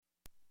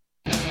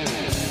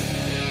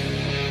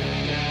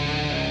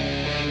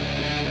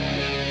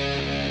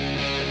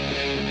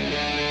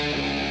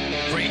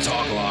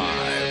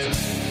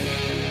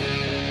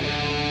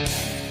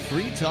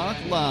Talk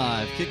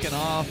Live, kicking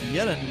off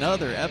yet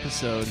another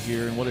episode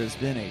here in what has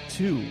been a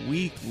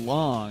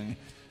 2-week-long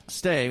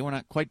stay. We're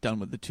not quite done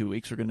with the 2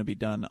 weeks. We're going to be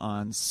done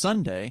on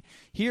Sunday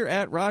here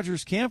at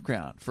Rogers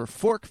Campground for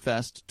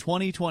Forkfest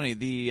 2020,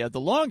 the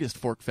longest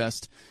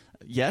Forkfest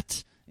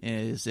yet.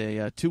 Is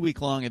a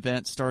 2-week-long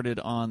event, started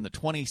on the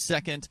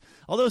 22nd.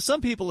 Although some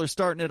people are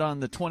starting it on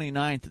the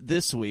 29th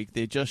this week.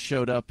 They just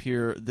showed up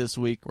here this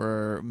week.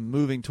 We're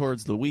moving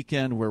towards the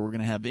weekend where we're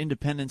going to have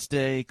Independence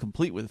Day,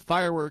 complete with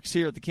fireworks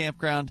here at the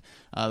campground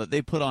that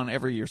they put on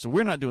every year. So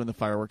we're not doing the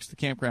fireworks. The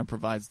campground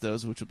provides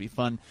those, which will be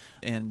fun.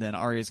 And then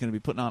Aria is going to be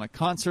putting on a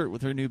concert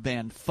with her new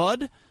band,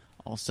 FUD.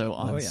 Also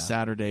on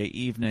Saturday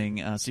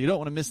evening. So you don't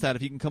want to miss that.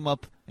 If you can come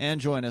up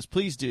and join us,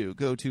 please do.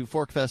 Go to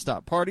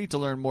forkfest.party to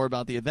learn more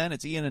about the event.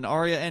 It's Ian and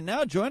Aria. And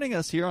now joining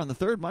us here on the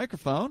third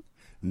microphone.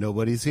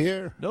 Nobody's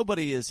here.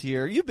 Nobody is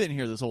here. You've been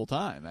here this whole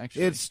time,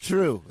 actually. It's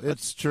true.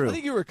 It's true. I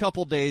think you were a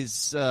couple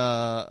days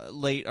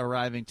late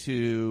arriving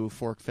to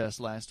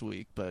Forkfest last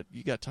week, but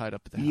you got tied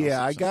up at the house.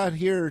 Yeah, I got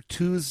here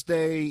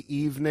Tuesday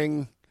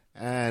evening,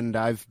 and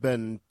I've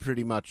been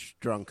pretty much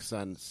drunk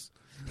since.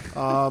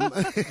 Well,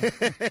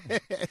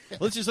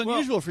 it's just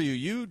unusual for you.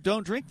 You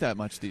don't drink that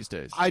much these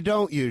days. I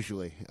don't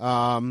usually,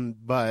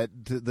 but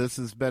this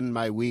has been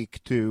my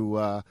week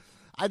to.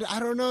 I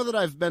don't know that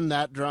I've been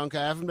that drunk.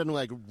 I haven't been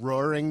like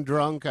roaring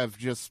drunk. I've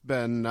just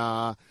been.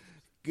 Well,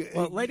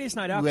 Ladies'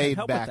 Night Out can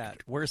help with that.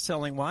 We're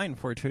selling wine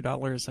for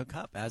 $2 a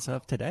cup as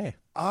of today.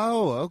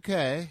 Oh,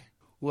 okay.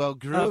 Well,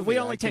 groovy. We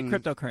only take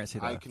cryptocurrency,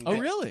 though.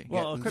 Really?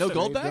 Well, no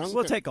gold backs?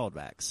 We'll take gold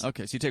backs.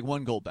 Okay, so you take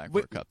one gold back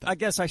for a cup, then. I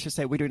guess I should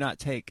say we do not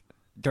take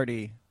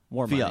dirty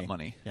war money. Fiat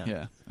money.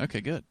 Yeah.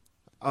 Okay, good.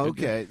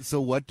 Okay,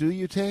 so what do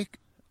you take?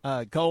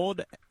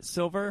 Gold,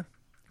 silver,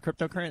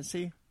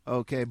 cryptocurrency.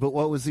 Okay, but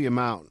what was the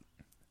amount?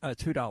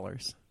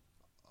 $2.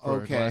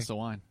 For a glass of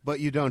wine. But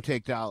you don't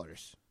take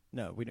dollars.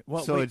 No, we don't.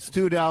 Well, so it's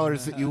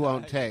 $2 that you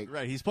won't take.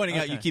 Right, he's pointing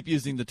out you keep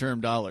using the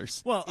term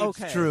dollars. Well,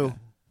 okay. It's true.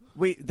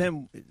 We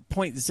then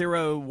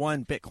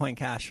 0.01 Bitcoin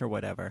Cash or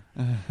whatever.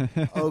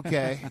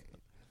 Okay.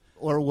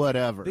 Or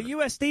whatever. The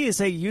USD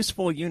is a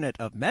useful unit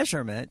of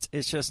measurement.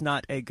 It's just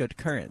not a good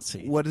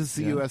currency. What does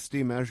the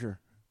USD measure?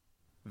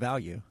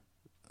 Value.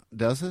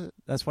 Does it?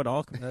 That's what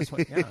all money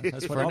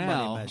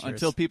measures.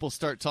 Until people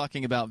start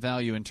talking about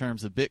value in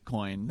terms of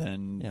Bitcoin,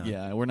 then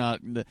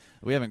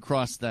we haven't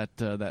crossed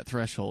that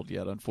threshold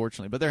yet,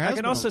 unfortunately. But there has. I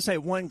can also say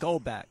one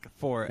gold back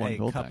for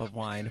a cup of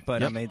wine,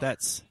 but I mean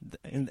that's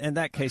in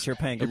that case you're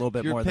paying a little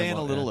bit more. You're paying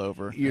than a little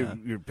over.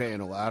 You're paying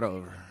a lot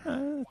over.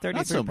 33%.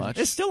 Not so much.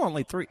 It's still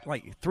only three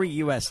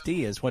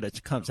USD is what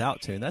it comes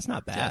out to. That's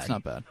not bad. Yeah, that's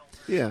not bad.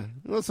 Yeah,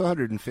 well, it's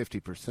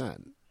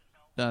 150%.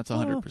 That's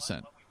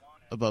 100%.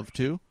 Above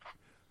 2?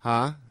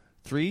 Huh?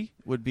 3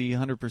 would be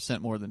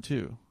 100% more than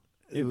 2.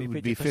 It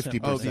would be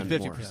 50%. Oh, it'd be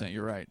 50%. More.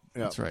 You're right.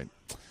 Yep. That's right.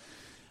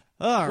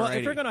 Well,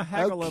 if you're going to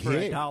haggle over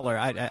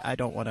 $1, I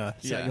don't want to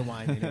sell you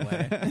wine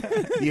anyway.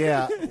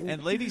 Yeah.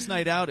 And Ladies'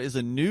 Night Out is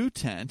a new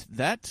tent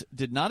that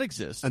did not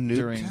exist. A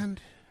nude tent?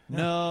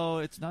 No,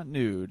 it's not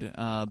nude,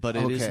 but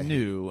it is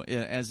new,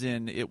 as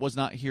in it was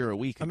not here a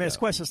week ago. I mean, it's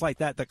questions like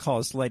that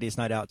caused Ladies'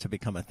 Night Out to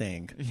become a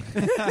thing.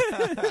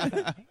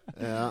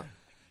 Yeah.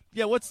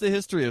 Yeah, what's the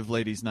history of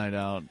Ladies' Night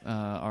Out,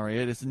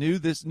 Aria? It's new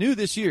this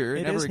year.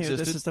 It never existed.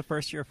 This is the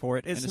first year for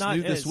it. It's not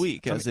new this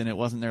week, as in it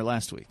wasn't there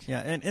last week. Yeah,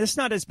 and it's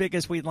not as big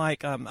as we'd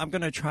like. I'm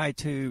going to try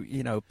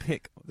to,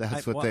 pick.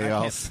 That's what they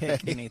all say. I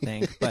can't pick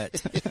anything,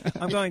 but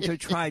I'm going to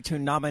try to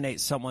nominate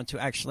someone to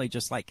actually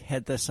just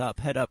head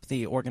up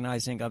the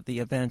organizing of the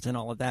event and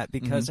all of that.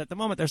 Because at the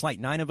moment there's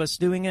 9 of us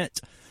doing it.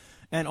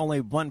 And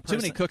only one person.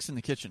 Too many cooks in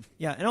the kitchen.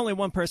 Yeah, and only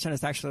one person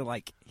is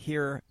actually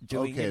here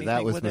doing anything. Okay,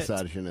 that was with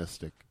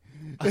misogynistic.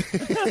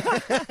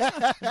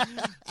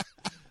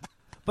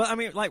 But I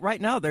mean,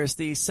 right now, there's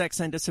the sex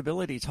and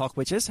disability talk,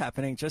 which is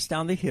happening just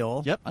down the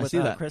hill. Yep, I see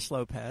that. Chris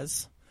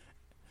Lopez.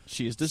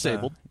 She is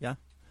disabled. Yeah,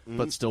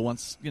 but still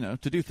wants to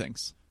do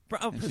things.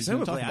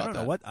 Presumably, I don't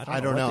know what.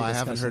 I don't know. I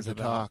haven't heard the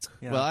talk.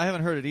 Yeah. Well, I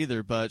haven't heard it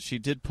either, but she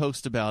did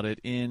post about it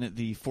in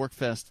the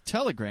Forkfest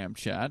Telegram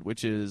chat,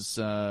 which is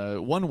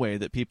one way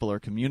that people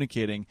are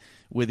communicating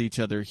with each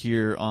other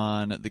here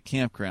on the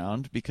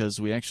campground,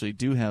 because we actually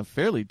do have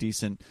fairly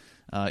decent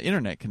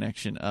internet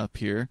connection up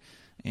here.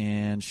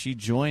 And she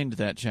joined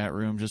that chat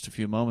room just a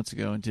few moments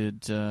ago and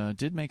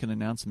did make an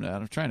announcement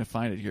out. I'm trying to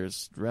find it here.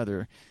 It's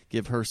rather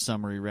give her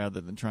summary rather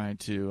than trying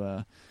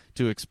to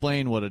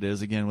explain what it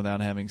is again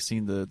without having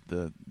seen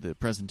the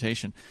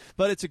presentation.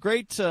 But it's a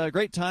great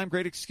time,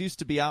 great excuse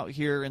to be out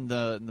here in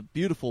the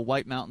beautiful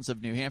White Mountains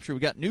of New Hampshire. We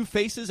got new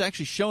faces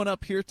actually showing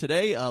up here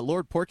today.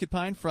 Lord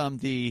Porcupine from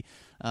the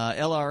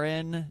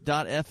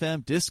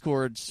LRN.FM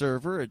Discord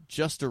server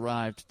just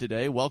arrived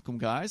today. Welcome,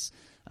 guys.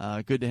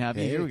 Good to have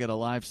you here. We got a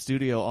live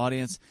studio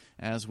audience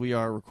as we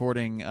are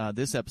recording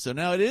this episode.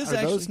 Now, it is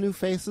those new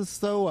faces,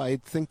 though? I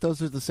think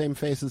those are the same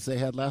faces they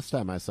had last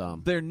time I saw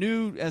them. They're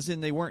new, as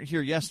in they weren't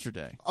here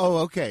yesterday. Oh,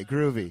 okay.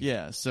 Groovy.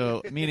 Yeah,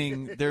 so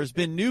meaning there's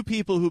been new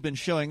people who've been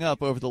showing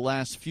up over the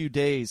last few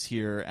days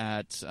here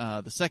at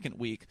the second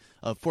week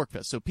of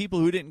Forkfest. So people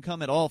who didn't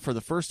come at all for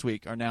the first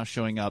week are now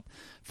showing up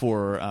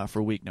for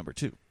week number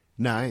 2.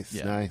 Nice,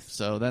 yeah. Nice.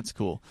 So that's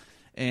cool.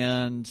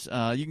 And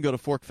you can go to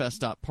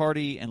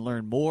forkfest.party and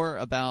learn more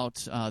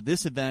about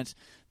this event.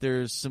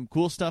 There's some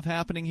cool stuff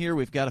happening here.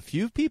 We've got a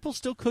few people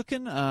still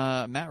cooking.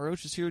 Matt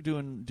Roach is here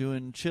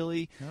doing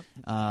chili.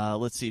 Yep.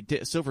 Let's see.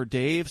 Silver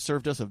Dave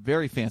served us a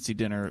very fancy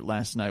dinner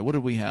last night. What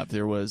did we have?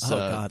 There was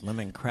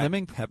lemon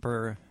crab,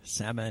 pepper,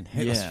 salmon.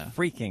 It was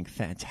freaking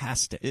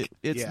fantastic.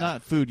 It's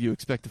not food you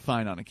expect to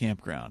find on a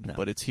campground,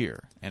 but it's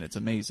here and it's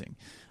amazing.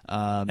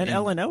 And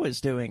L&O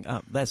is doing,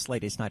 Les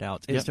Ladies Night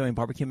Out, is doing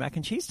barbecue mac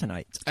and cheese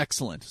tonight.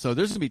 Excellent. So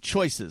there's going to be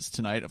choices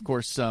tonight. Of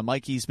course,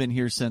 Mikey's been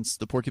here since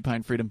the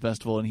Porcupine Freedom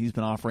Festival, and he's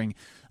been offering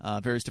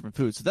various different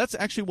foods. So that's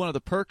actually one of the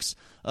perks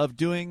of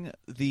doing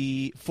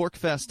the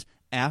Forkfest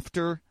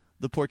after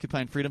the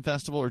Porcupine Freedom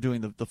Festival, or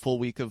doing the full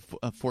week of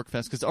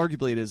Forkfest, because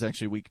arguably it is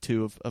actually week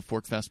 2 of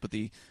Forkfest, but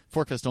the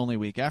Forkfest only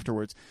week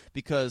afterwards,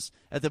 because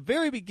at the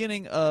very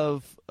beginning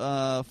of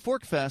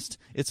Forkfest,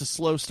 it's a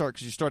slow start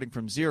because you're starting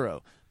from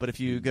 0. But if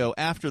you go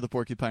after the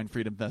Porcupine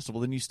Freedom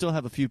Festival, then you still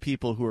have a few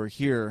people who are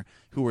here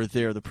who were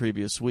there the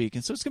previous week.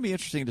 And so it's going to be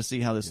interesting to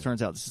see how this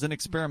turns out. This is an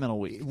experimental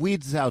week.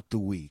 Weeds out the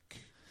week.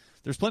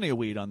 There's plenty of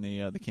weed on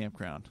the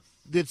campground.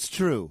 It's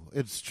true.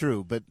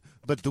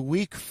 But the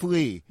week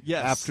flee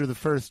after the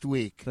first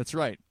week. That's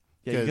right.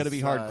 Yeah, you got to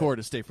be hardcore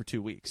to stay for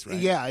 2 weeks, right?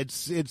 Yeah,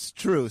 it's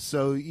true.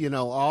 So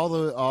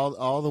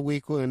all the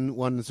week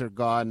ones are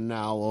gone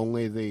now.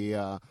 Only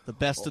the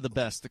best of the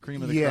best, the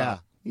cream of the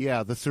crop.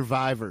 Yeah, the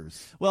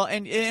survivors. Well,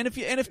 and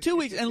if 2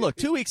 weeks, and look,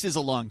 2 weeks is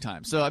a long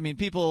time. So I mean,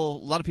 a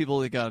lot of people,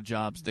 they got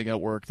jobs, they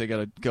got work, they got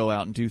to go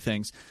out and do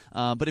things.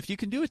 But if you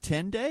can do a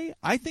 10-day,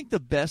 I think the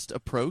best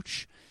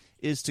approach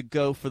is to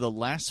go for the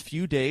last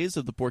few days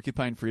of the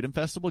Porcupine Freedom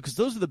Festival, because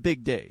those are the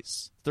big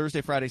days. Thursday,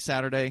 Friday,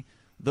 Saturday.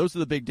 Those are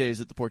the big days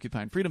at the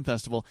Porcupine Freedom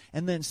Festival,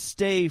 and then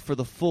stay for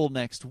the full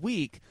next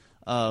week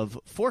of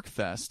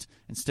Forkfest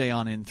and stay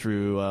on in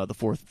through the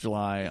 4th of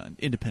July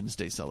Independence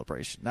Day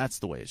celebration. That's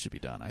the way it should be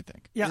done, I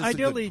think. Yeah,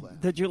 ideally,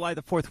 the July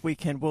the 4th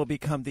weekend will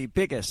become the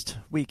biggest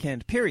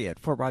weekend period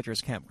for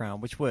Rogers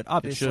Campground, which would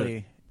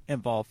obviously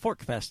involve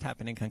Forkfest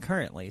happening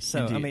concurrently.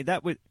 So, Indeed.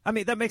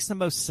 that makes the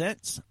most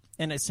sense.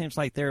 And it seems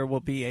like there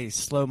will be a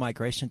slow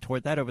migration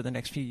toward that over the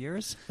next few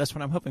years. That's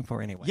what I'm hoping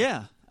for anyway.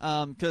 Yeah,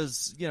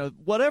 because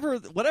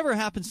whatever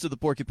happens to the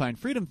Porcupine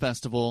Freedom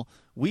Festival,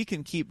 we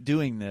can keep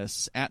doing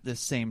this at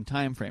this same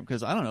time frame.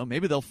 Because I don't know,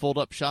 maybe they'll fold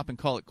up shop and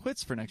call it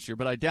quits for next year,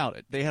 but I doubt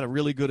it. They had a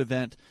really good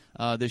event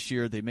this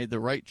year. They made the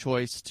right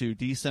choice to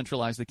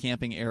decentralize the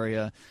camping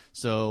area.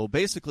 So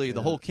basically,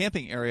 the whole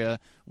camping area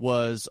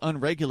was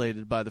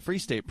unregulated by the Free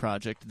State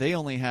Project. They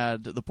only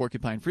had the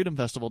Porcupine Freedom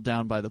Festival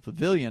down by the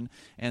pavilion,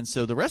 and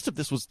so the rest of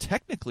this was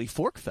technically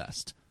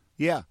Forkfest.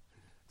 Yeah.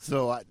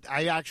 So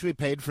I actually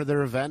paid for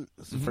their event.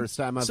 It's the first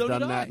time I've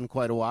done that in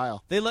quite a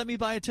while. They let me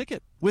buy a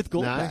ticket with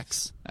gold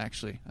backs,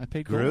 actually. I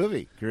paid gold.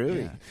 Groovy.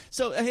 Yeah.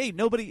 So, hey,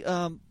 nobody...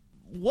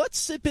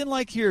 what's it been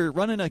like here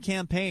running a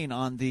campaign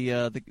on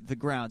the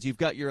grounds? You've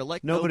got your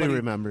elect. Nobody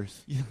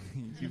remembers.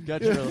 You've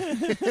got your.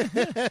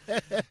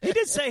 He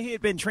did say he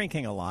had been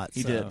drinking a lot.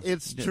 He did.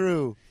 It's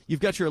true. You've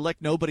got your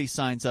elect nobody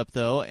signs up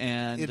though,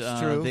 and it's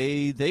true.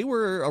 They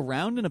were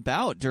around and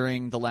about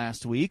during the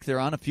last week. They're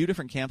on a few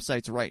different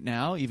campsites right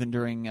now, even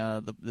during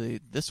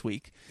this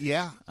week.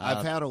 Yeah,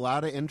 I've had a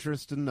lot of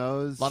interest in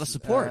those. A lot of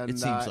support. And, it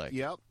seems like.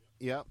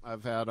 Yep.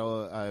 I've had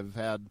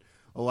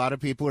a lot of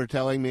people are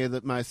telling me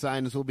that my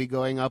signs will be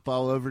going up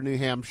all over New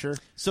Hampshire.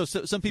 So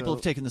some people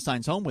have taken the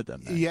signs home with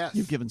them. Then. Yes,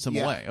 you've given some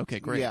away. Okay,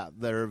 great. Yeah,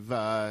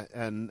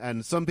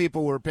 and some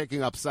people were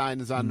picking up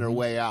signs on their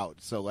way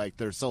out. So like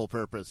their sole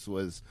purpose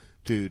was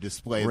to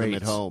display them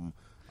at home.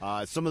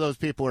 Some of those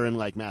people are in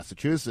like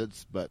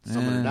Massachusetts, but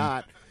some are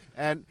not.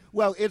 And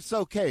well, it's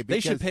okay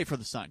because they should pay for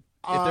the sign.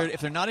 If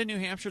they're not in New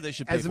Hampshire, they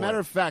should pay for it. As a matter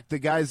of fact, the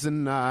guys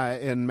in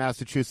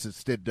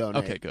Massachusetts did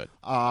donate. Okay, good.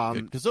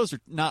 Because those are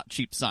not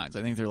cheap signs.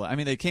 I think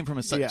they came from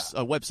a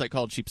website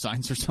called Cheap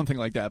Signs or something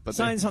like that. But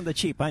signs on the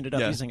cheap. I ended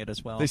up using it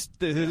as well.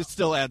 It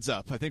still adds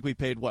up. I think we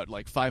paid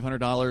like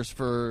 $500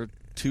 for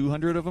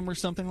 200 of them or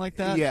something like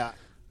that. Yeah.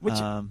 Which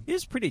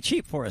is pretty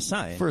cheap for a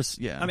sign.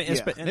 I mean,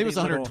 maybe it was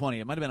 120.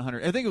 It might have been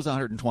 100. I think it was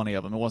 120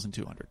 of them. It wasn't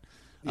 200.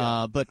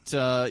 Yeah.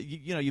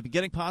 You've been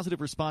getting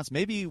positive response.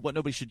 Maybe what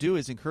nobody should do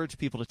is encourage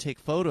people to take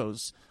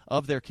photos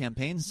of their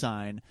campaign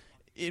sign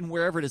in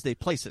wherever it is they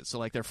place it. So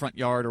like their front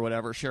yard or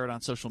whatever, share it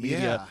on social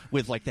media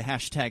with like the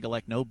hashtag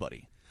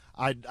 #electnobody.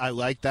 I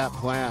like that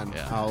plan.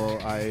 Yeah.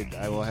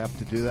 I will have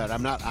to do that.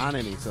 I'm not on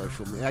any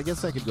social media. I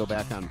guess I could go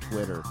back on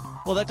Twitter.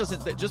 Well, that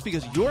doesn't. Just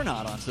because you're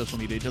not on social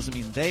media doesn't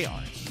mean they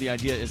aren't. The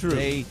idea is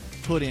they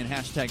put in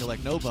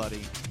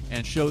 #electnobody,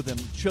 and show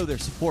their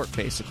support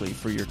basically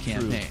for your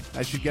campaign. True.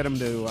 I should get them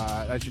to.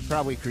 I should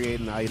probably create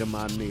an item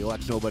on the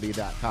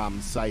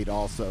electnobody.com site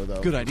also,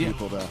 though. Good for idea.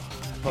 People to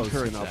post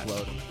and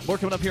upload them. More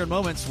coming up here in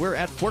moments. We're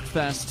at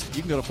Forkfest.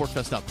 You can go to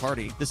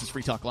forkfest.party. This is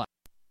Free Talk Live.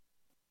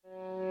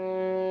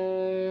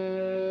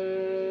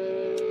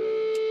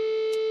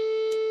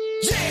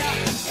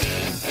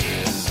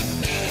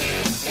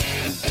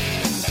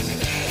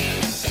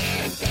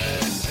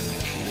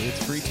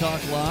 It's Free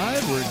Talk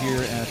Live. We're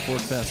here at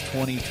Forkfest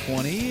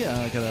 2020.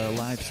 Got a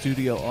live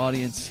studio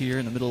audience here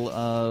in the middle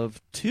of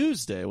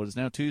Tuesday. What is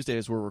now Tuesday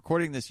as we're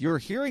recording this. You're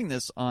hearing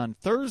this on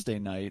Thursday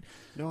night.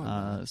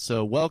 No,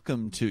 so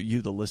welcome to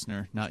you, the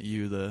listener, not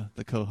you, the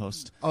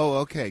co-host. Oh,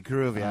 okay,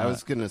 groovy. I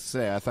was going to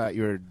say, I thought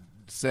you were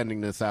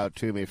sending this out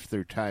to me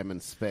through time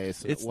and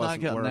space. It's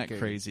not gotten that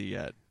crazy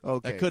yet.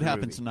 Okay, that could groovy.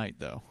 happen tonight,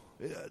 though.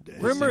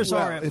 Rumors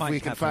are it if might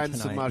we can happen find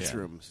tonight. some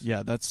mushrooms.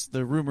 Yeah, that's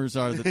the rumors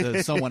are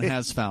that someone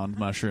has found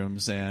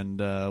mushrooms, and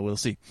we'll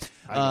see.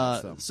 I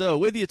got some. So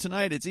with you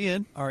tonight, it's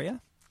Ian.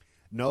 Aria?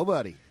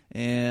 Nobody.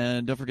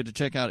 And don't forget to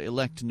check out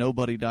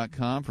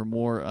electnobody.com for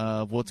more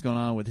of what's going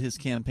on with his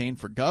campaign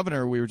for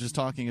governor. We were just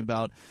talking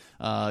about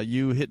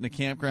you hitting a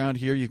campground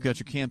here. You've got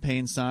your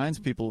campaign signs.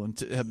 People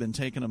have been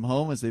taking them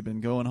home as they've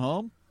been going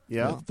home.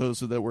 Yeah.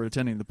 Those that were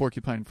attending the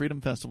Porcupine Freedom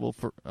Festival,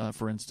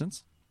 for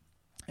instance.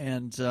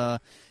 And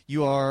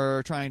you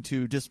are trying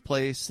to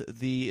displace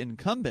the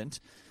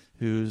incumbent,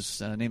 whose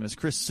name is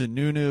Chris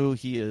Sununu.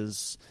 He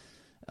is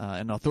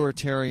an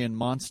authoritarian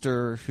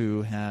monster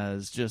who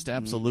has just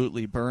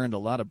absolutely burned a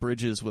lot of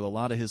bridges with a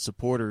lot of his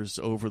supporters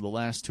over the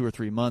last 2 or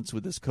 3 months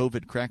with this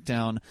COVID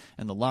crackdown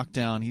and the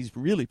lockdown. He's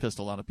really pissed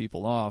a lot of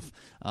people off.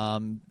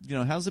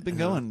 How's it been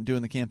going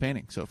doing the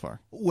campaigning so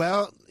far?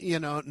 Well,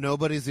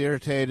 nobody's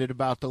irritated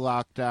about the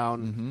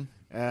lockdown. Mm-hmm.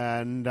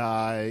 And,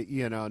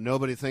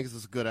 nobody thinks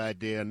it's a good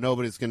idea.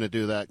 Nobody's going to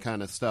do that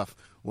kind of stuff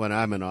when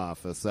I'm in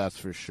office, that's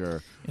for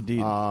sure.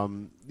 Indeed.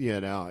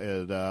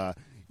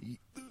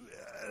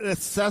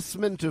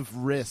 Assessment of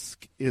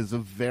risk is a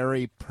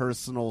very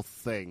personal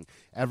thing.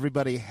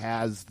 Everybody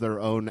has their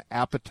own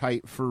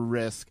appetite for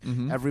risk.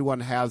 Mm-hmm.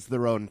 Everyone has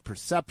their own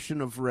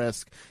perception of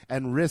risk.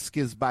 And risk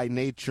is by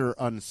nature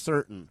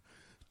uncertain.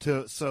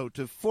 So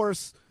to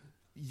force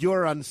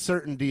your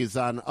uncertainties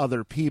on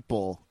other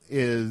people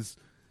is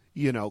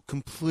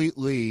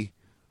completely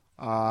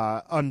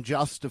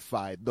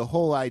unjustified. The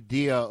whole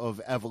idea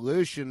of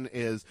evolution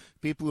is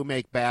people who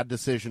make bad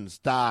decisions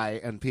die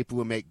and people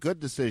who make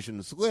good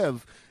decisions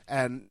live,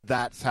 and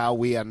that's how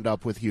we end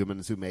up with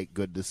humans who make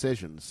good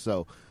decisions.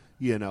 So,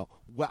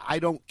 I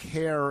don't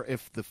care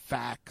if the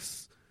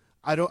facts,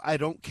 I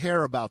don't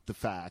care about the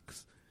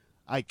facts.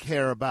 I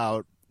care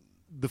about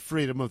the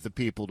freedom of the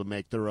people to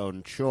make their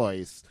own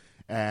choice,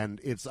 and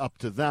it's up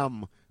to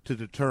them to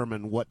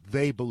determine what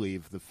they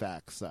believe the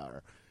facts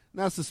are.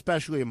 And that's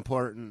especially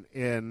important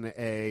in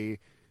a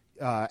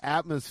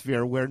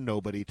atmosphere where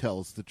nobody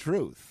tells the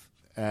truth.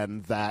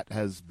 And that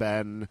has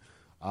been,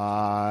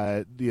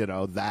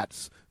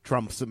 that's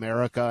Trump's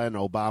America and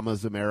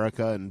Obama's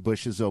America and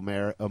Bush's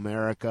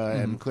America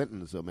and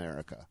Clinton's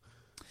America.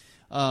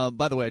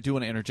 By the way, I do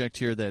want to interject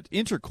here that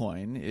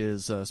Intercoin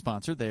is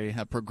sponsored. They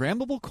have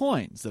programmable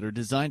coins that are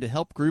designed to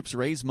help groups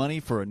raise money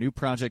for a new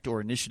project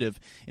or initiative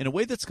in a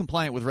way that's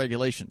compliant with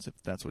regulations, if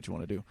that's what you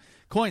want to do.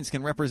 Coins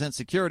can represent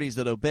securities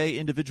that obey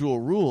individual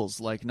rules,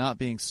 like not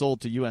being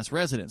sold to U.S.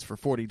 residents for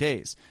 40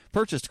 days.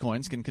 Purchased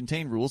coins can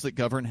contain rules that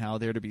govern how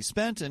they're to be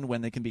spent and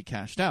when they can be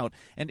cashed out.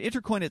 And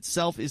Intercoin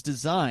itself is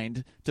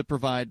designed to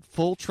provide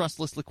full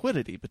trustless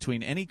liquidity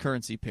between any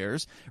currency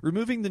pairs,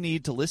 removing the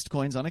need to list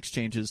coins on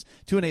exchanges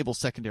to enable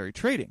secondary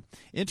trading.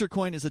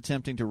 Intercoin is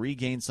attempting to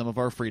regain some of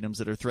our freedoms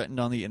that are threatened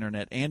on the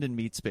internet and in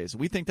meat space.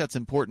 We think that's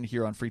important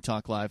here on Free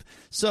Talk Live.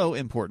 So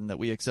important that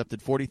we accepted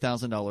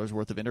 $40,000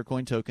 worth of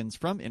Intercoin tokens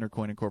from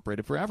Intercoin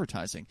Incorporated for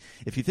advertising.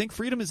 If you think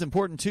freedom is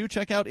important too,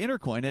 check out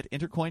Intercoin at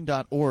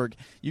intercoin.org.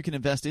 You can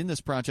invest in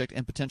this project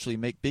and potentially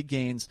make big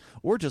gains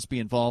or just be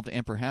involved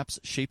and perhaps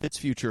shape its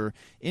future.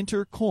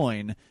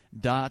 Intercoin.org.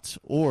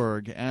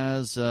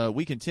 As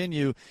we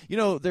continue,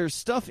 there's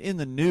stuff in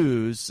the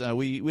news.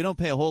 We don't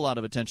pay a whole lot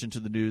of attention to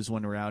the news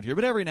when we're out here,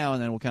 but every now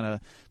and then we'll kind of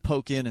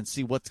poke in and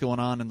see what's going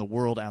on in the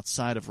world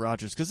outside of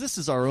Rogers, because this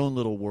is our own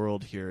little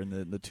world here in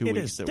the 2 weeks that we're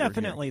here. It is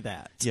definitely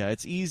that. Yeah,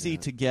 it's easy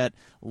to get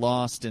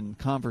lost in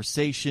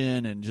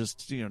conversation and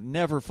just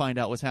never find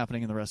out what's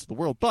happening in the rest of the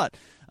world. But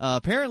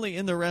apparently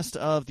in the rest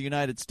of the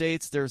United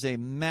States, there's a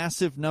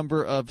massive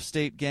number of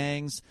state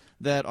gangs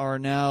that are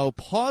now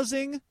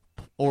pausing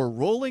or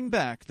rolling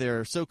back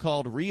their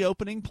so-called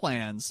reopening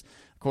plans,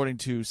 according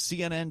to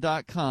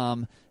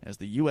CNN.com, as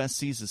the U.S.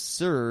 sees a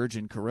surge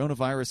in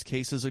coronavirus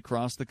cases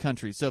across the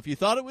country. So if you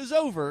thought it was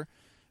over,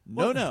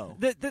 no.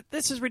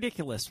 This is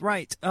ridiculous,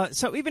 right?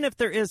 So even if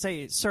there is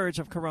a surge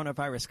of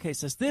coronavirus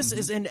cases, this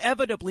is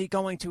inevitably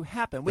going to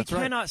happen. We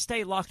cannot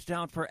stay locked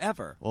down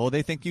forever. Oh,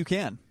 they think you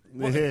can.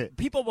 Well,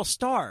 people will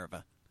starve.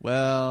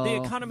 Well,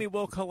 the economy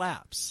will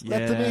collapse.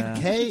 Let them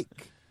eat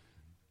cake.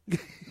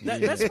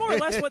 That's more or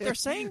less what they're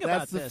saying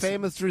about this. That's the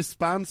famous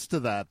response to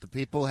that. The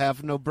people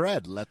have no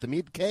bread. Let them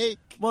eat cake.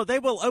 Well, they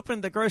will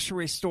open the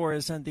grocery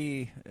stores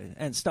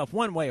and stuff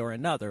one way or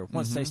another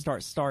once they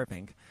start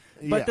starving.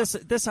 But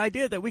this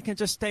idea that we can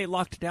just stay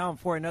locked down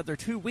for another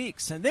 2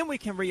 weeks and then we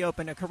can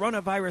reopen, a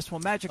coronavirus will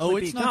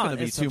magically be gone. Oh, it's not going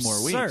to be two absurd.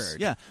 more weeks.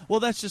 Yeah, well,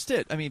 that's just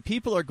it. I mean,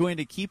 people are going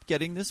to keep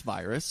getting this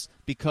virus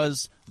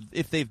because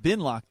if they've been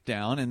locked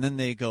down and then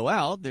they go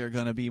out, they're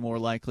going to be more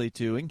likely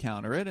to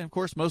encounter it. And, of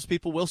course, most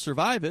people will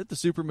survive it. The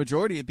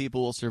supermajority of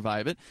people will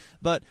survive it.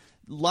 But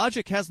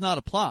logic has not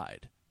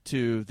applied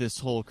to this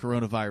whole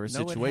coronavirus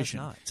situation.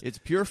 It has not. It's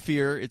pure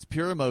fear. It's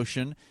pure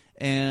emotion.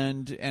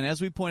 And as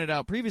we pointed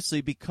out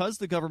previously, because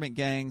the government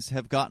gangs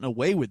have gotten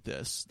away with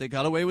this, they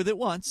got away with it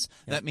once,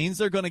 that means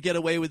they're going to get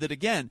away with it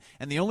again.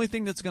 And the only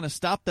thing that's going to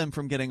stop them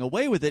from getting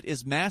away with it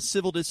is mass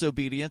civil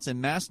disobedience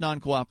and mass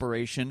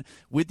non-cooperation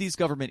with these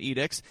government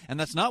edicts. And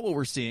that's not what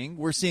we're seeing.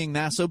 We're seeing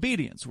mass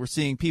obedience. We're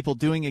seeing people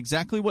doing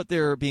exactly what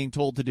they're being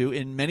told to do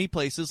in many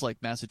places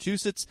like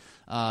Massachusetts,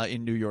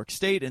 in New York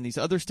State, and these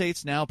other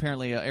states. Now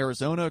apparently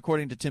Arizona,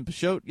 according to Tim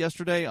Picciott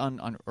yesterday,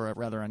 on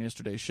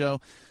yesterday's show.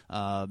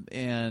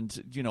 And,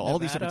 you know, all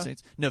these different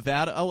states.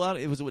 Nevada. Oh,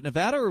 was it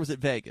Nevada or was it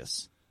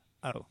Vegas?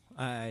 Oh,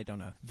 I don't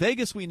know.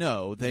 Vegas, we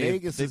know.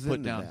 Vegas they is put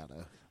in down.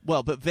 Nevada.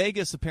 Well, but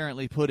Vegas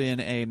apparently put in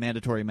a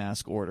mandatory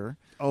mask order.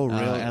 Oh,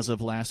 really? As of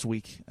last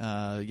week.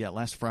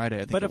 Last Friday, I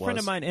think But it a friend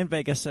was. of mine in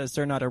Vegas says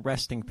they're not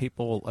arresting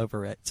people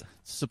over it.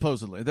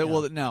 Supposedly.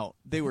 Well, now,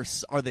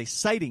 are they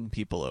citing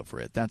people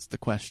over it? That's the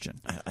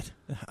question.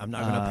 I'm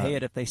not going to pay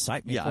it if they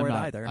cite me for it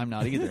either. I'm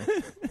not either.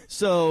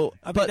 So,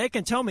 I mean, they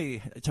can tell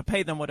me to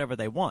pay them whatever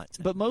they want.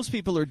 But most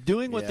people are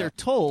doing what they're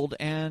told,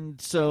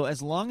 and so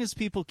as long as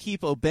people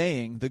keep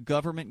obeying, the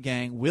government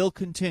gang will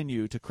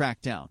continue to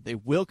crack down. They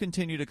will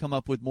continue to come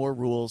up with more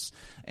rules,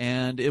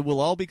 and it will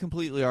all be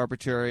completely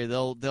arbitrary.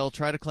 They'll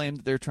try to claim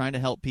that they're trying to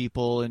help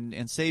people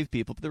and save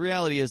people, but the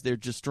reality is they're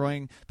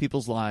destroying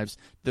people's lives.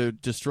 They're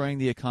destroying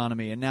the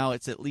economy, and now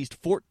it's at least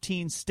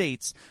 14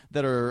 states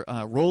that are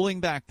rolling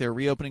back their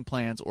reopening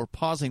plans or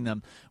pausing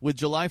them. With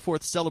July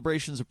 4th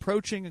celebrations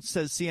approaching, it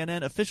says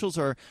CNN, officials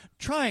are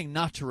trying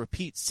not to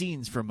repeat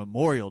scenes from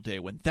Memorial Day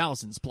when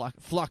thousands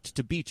flocked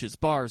to beaches,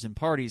 bars, and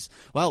parties,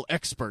 while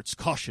experts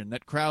caution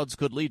that crowds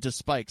could lead to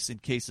spikes in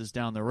cases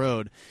down the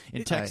road.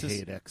 In Texas, I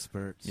hate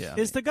experts. Yeah.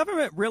 Is the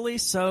government really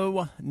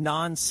so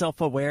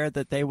non-self-aware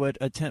that they would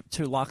attempt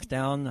to lock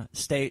down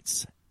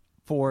states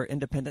for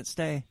Independence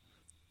Day?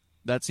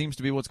 That seems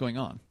to be what's going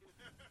on.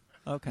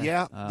 Okay.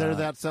 Yeah, they're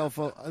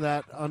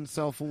that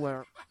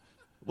unself-aware.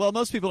 Well,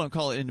 most people don't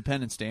call it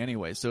Independence Day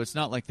anyway, so it's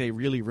not like they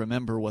really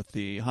remember what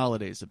the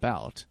holiday's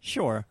about.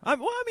 Sure.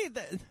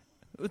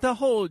 The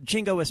whole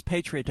jingoist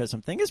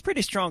patriotism thing is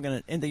pretty strong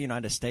in the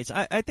United States.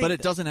 I think, but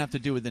it doesn't have to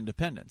do with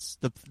independence.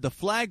 The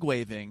flag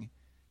waving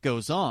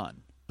goes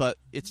on, but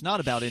it's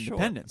not about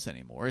independence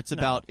anymore. It's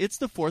about it's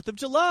the 4th of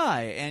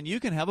July, and you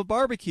can have a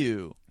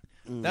barbecue.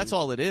 That's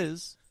all it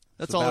is.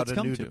 That's all it's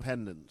come to.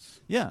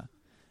 Independence. Yeah.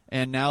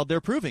 And now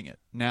they're proving it.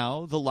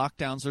 Now the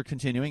lockdowns are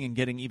continuing and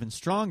getting even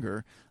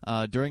stronger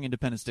during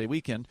Independence Day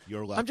weekend.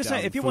 I'm just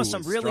saying, if you want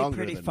some really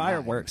pretty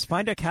fireworks,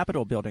 find a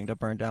Capitol building to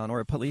burn down or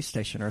a police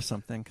station or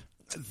something.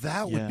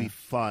 That would be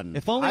fun.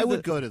 If only I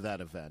would go to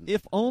that event.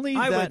 If only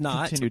I that would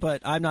not, continued.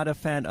 but I'm not a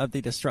fan of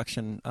the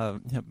destruction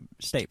of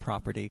state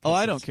property. Oh,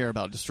 I don't care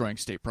about destroying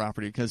state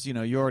property because, you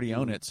already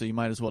own it, so you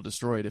might as well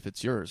destroy it if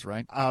it's yours,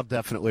 right? I'll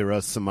definitely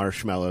roast some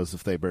marshmallows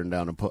if they burn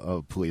down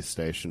a police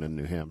station in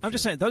New Hampshire. I'm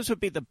just saying, those would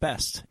be the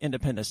best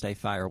Independence Day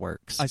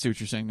fireworks. I see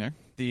what you're saying there.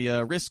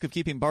 The risk of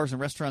keeping bars and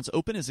restaurants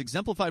open is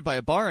exemplified by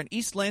a bar in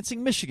East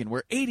Lansing, Michigan,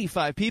 where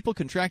 85 people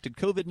contracted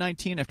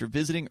COVID-19 after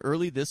visiting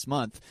early this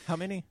month. How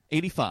many?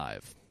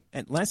 85.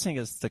 And Lansing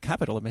is the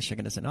capital of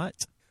Michigan, is it not?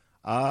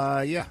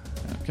 Yeah.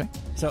 Okay.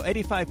 So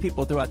 85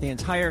 people throughout the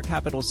entire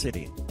capital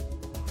city.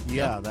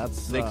 Yeah,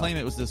 that's... They claim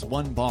it was this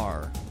one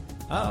bar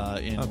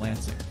in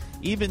Lansing.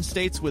 Even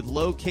states with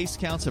low case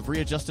counts have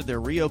readjusted their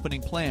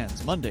reopening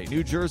plans. Monday,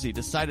 New Jersey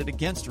decided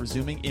against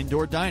resuming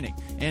indoor dining.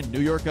 And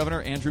New York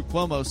Governor Andrew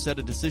Cuomo said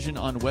a decision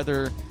on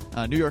whether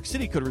New York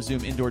City could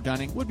resume indoor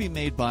dining would be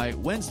made by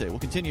Wednesday. We'll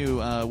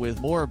continue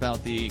with more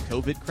about the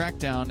COVID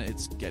crackdown.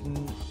 It's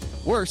getting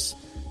worse.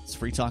 It's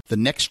Free Talk. The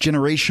next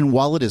generation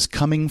wallet is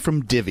coming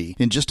from Divvy.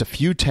 In just a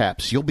few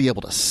taps, you'll be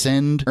able to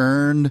send,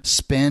 earn,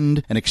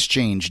 spend, and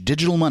exchange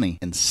digital money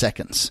in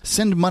seconds.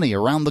 Send money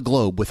around the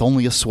globe with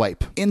only a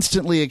swipe.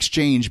 Instantly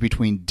exchange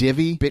between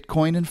Divvy,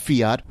 Bitcoin, and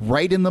fiat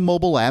right in the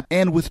mobile app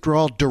and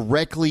withdraw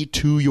directly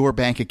to your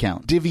bank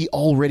account. Divvy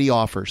already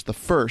offers the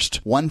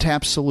first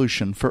one-tap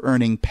solution for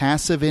earning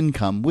passive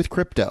income with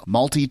crypto.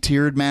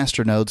 Multi-tiered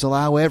masternodes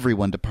allow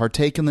everyone to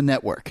partake in the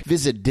network.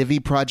 Visit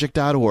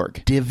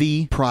DivvyProject.org.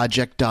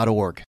 DivvyProject.org.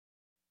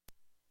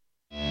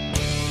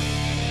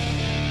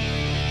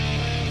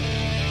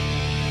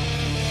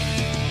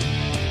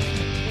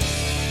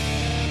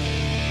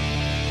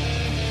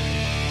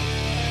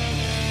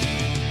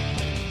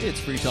 It's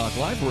Free Talk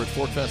Live. We're at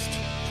Forkfest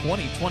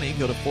 2020.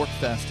 Go to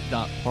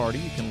forkfest.party.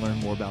 You can learn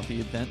more about the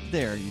event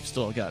there. You've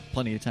still got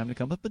plenty of time to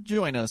come up and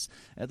join us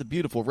at the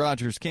beautiful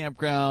Rogers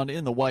Campground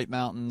in the White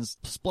Mountains.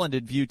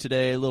 Splendid view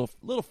today. A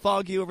little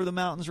foggy over the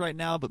mountains right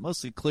now, but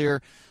mostly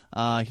clear.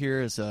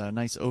 Here is a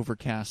nice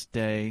overcast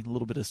day. A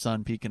little bit of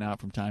sun peeking out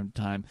from time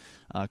to time.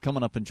 Come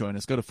on up and join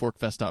us. Go to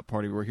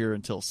forkfest.party. We're here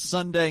until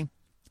Sunday.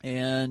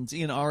 And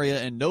Ian,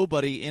 Aria, and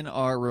nobody in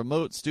our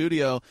remote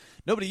studio.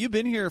 Nobody, you've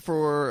been here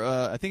for,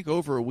 I think,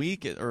 over a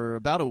week, or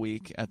about a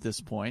week at this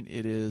point.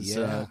 It is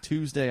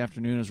Tuesday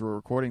afternoon as we're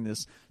recording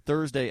this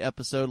Thursday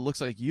episode. Looks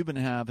like you've been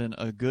having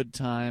a good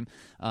time.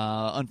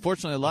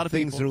 Unfortunately, a lot of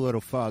things are a little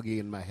foggy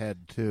in my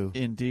head, too.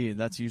 Indeed.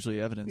 That's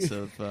usually evidence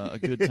of a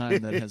good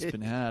time that has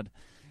been had.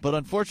 But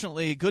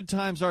unfortunately, good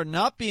times are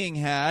not being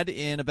had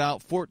in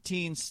about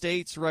 14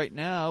 states right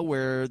now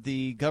where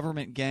the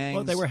government gangs...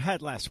 Well, they were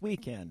had last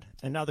weekend,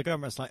 and now the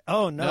government's like,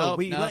 oh, no,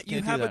 we let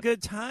you have a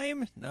good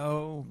time?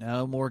 No.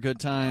 No more good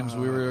times.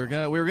 We were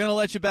gonna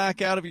let you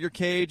back out of your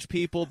cage,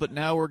 people, but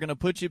now we're going to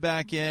put you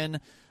back in.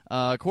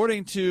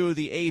 According to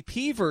the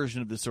AP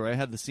version of the story, I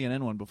had the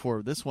CNN one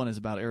before. This one is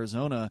about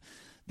Arizona.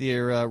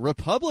 Their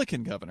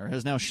Republican governor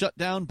has now shut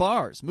down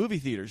bars, movie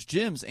theaters,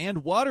 gyms,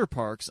 and water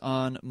parks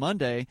on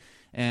Monday.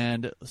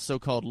 And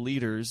so-called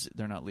leaders,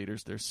 they're not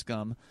leaders, they're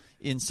scum,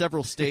 in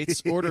several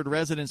states ordered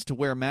residents to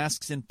wear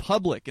masks in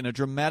public in a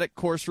dramatic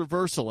course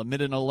reversal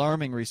amid an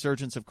alarming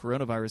resurgence of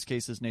coronavirus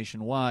cases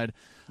nationwide.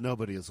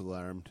 Nobody is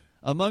alarmed.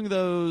 Among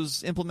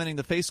those implementing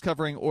the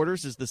face-covering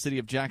orders is the city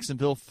of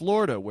Jacksonville,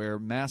 Florida, where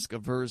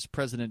mask-averse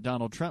President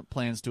Donald Trump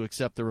plans to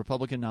accept the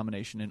Republican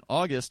nomination in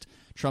August.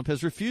 Trump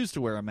has refused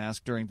to wear a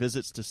mask during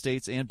visits to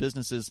states and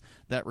businesses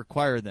that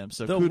require them.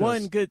 So kudos.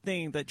 One good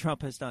thing that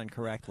Trump has done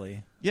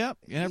correctly. Yep,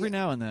 every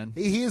now and then.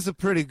 He's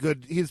pretty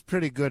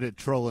good at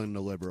trolling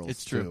the liberals.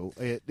 It's true.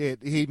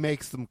 He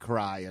makes them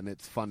cry, and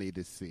it's funny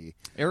to see.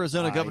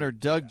 Arizona Governor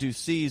Doug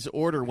Ducey's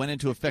order went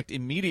into effect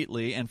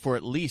immediately and for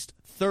at least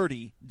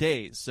 30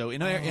 days. So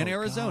in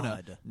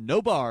Arizona, God.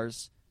 No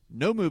bars,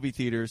 no movie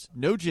theaters,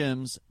 no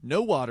gyms,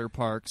 no water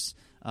parks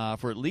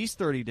for at least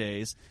 30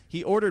 days.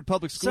 He ordered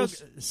public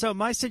schools. So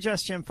my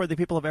suggestion for the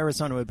people of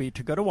Arizona would be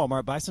to go to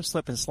Walmart, buy some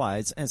slip and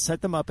slides, and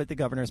set them up at the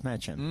governor's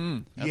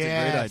mansion. That's a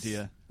great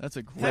idea. That's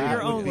a great Have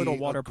your idea. own little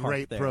water park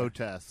great there.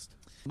 protest.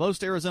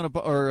 Most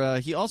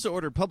he also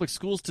ordered public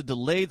schools to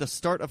delay the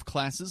start of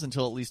classes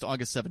until at least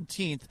August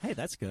 17th. Hey,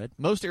 that's good.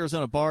 Most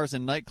Arizona bars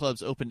and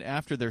nightclubs opened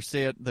after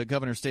the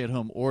governor's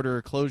stay-at-home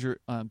order.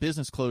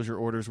 Business closure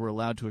orders were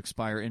allowed to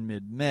expire in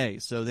mid-May.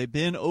 So they've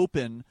been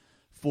open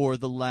for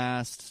the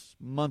last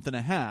month and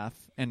a half,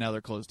 and now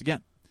they're closed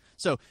again.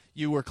 So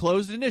you were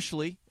closed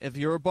initially if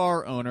you're a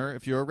bar owner,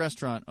 if you're a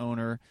restaurant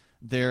owner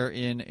there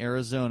in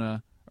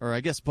Arizona, or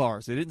I guess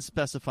bars. They didn't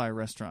specify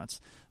restaurants,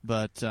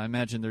 but I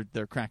imagine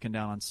they're cracking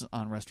down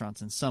on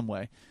restaurants in some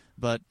way.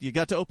 But you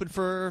got to open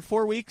for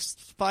 4 weeks,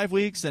 5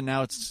 weeks, and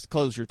now it's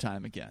closure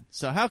time again.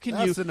 So how can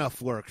That's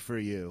enough work for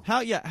you.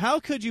 How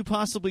could you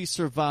possibly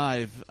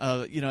survive,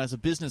 as a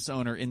business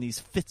owner in these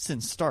fits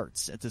and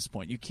starts at this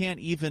point? You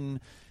can't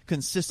even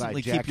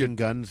consistently keep your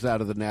guns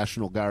out of the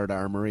National Guard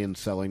armory and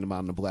selling them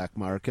on the black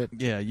market.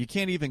 Yeah, you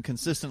can't even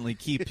consistently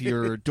keep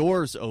your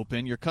doors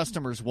open. Your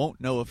customers won't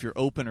know if you're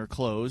open or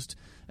closed.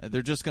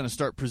 They're just going to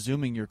start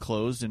presuming you're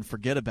closed and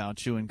forget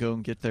about you and go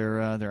and get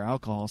their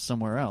alcohol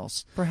somewhere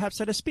else. Perhaps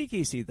at a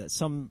speakeasy that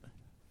some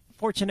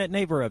fortunate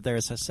neighbor of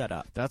theirs has set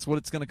up. That's what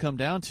it's going to come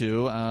down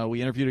to.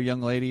 We interviewed a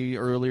young lady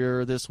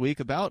earlier this week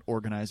about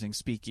organizing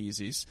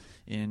speakeasies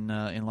in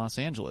Los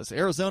Angeles.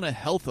 Arizona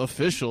health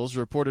officials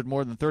reported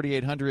more than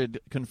 3,800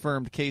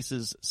 confirmed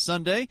cases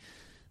Sunday,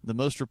 the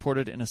most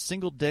reported in a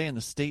single day in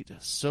the state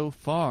so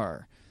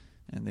far.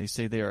 And they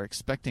say they are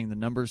expecting the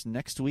numbers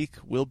next week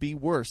will be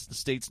worse. The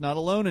state's not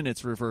alone in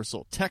its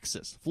reversal.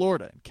 Texas,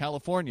 Florida, and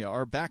California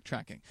are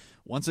backtracking,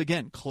 once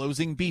again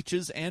closing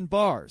beaches and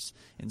bars,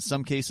 in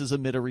some cases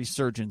amid a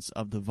resurgence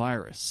of the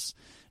virus.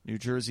 New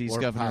Jersey's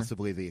governor... Or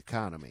possibly the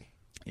economy.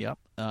 Yep.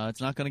 It's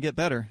not going to get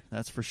better,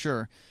 that's for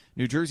sure.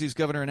 New Jersey's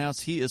governor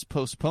announced he is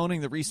postponing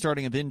the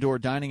restarting of indoor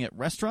dining at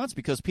restaurants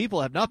because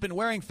people have not been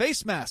wearing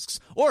face masks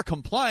or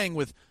complying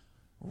with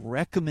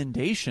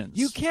recommendations.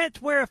 You can't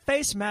wear a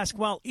face mask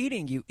while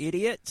eating, you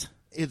idiot.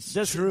 It's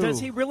true. Does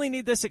he really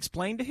need this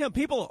explained to him?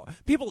 People,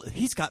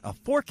 he's got a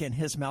fork in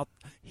his mouth.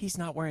 He's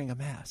not wearing a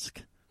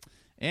mask.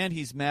 And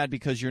he's mad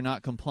because you're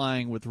not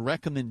complying with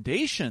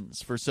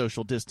recommendations for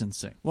social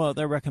distancing. Well,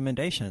 they're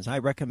recommendations. I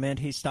recommend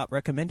he stop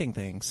recommending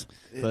things.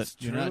 But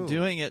you're not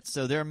doing it,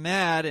 so they're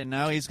mad, and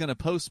now he's going to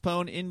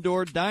postpone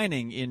indoor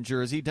dining in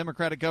Jersey.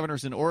 Democratic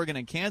governors in Oregon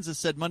and Kansas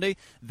said Monday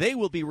they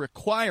will be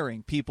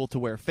requiring people to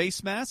wear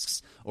face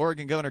masks.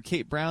 Oregon Governor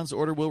Kate Brown's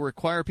order will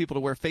require people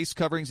to wear face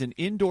coverings in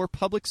indoor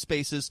public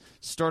spaces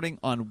starting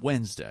on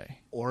Wednesday.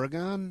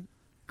 Oregon?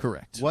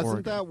 Correct.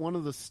 Wasn't that one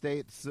of the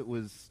states that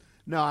was...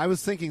 No, I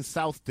was thinking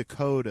South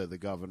Dakota, the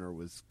governor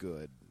was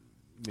good.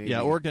 Maybe.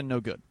 Yeah, Oregon, no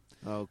good.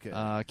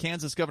 Okay.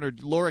 Kansas Governor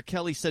Laura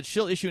Kelly said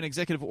she'll issue an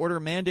executive order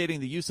mandating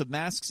the use of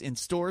masks in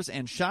stores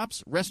and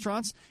shops,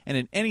 restaurants, and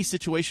in any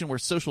situation where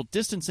social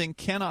distancing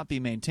cannot be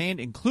maintained,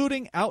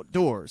 including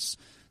outdoors.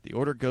 The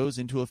order goes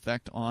into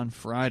effect on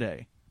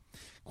Friday.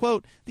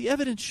 Quote, the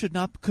evidence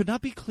could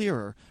not be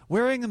clearer.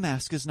 Wearing a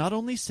mask is not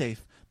only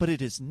safe, but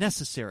it is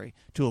necessary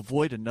to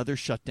avoid another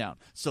shutdown.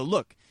 So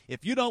look,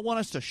 if you don't want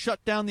us to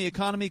shut down the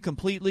economy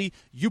completely,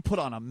 you put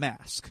on a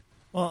mask.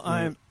 Well,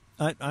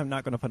 I'm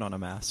not going to put on a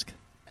mask.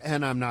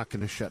 And I'm not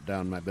going to shut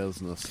down my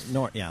business.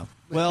 Yeah.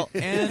 Well,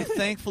 and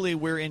thankfully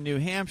we're in New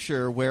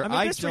Hampshire, where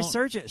this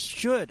resurgence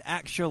should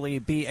actually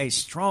be a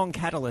strong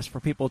catalyst for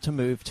people to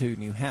move to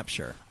New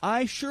Hampshire.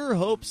 I sure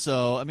hope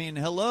so. I mean,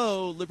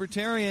 hello,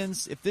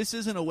 libertarians. If this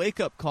isn't a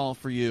wake-up call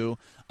for you,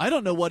 I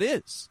don't know what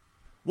is.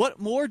 What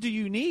more do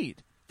you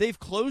need? They've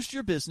closed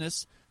your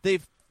business.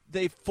 They've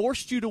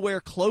forced you to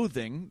wear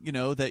clothing,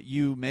 that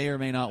you may or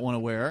may not want to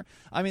wear.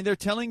 I mean, they're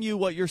telling you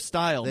what your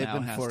style now has to be, right?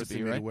 They've been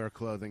forcing me to wear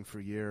clothing for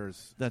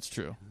years. That's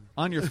true.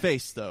 On your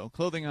face, though.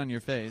 Clothing on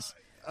your face.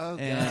 Oh,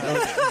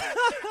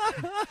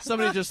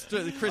 Somebody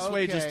Chris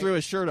Wade just threw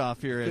his shirt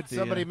off here. Could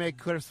somebody make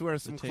Chris wear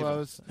some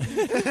clothes?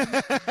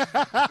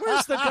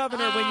 Where's the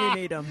governor when you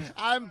need him?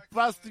 I'm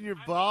busting your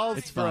balls,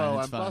 it's bro. Fine,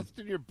 I'm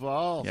busting your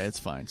balls. Yeah, it's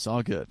fine. It's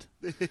all good.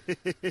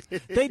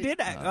 They did.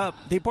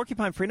 The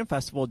Porcupine Freedom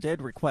Festival did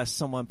request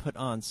someone put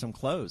on some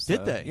clothes.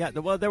 Did they? Yeah.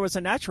 Well, there was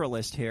a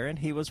naturalist here, and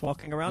he was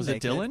walking around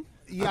naked. Was it Dylan?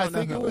 Yeah, I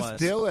think it was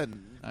Dylan.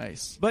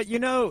 Nice. But,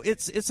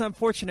 it's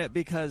unfortunate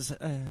because,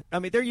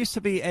 there used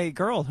to be a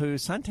girl who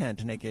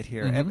suntanned naked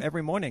here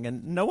every morning,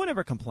 and no one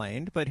ever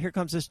complained. But here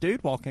comes this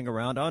dude walking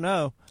around. Oh,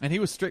 no. And he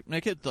was stripped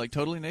naked, like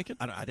totally naked?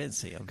 I didn't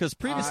see him. Because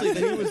previously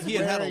he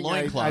had a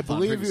loincloth on. I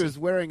believe he was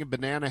wearing a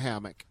banana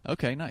hammock.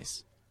 Okay,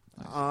 nice.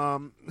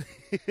 Did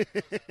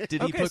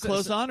he put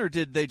clothes on, or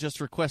did they just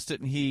request it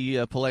and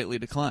he politely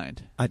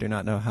declined? I do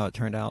not know how it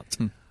turned out.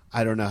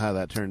 I don't know how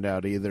that turned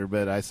out either,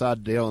 but I saw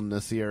Dylan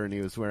this year and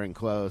he was wearing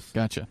clothes.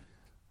 Gotcha.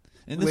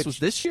 And this was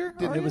this year?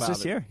 It was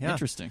this year, yeah.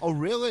 Interesting. Oh,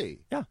 really?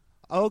 Yeah.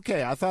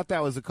 Okay, I thought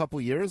that was a couple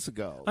years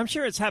ago. I'm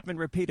sure it's happened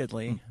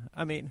repeatedly.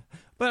 It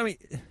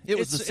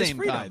was the same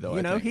guy,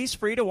 though. He's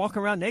free to walk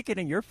around naked,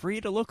 and you're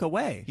free to look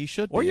away. He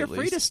should be, or you're at free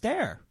least. to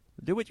stare.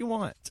 Do what you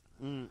want.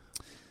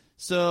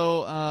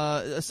 So,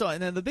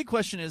 and then the big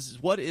question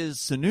is, what is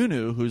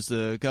Sununu, who's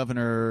the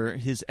governor,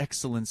 His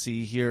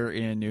Excellency here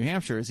in New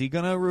Hampshire? Is he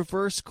going to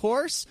reverse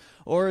course,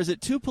 or is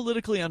it too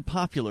politically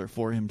unpopular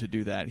for him to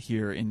do that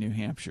here in New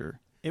Hampshire?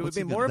 It would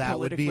be more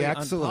politically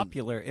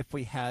unpopular if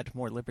we had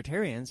more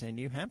libertarians in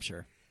New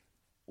Hampshire.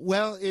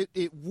 Well,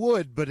 it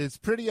would, but it's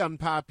pretty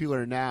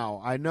unpopular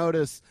now. I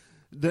notice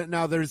that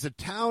now there's a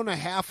town a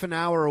half an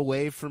hour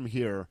away from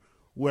here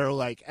where,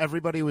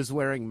 everybody was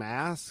wearing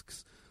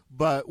masks.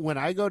 But when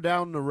I go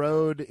down the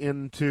road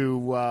into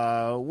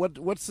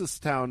what's this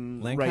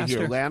town right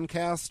here,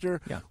 Lancaster?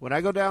 Yeah. When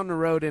I go down the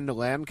road into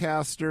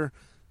Lancaster,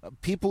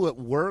 people at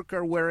work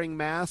are wearing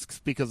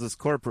masks because it's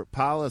corporate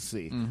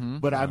policy.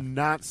 But I'm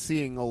not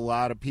seeing a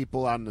lot of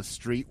people on the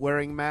street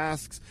wearing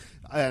masks.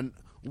 And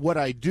what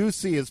I do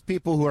see is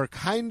people who are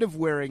kind of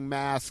wearing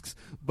masks,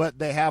 but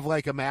they have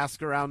a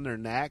mask around their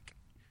neck.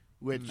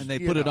 And they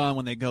put it on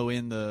when they go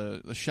in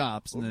the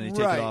shops, and then they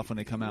take it off when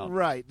they come out.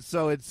 Right.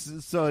 So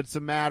it's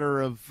a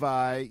matter of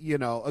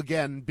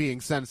again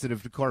being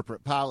sensitive to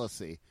corporate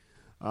policy,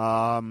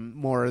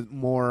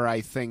 more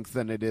I think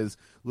than it is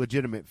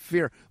legitimate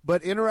fear.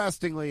 But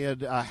interestingly,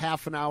 a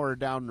half an hour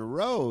down the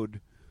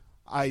road,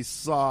 I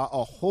saw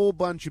a whole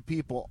bunch of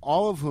people,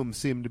 all of whom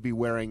seemed to be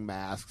wearing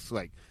masks,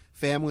 like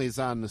families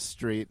on the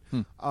street.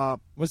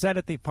 Was that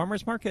at the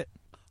farmers market?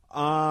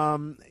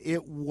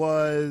 It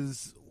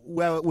was.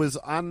 Well,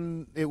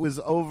 it was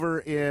over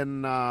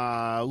in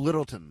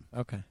Littleton.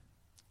 Okay.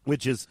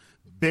 Which is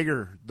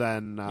bigger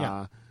than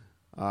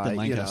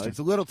Lancaster. it's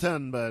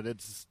Littleton, but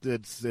it's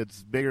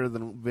bigger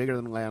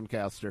than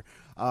Lancaster.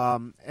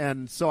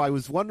 And so I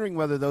was wondering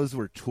whether those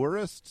were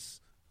tourists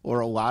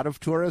or a lot of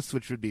tourists,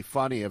 which would be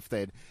funny if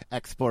they'd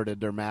exported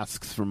their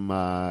masks from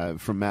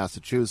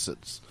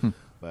Massachusetts.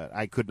 But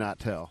I could not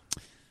tell.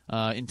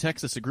 In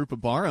Texas, a group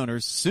of bar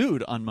owners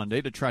sued on Monday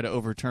to try to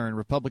overturn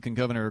Republican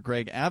Governor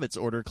Greg Abbott's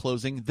order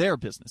closing their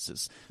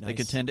businesses. Nice. They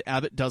contend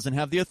Abbott doesn't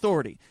have the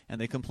authority,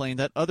 and they complain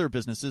that other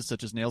businesses,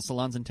 such as nail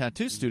salons and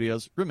tattoo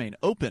studios, remain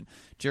open.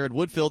 Jared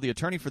Woodfill, the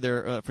attorney for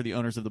the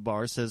owners of the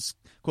bars, says,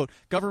 quote,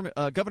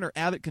 Governor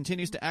Abbott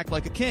continues to act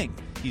like a king.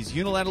 He's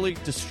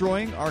unilaterally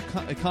destroying our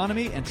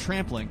economy and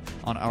trampling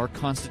on our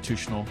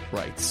constitutional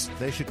rights.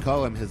 They should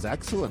call him His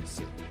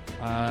Excellency.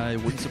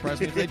 It wouldn't surprise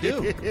me if they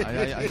do.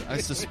 I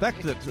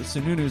suspect that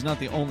Sununu is not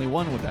the only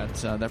one with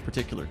that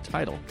particular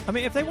title.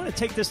 If they want to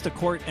take this to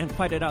court and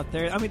fight it out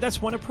there, that's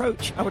one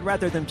approach. I would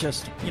rather them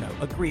just,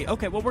 agree.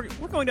 Okay, well, we're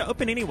going to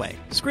open anyway.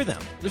 Screw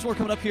them. There's more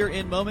coming up here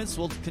in moments.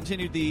 We'll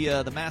continue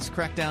the mask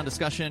crackdown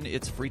discussion.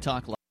 It's Free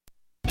Talk Live.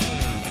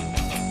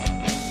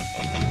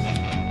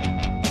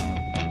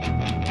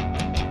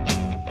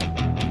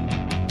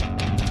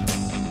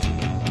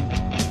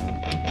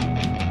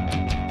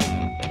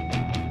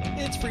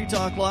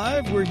 Talk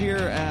Live. We're here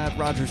at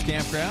Rogers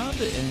Campground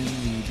in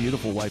the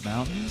beautiful White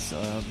Mountains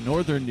of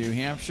northern New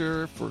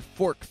Hampshire for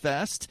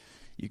Forkfest.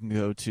 You can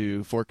go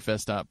to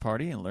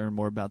forkfest.party and learn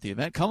more about the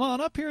event. Come on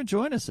up here and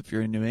join us if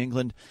you're in New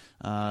England,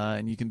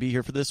 and you can be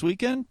here for this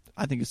weekend.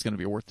 I think it's going to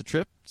be worth the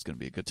trip. It's going to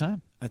be a good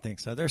time. I think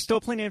so. There's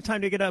still plenty of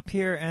time to get up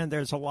here, and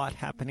there's a lot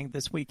happening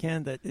this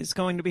weekend that is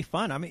going to be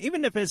fun. I mean,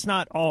 even if it's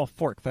not all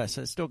Forkfest,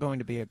 it's still going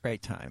to be a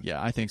great time. Yeah,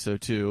 I think so,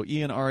 too.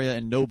 Ian, Aria,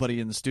 and nobody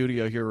in the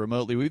studio here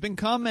remotely. We've been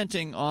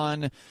commenting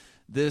on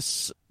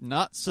this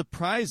not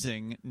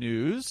surprising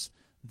news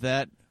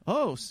that,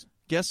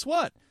 guess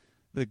what?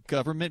 The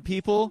government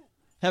people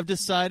have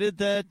decided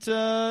that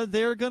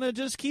they're going to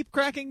just keep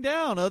cracking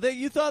down.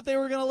 You thought they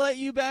were going to let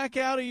you back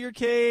out of your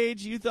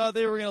cage. You thought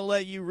they were going to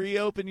let you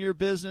reopen your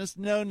business.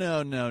 No.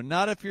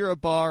 Not if you're a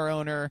bar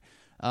owner.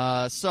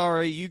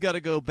 Sorry, you got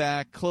to go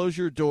back. Close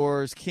your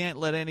doors. Can't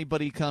let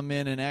anybody come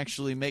in and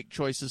actually make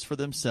choices for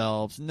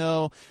themselves.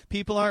 No,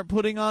 people aren't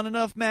putting on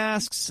enough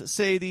masks,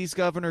 say these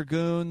governor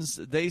goons.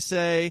 They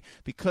say,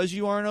 because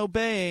you aren't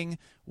obeying,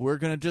 we're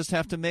going to just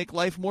have to make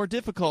life more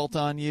difficult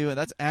on you. And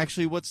that's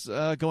actually what's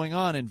going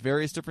on in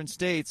various different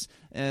states.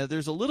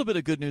 There's a little bit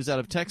of good news out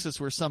of Texas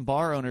where some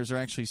bar owners are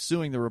actually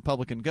suing the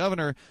Republican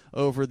governor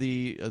over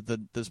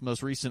this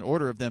most recent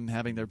order of them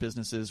having their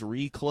businesses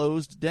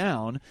reclosed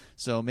down.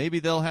 So maybe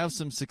they'll have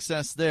some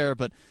success there.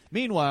 But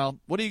meanwhile,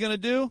 what are you going to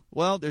do?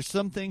 Well, there's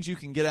some things you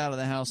can get out of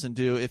the house and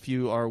do if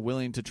you are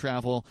willing to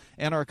travel.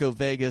 Anarcho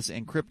Vegas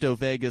and Crypto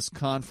Vegas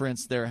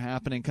conference, they're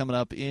happening coming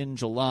up in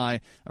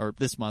July, or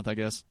this month, I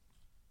guess.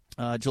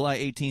 July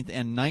 18th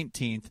and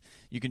 19th.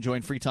 You can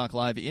join Free Talk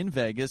Live in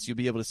Vegas. You'll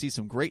be able to see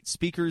some great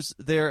speakers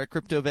there at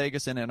Crypto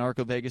Vegas and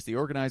Anarcho Vegas. The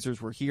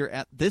organizers were here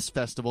at this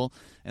festival,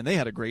 and they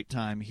had a great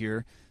time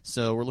here.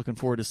 So we're looking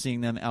forward to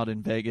seeing them out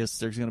in Vegas.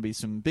 There's going to be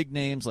some big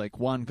names like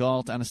Juan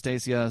Galt,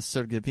 Anastasia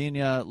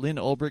Sergevina, Lynn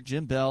Ulbrich,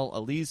 Jim Bell,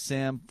 Elise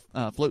Sam,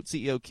 Float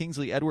CEO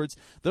Kingsley Edwards.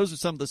 Those are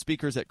some of the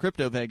speakers at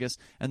Crypto Vegas.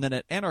 And then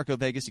at Anarcho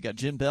Vegas, you got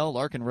Jim Bell,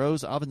 Larkin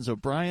Rose, Ovens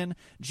O'Brien,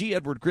 G.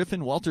 Edward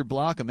Griffin, Walter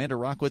Block, Amanda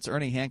Rockwitz,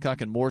 Ernie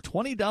Hancock, and more.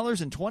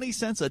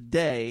 $20.20 a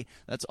day.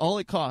 That's all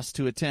it costs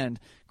to attend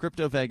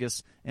Crypto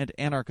Vegas and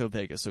Anarcho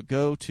Vegas. So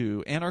go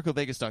to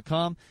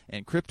anarchovegas.com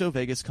and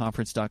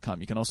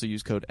cryptovegasconference.com. You can also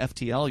use code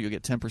FTL. You'll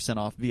get 10%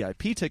 off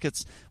VIP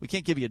tickets. We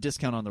can't give you a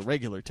discount on the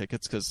regular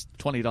tickets because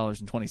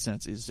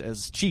 $20.20 is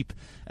as cheap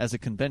as a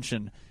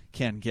convention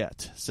can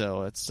get.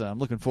 So I'm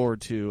looking forward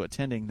to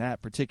attending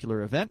that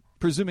particular event,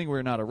 presuming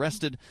we're not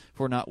arrested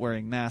for not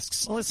wearing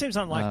masks. Well, it seems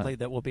unlikely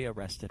that we'll be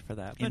arrested for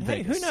that. But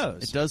hey, Vegas. Who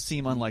knows? It does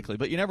seem unlikely,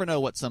 but you never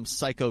know what some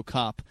psycho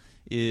cop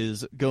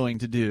is going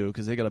to do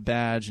because they got a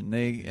badge and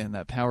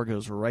that power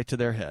goes right to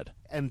their head.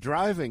 And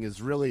driving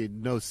is really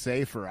no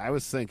safer. I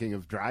was thinking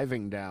of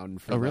driving down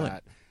for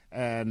that.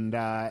 And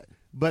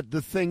but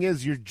the thing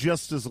is, you're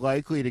just as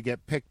likely to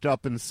get picked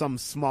up in some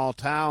small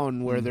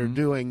town where they're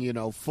doing,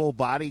 full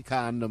body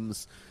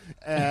condoms.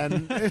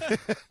 And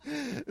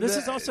this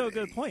is also a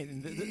good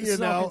point. This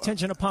is all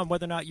contingent upon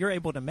whether or not you're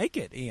able to make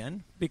it,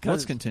 Ian. Because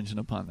what's contingent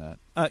upon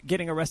that?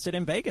 Getting arrested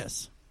in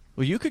Vegas.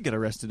 Well, you could get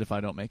arrested if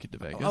I don't make it to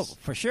Vegas. Oh,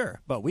 for sure.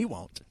 But we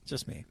won't.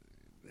 Just me.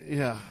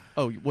 Yeah.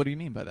 Oh, what do you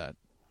mean by that?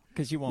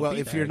 Because you won't well,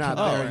 be if there. you're not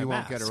there, you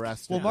won't get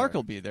arrested. Well, Mark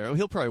will be there.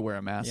 He'll probably wear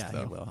a mask, though.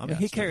 He will. I mean,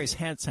 he carries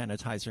hand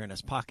sanitizer in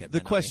his pocket.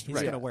 The question,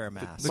 he's going to wear a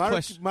mask.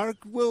 Mark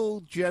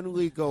will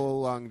generally go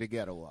along to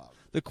get along.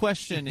 The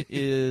question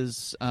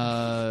is,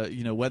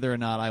 whether or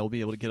not I will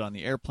be able to get on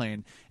the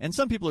airplane. And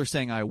some people are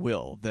saying I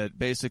will. That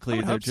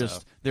basically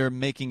they're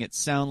making it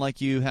sound like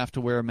you have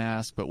to wear a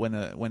mask, but when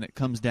it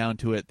comes down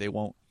to it, they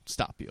won't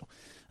stop you.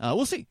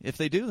 We'll see. If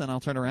they do, then I'll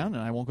turn around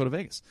and I won't go to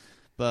Vegas.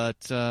 But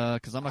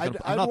because I'm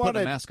not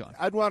putting a mask on.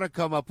 I'd want to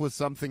come up with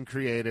something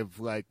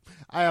creative, like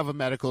I have a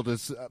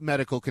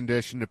medical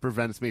condition that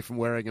prevents me from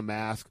wearing a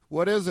mask.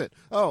 What is it?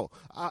 Oh,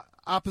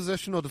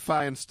 oppositional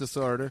defiance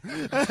disorder.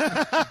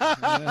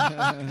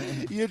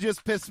 You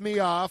just pissed me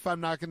off.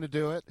 I'm not going to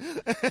do it.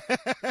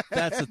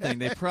 That's the thing.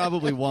 They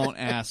probably won't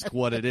ask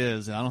what it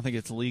is. And I don't think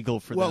it's legal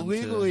for them to do that.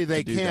 Well, legally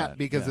they can't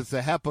because it's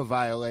a HEPA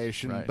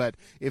violation. Right. But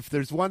if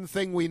there's one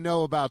thing we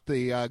know about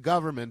the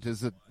government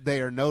is that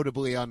they are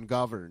notably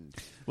ungoverned.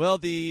 Well,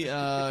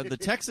 the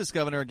Texas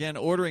governor, again,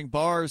 ordering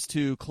bars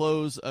to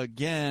close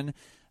again.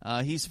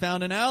 He's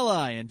found an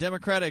ally in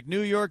Democratic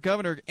New York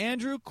Governor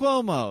Andrew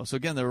Cuomo. So,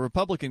 again, the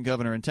Republican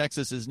governor in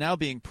Texas is now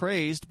being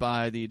praised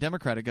by the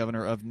Democratic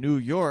governor of New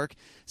York,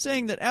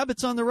 saying that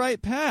Abbott's on the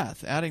right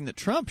path, adding that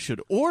Trump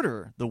should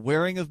order the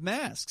wearing of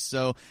masks.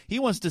 So he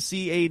wants to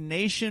see a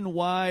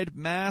nationwide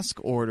mask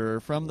order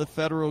from the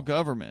federal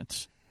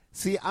government.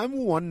 See, I'm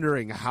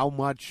wondering how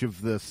much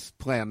of this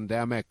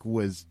pandemic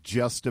was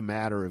just a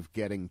matter of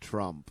getting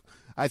Trump.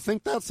 I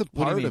think that's a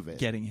part of it.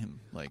 Getting him,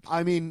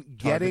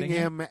 getting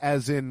him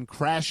as in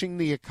crashing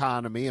the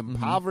economy,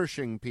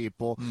 impoverishing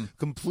people,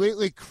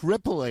 completely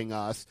crippling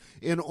us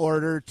in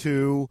order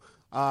to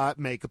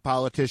make a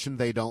politician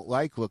they don't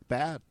like look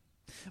bad.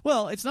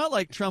 Well, it's not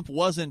like Trump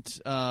wasn't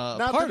not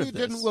part that of he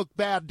this. didn't look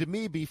bad to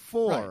me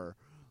before. Right.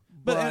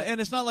 But and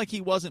it's not like he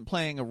wasn't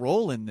playing a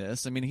role in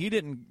this. I mean, he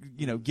didn't,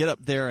 get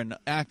up there and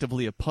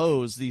actively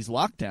oppose these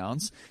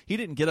lockdowns. He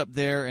didn't get up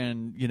there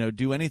and,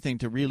 do anything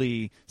to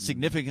really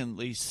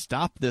significantly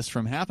stop this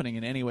from happening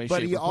in any way, shape, or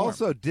form. But he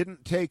also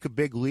didn't take a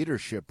big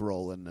leadership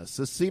role in this.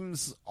 This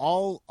seems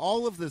all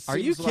of this. Are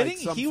you seems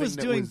kidding? Like he was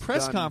doing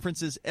press done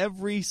conferences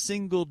every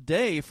single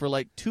day for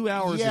like 2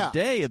 hours a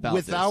day about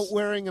without this.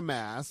 wearing a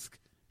mask.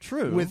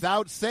 True.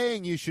 Without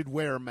saying you should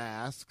wear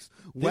masks,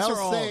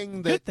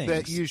 saying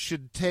that you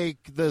should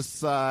take this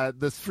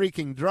this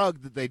freaking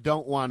drug that they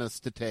don't want us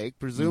to take,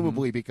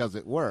 presumably because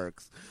it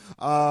works.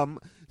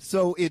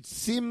 So it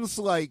seems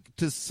like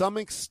to some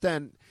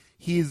extent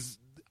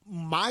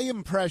my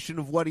impression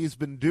of what he's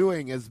been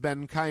doing has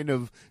been kind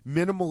of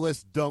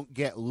minimalist, don't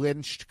get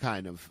lynched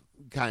kind of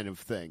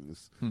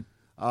things.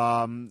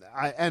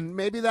 And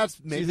maybe that's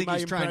so you think my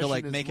he's trying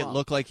to make it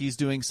look like he's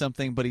doing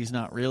something, but he's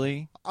not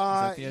really? Is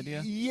that the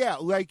idea? Yeah,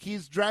 like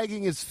he's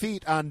dragging his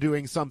feet on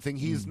doing something.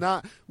 He's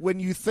not.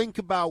 When you think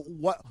about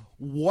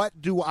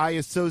what do I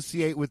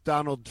associate with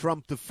Donald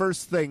Trump, the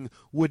first thing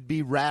would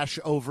be rash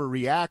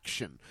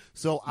overreaction.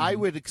 So I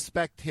would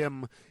expect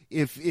him,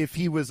 if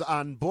he was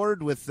on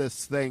board with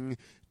this thing,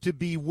 to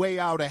be way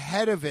out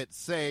ahead of it,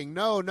 saying,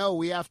 no,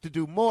 we have to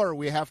do more.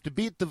 We have to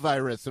beat the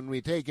virus, and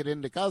we take it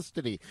into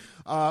custody.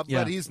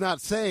 But he's not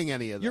saying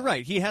any of that. You're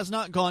right. He has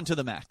not gone to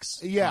the max.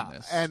 Yeah, on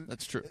this. and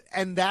that's true.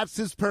 And that's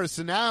his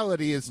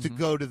personality, is to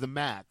go to the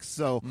max.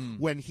 So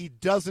when he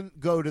doesn't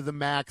go to the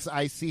max,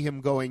 I see him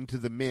going to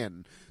the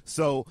min.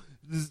 So,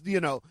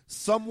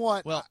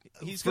 somewhat. Well,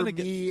 he's for going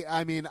to me,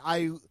 I mean,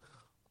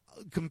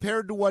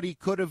 compared to what he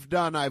could have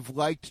done, I've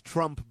liked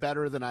Trump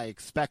better than I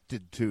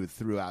expected to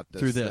throughout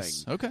this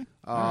thing. Okay.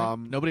 Right.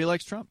 Nobody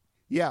likes Trump.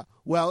 Yeah.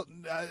 Well,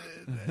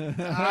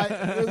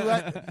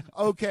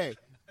 okay.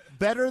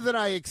 Better than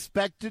I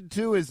expected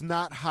to is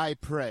not high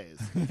praise.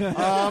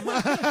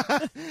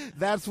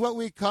 That's what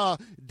we call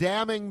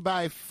damning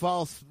by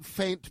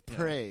faint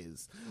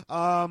praise.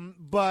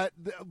 But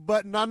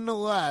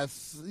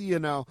nonetheless,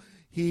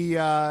 he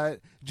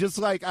just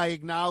like I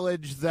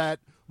acknowledge that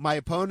my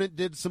opponent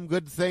did some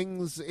good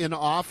things in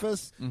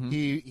office.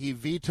 He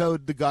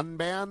vetoed the gun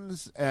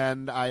bans,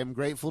 and I am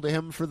grateful to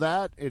him for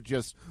that. It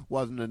just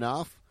wasn't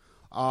enough.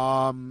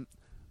 I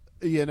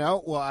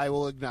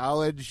will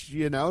acknowledge,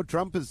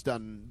 Trump has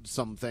done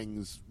some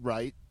things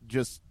right,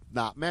 just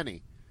not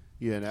many.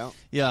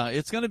 Yeah,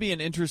 it's going to be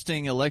an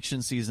interesting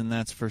election season,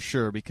 that's for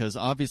sure, because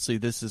obviously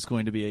this is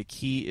going to be a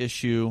key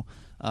issue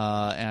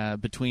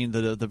between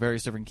the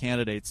various different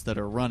candidates that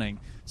are running.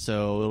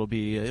 So it'll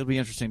be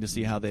interesting to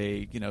see how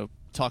they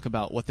talk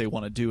about what they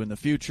want to do in the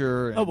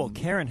future.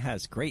 Karen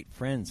has great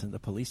friends in the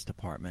police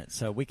department,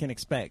 so we can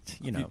expect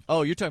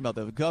Oh, you're talking about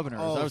the governor.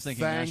 I was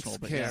thinking thanks, national,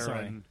 but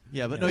Karen.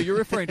 No, you're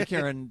referring to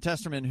Karen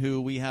Testerman,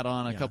 who we had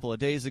on a couple of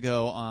days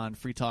ago on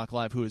Free Talk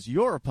Live, who is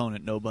your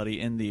opponent, nobody,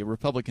 in the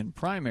Republican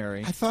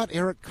primary. I thought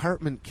Eric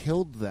Cartman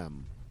killed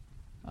them.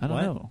 I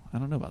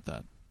don't know about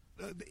that.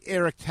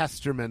 Eric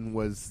Testerman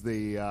was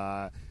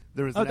the.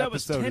 There was an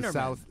episode of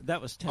South.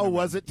 That was Tenorman. Oh,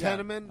 was it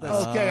Tenorman?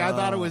 Okay, I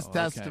thought it was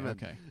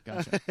Testament. Okay,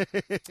 gotcha.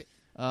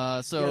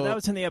 That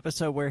was in the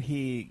episode where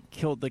he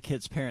killed the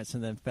kids' parents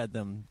and then fed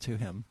them to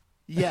him.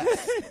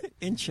 Yes.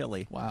 In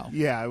Chile. Wow.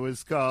 Yeah, it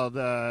was called.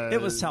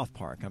 It was South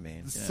Park. I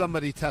mean,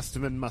 somebody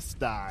Testament must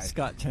die.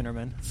 Scott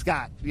Tenorman.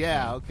 Scott.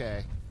 Yeah.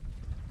 Okay.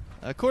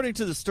 According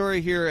to the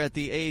story here at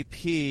the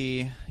AP,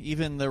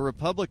 even the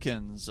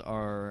Republicans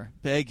are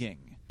begging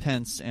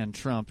Pence and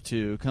Trump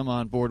to come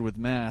on board with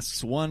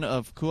masks. One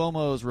of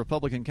Cuomo's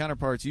Republican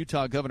counterparts,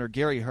 Utah Governor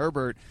Gary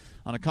Herbert,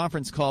 on a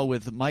conference call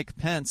with Mike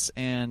Pence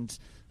and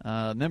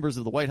members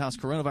of the White House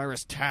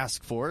Coronavirus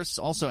Task Force,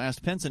 also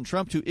asked Pence and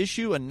Trump to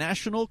issue a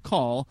national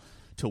call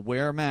to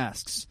wear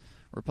masks.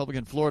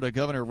 Republican Florida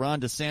Governor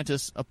Ron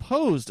DeSantis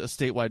opposed a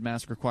statewide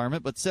mask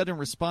requirement, but said in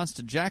response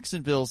to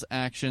Jacksonville's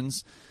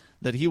actions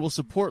that he will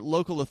support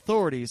local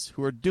authorities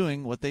who are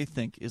doing what they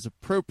think is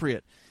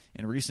appropriate.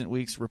 In recent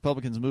weeks,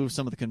 Republicans moved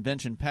some of the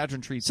convention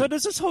pageantry. So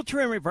does this hold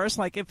true in reverse?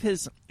 Like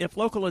if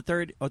local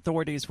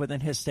authorities within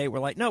his state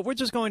were like, no, we're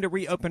just going to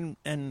reopen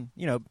and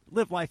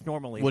live life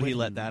normally. Would he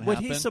let that happen? Would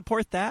he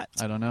support that?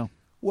 I don't know.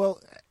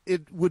 Well,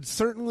 it would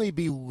certainly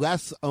be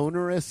less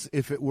onerous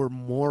if it were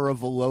more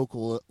of a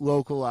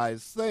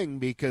localized thing,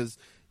 because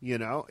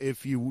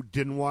if you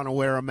didn't want to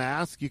wear a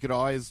mask, you could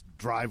always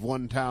drive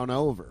one town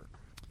over.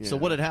 So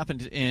what had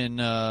happened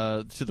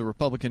to the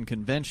Republican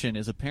convention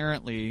is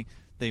apparently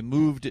they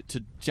moved it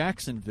to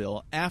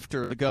Jacksonville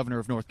after the governor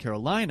of North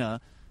Carolina,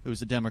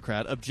 who's a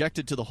Democrat,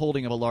 objected to the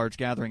holding of a large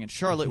gathering in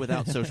Charlotte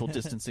without social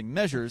distancing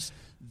measures.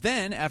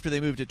 Then, after they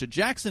moved it to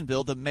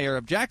Jacksonville, the mayor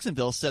of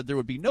Jacksonville said there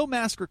would be no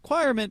mask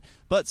requirement,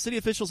 but city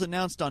officials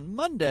announced on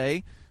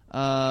Monday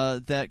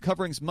that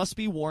coverings must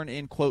be worn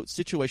in, quote,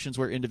 situations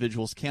where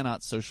individuals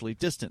cannot socially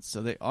distance.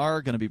 So they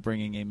are going to be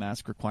bringing a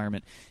mask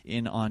requirement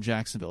in on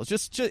Jacksonville.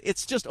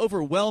 It's just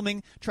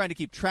overwhelming trying to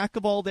keep track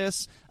of all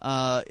this.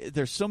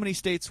 There's so many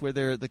states where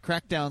the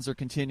crackdowns are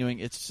continuing.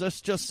 It's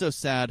just so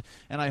sad,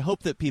 and I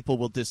hope that people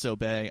will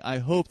disobey. I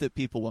hope that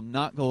people will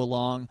not go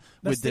along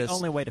with this. That's the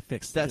only way to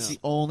fix this. That's the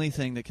only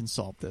thing that can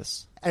solve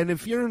this. And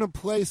if you're in a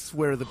place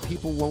where the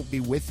people won't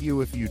be with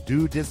you if you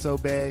do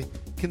disobey,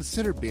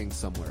 consider being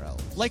somewhere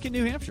else. Like in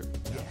New Hampshire.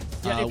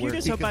 Yeah, if you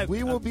disobey, because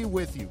we will be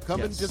with you. Come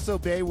and Yes.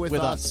 disobey with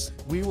us.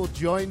 We will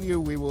join you.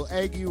 We will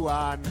egg you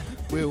on.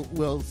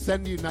 We'll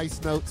send you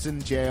nice notes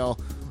in jail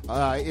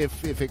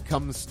if it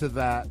comes to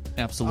that.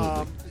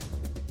 Absolutely.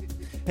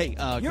 Hey,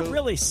 you're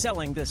really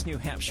selling this New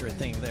Hampshire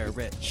thing there,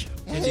 Rich.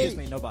 Excuse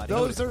me, nobody.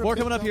 More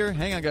coming up here.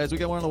 Hang on, guys. We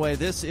got one on the way.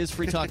 This is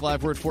Free Talk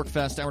Live. We're at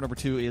Forkfest. Hour number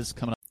 2 is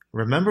coming up.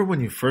 Remember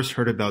when you first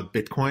heard about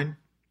Bitcoin?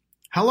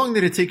 How long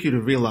did it take you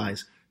to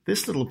realize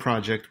this little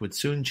project would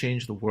soon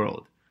change the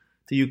world?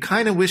 Do you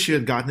kind of wish you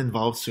had gotten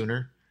involved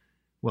sooner?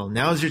 Well,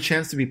 now's your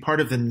chance to be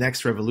part of the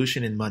next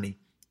revolution in money.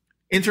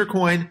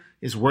 Intercoin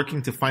is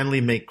working to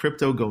finally make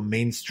crypto go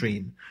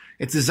mainstream.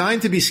 It's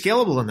designed to be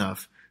scalable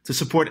enough to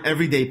support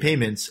everyday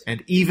payments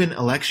and even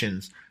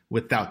elections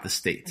without the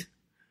state.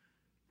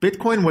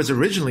 Bitcoin was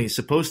originally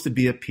supposed to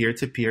be a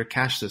peer-to-peer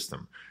cash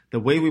system, the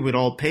way we would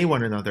all pay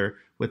one another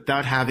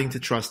without having to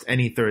trust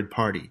any third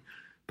party.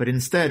 But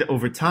instead,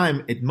 over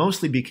time, it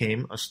mostly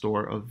became a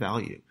store of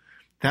value.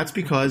 That's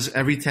because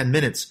every 10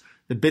 minutes,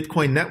 the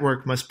Bitcoin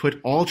network must put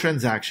all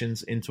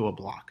transactions into a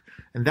block,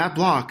 and that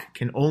block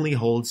can only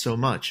hold so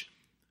much.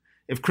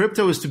 If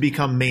crypto is to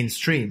become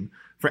mainstream,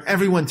 for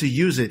everyone to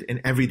use it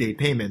in everyday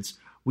payments,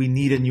 we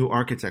need a new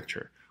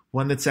architecture,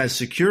 one that's as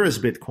secure as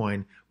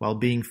Bitcoin while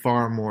being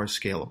far more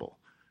scalable.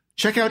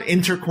 Check out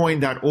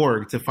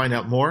intercoin.org to find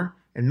out more,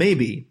 and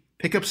maybe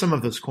pick up some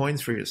of those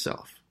coins for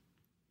yourself.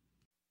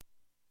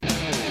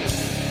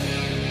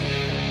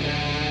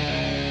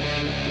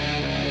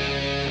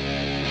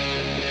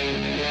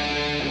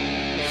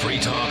 Free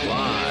Talk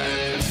Live.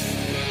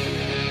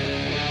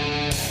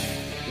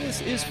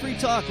 This is Free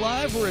Talk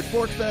Live. We're at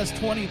Forkfest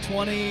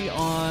 2020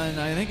 on,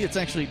 I think it's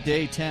actually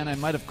day 10. I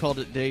might have called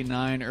it day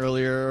 9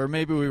 earlier, or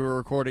maybe we were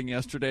recording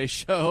yesterday's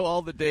show.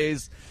 All the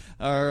days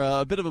are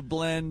a bit of a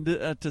blend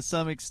to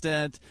some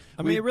extent.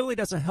 I mean, it really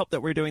doesn't help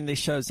that we're doing these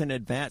shows in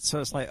advance. So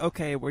it's like,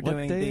 okay, we're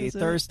doing the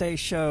Thursday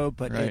show,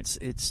 but right.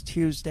 it's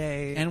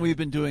Tuesday. And we've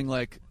been doing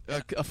like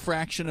a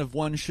fraction of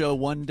one show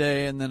one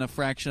day and then a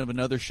fraction of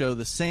another show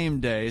the same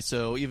day.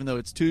 So even though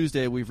it's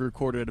Tuesday, we've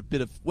recorded a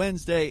bit of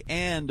Wednesday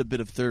and a bit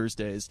of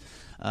Thursday's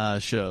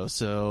show.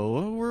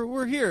 So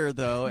we're here,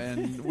 though,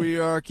 and we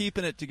are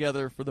keeping it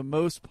together for the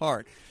most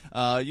part.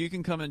 You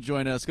can come and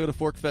join us. Go to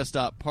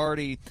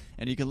forkfest.party,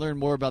 and you can learn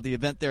more about the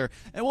event there.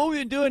 And what we've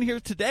been doing here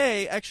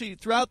today, actually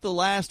throughout the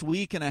last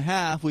week and a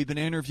half, we've been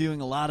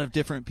interviewing a lot of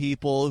different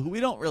people who we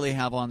don't really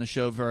have on the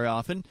show very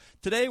often.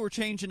 Today we're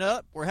changing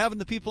up. We're having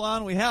the people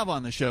on we have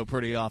on the show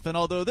pretty often,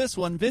 although this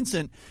one,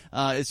 Vincent,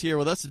 is here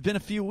with us. It's been a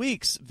few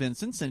weeks,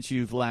 Vincent, since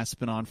you've last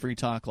been on Free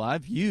Talk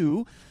Live.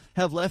 You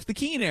have left the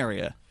Keene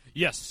area.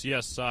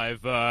 Yes,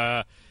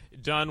 I've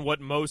done what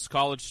most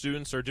college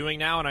students are doing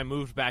now, and I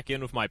moved back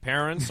in with my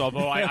parents,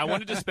 although I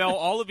wanted to dispel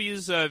all of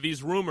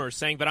these rumors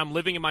saying that I'm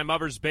living in my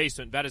mother's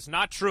basement. That is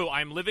not true.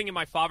 I'm living in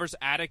my father's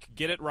attic.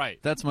 Get it right.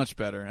 That's much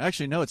better.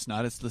 Actually, no, it's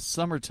not. It's the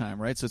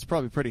summertime, right? So it's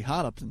probably pretty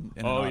hot up in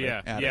attic.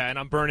 Yeah, and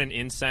I'm burning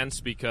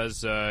incense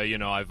because,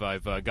 I've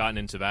gotten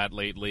into that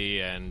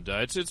lately, and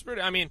it's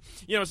pretty, I mean,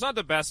 it's not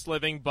the best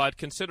living, but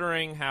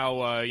considering how,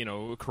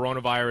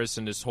 coronavirus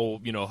and this whole,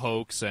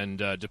 hoax and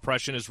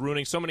depression is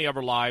ruining so many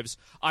other lives,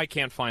 I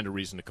can't find a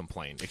reason to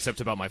complain,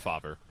 except about my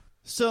father.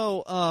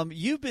 So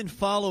you've been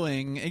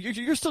following,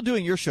 you're still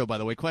doing your show, by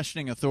the way,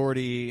 Questioning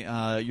Authority.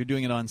 You're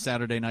doing it on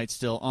Saturday night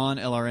still on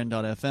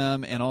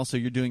LRN.FM, and also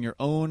you're doing your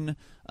own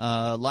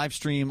live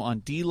stream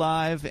on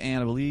DLive,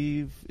 and I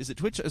believe, is it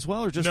Twitch as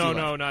well, or just DLive?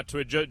 No, not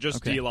Twitch, just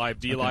okay. DLive,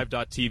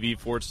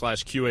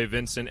 DLive.tv/QA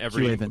Vincent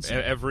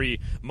every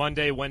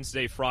Monday,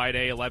 Wednesday,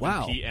 Friday,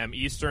 11 p.m.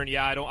 Eastern.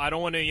 Yeah, I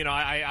don't want to,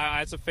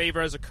 as a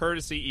favor, as a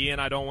courtesy, Ian,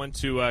 I don't want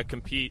to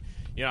compete.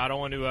 I don't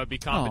want to be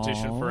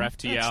competition for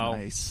FTL. That's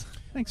nice.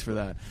 Thanks for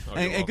that. Oh,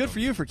 and good for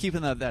you for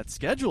keeping that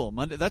schedule.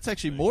 Monday, that's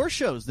actually more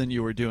shows than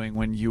you were doing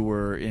when you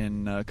were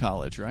in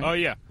college, right? Oh,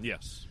 yeah.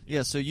 Yes.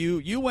 Yeah, so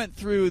you went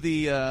through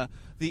the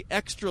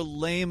extra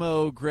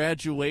lame-o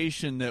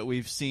graduation that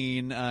we've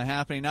seen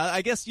happening. Now,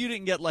 I guess you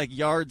didn't get, like,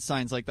 yard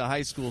signs like the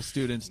high school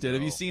students did. No.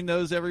 Have you seen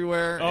those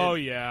everywhere? Oh,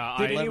 yeah.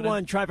 Did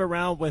anyone drive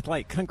around with,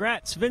 like,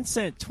 congrats,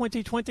 Vincent,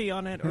 2020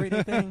 on it or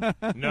anything?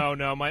 No.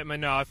 No.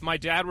 If my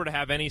dad were to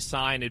have any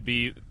sign, it'd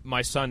be,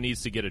 my son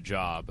needs to get a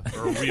job,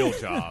 or a real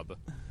job.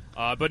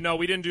 But no,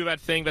 we didn't do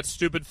that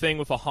stupid thing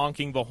with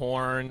honking the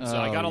horns.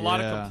 I got a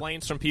lot of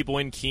complaints from people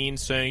in Keene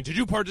saying, did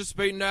you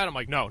participate in that? I'm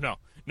like, no,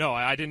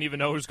 I didn't even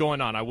know what was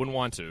going on. I wouldn't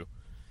want to.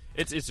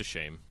 It's a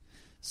shame.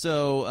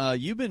 So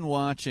you've been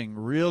watching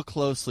real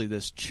closely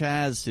this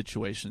CHAZ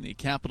situation, the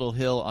Capitol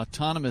Hill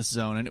Autonomous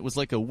Zone, and it was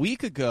like a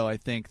week ago, I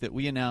think, that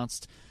we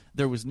announced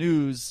there was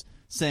news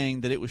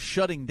saying that it was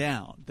shutting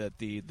down, that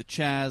the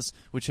CHAZ,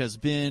 which has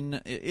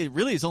been, it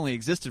really has only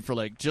existed for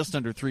like just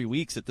under 3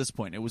 weeks at this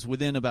point. It was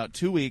within about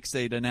 2 weeks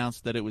they'd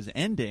announced that it was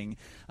ending.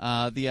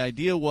 The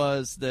idea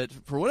was that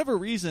for whatever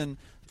reason,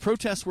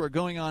 protests were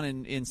going on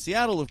in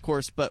Seattle, of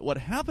course, but what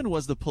happened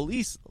was the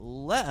police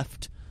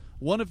left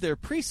one of their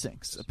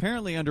precincts,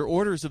 apparently under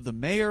orders of the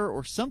mayor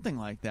or something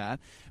like that.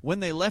 When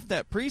they left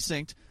that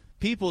precinct,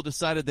 people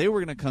decided they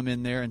were going to come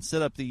in there and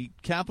set up the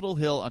Capitol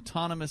Hill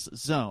Autonomous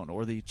Zone,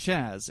 or the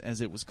CHAZ,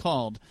 as it was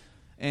called.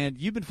 And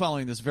you've been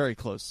following this very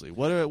closely.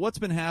 What's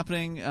been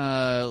happening?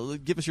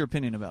 Give us your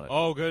opinion about it.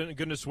 Oh,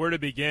 goodness, where to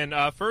begin?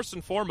 First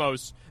and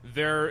foremost,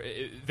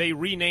 they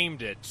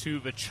renamed it to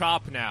the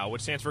CHOP now,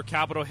 which stands for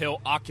Capitol Hill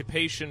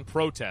Occupation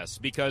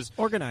Protest, because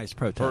organized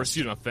protest. Or,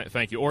 excuse me,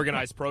 thank you,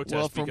 organized protest.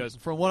 Well, because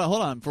from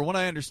what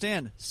I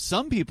understand,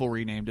 some people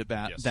renamed it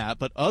that,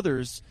 but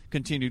others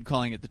continued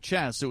calling it the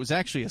CHAZ. So it was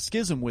actually a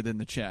schism within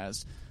the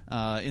CHAZ.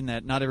 In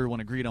that not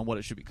everyone agreed on what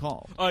it should be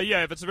called.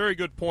 Yeah, that's a very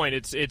good point.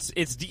 It's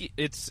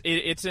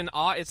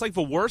like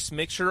the worst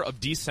mixture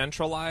of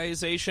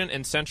decentralization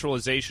and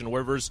centralization,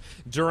 where there's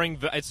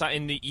it's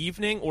in the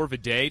evening or the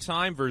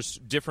daytime,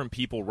 there's different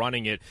people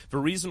running it. The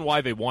reason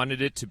why they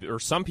wanted it to, or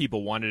some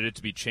people wanted it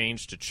to be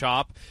changed to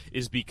CHOP,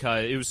 is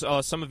because it was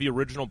some of the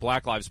original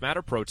Black Lives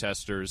Matter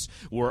protesters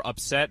were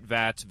upset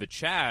that the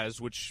CHAZ,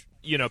 which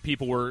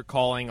people were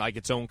calling like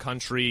its own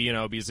country,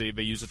 because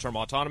they use the term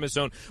autonomous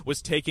zone,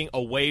 was taking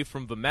away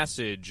from the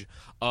message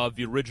of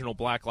the original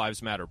Black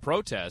Lives Matter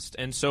protest.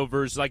 And so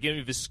there's like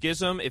the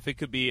schism, if it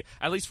could be,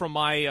 at least from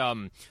my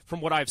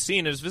from what I've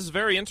seen, this is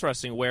very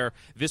interesting, where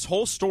this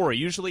whole story,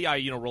 usually I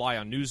rely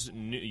on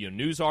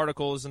news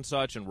articles and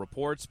such and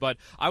reports, but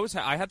I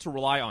had to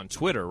rely on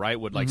Twitter, right,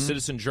 with like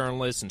citizen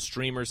journalists and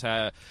streamers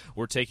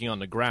were taking on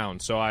the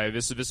ground. So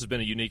this has been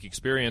a unique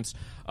experience.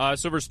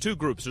 So there's two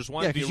groups. There's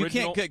one, the original. You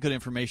can't get good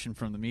information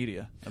from the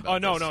media.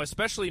 No,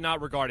 especially not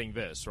regarding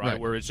this, right?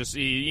 Where it's just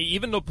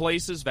even the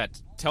places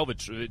that tell the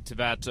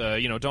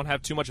don't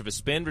have too much of a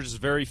spin. There's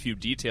just very few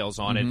details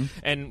on it,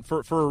 and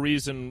for a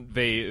reason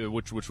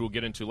which we'll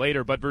get into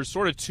later. But there's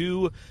sort of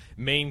two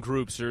main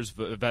groups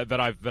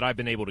that I've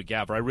been able to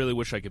gather. I really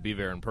wish I could be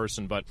there in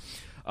person, but.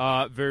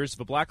 There's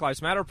the Black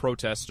Lives Matter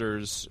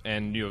protesters,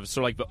 and sort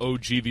of like the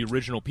OG, the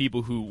original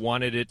people who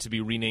wanted it to be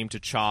renamed to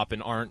CHOP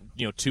and aren't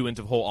too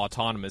into the whole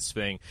autonomous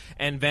thing.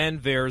 And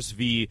then there's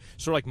the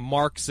sort of like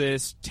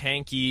Marxist,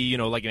 tanky,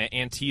 like an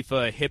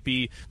Antifa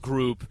hippie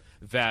group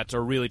that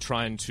are really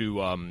trying to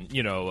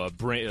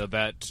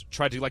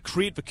try to like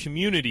create the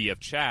community of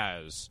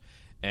CHAZ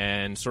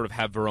and sort of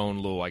have their own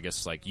little, I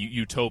guess, like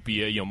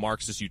utopia,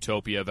 Marxist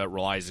utopia that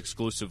relies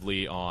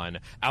exclusively on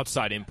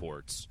outside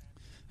imports.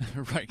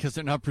 Right, because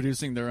they're not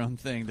producing their own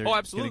thing. They're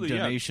absolutely,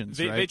 getting donations,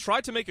 yeah. right? They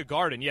tried to make a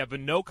garden. Yeah, the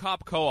No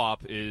Cop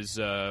Co-op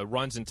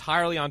runs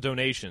entirely on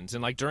donations.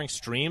 And like during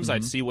streams,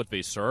 I'd see what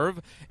they serve,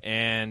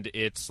 and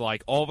it's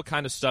like all the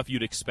kind of stuff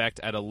you'd expect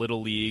at a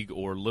little league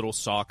or little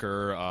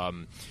soccer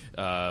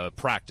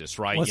practice,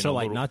 right? What's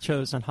like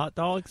nachos and hot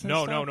dogs? And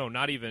no, stuff? no,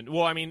 not even.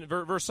 Well, I mean,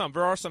 there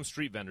are some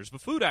street vendors. The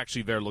food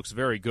actually there looks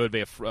very good. They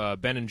have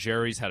Ben and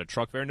Jerry's had a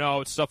truck there. No,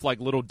 it's stuff like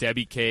Little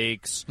Debbie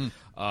cakes.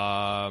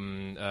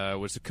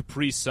 Was a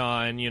Capri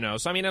Sun,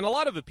 So I mean, and a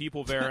lot of the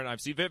people there, and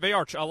I've seen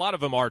a lot of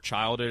them are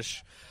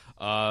childish.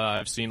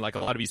 I've seen like a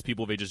lot of these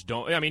people, they just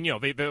don't. I mean,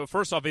 they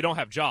first off, they don't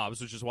have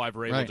jobs, which is why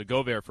they're able to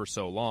go there for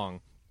so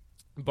long.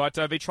 But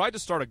they tried to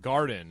start a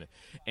garden,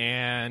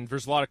 and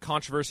there's a lot of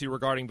controversy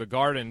regarding the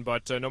garden.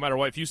 But no matter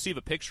what, if you see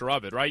the picture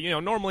of it, right?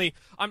 Normally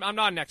I'm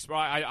not an expert.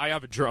 I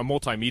have a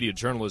multimedia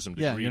journalism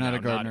degree. Yeah, you're not a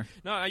gardener.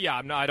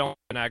 I don't have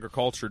an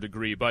agriculture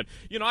degree, but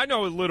I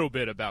know a little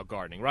bit about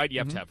gardening, right? You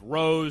have to have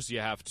rows. You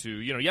have to,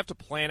 you have to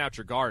plan out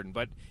your garden.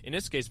 But in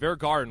this case, their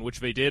garden, which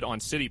they did on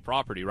city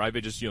property, right?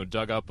 They just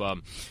dug up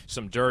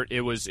some dirt.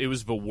 It was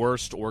the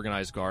worst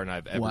organized garden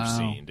I've ever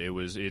seen.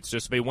 It's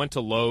just they went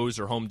to Lowe's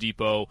or Home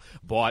Depot,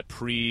 bought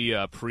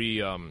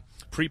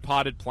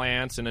pre-potted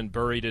plants and then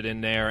buried it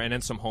in there, and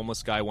then some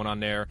homeless guy went on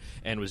there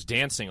and was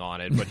dancing on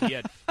it, but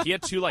he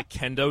had two like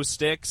kendo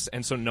sticks,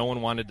 and so no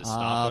one wanted to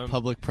stop him.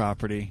 Public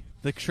property.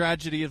 The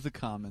tragedy of the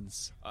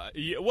commons.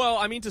 Well,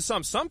 I mean, to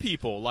some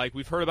people, like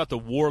we've heard about the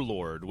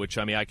Warlord, which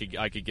I mean, I could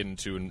get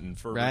into in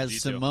further Raz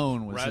detail.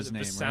 Simone was his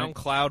name, the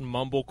SoundCloud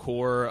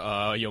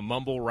mumblecore,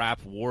 mumble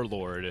rap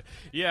warlord.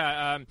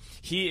 Yeah,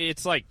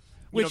 it's like.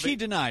 Which he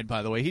denied,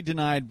 by the way. He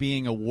denied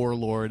being a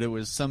warlord. It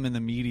was some in the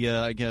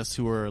media, I guess,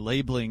 who were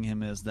labeling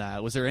him as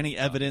that. Was there any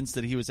evidence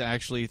that he was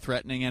actually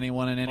threatening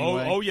anyone in any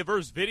way? Oh, yeah,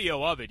 there's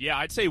video of it. Yeah,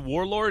 I'd say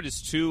warlord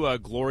is too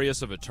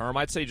glorious of a term.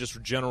 I'd say just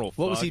general thug.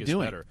 What was he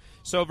doing? Better.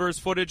 So there's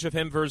footage of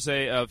him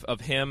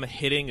of him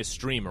hitting a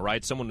streamer,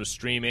 right? Someone was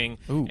streaming,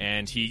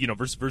 and he,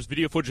 there's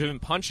video footage of him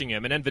punching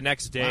him, and then the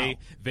next day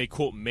they,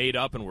 quote, made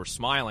up and were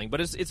smiling. But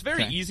it's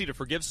very easy to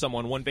forgive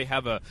someone when they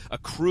have a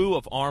crew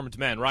of armed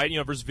men, right?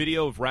 There's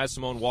video of Raz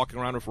Simone walking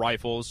around with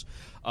rifles.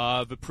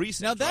 The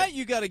priests. Now that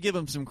you got to give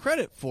him some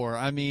credit for.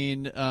 I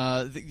mean,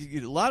 a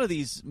lot of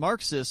these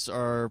Marxists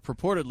are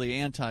purportedly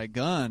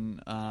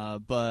anti-gun,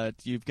 but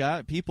you've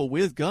got people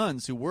with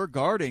guns who were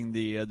guarding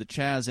the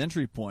CHAZ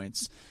entry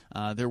points.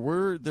 There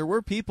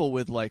were people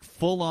with like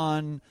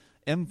full-on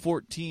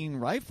M14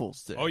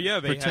 rifles there. Oh yeah,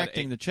 they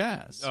protecting the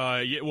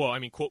CHAZ. Well, I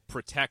mean, quote,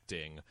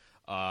 protecting.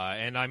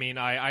 And I mean,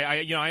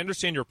 I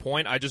understand your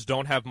point. I just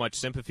don't have much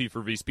sympathy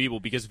for these people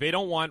because they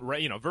don't want,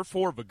 they're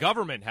for the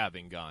government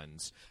having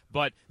guns,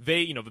 but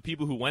they, the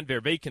people who went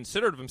there, they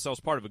considered themselves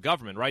part of the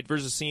government, right?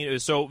 Versus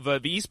so the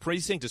East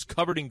Precinct is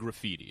covered in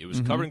graffiti. It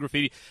was covered in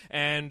graffiti,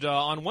 and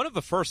on one of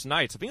the first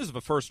nights, I think it was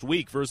the first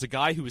week, there was a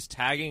guy who was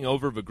tagging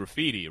over the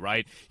graffiti,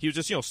 right? He was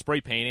just,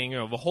 spray painting.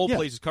 The whole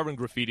place is covered in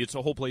graffiti.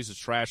 The whole place is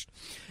trashed,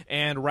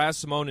 and Raz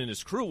Simone and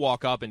his crew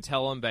walk up and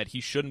tell him that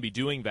he shouldn't be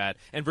doing that.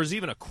 And there's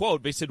even a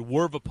quote. They said,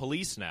 "We're the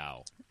police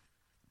now."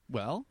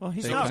 Well,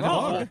 he's not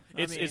wrong.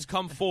 It's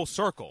come full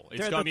circle.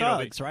 It's they're come, the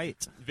thugs, right?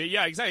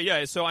 Yeah, exactly.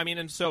 Yeah. So I mean,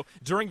 and so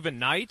during the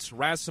night,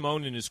 Raz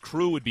Simone and his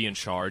crew would be in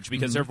charge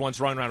because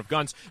everyone's running around with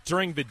guns.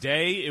 During the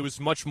day, it was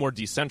much more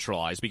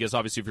decentralized because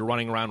obviously, if you're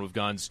running around with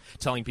guns,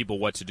 telling people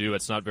what to do,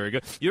 it's not very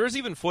good. There's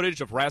even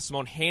footage of Raz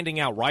Simone handing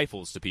out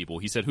rifles to people.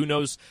 He said, "Who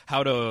knows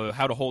how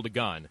to hold a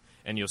gun?"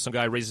 And some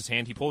guy raises his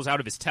hand. He pulls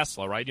out of his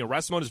Tesla, right?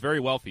 Raz Simone is very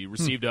wealthy. He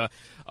received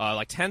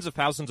like tens of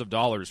thousands of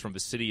dollars from the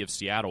city of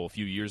Seattle a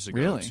few years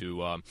ago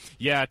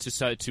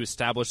to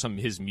establish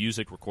his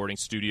music recording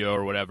studio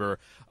or whatever.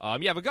 The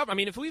government. I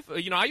mean, if we've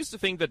I used to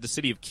think that the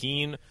city of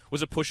Keene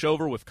was a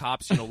pushover with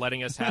cops,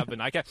 letting us have the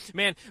nightcap.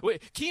 Man,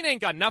 Keene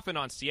ain't got nothing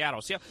on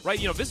Seattle, right?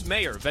 This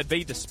mayor that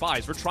they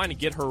despise. We're trying to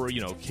get her,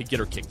 get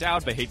her kicked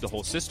out. They hate the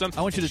whole system.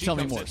 I want you to tell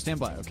me more. Stand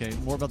by, okay?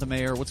 More about the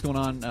mayor. What's going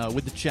on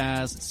with the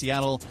CHAZ,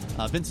 Seattle?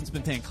 Vincent's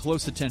been paying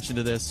close attention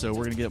to this, so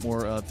we're going to get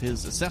more of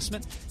his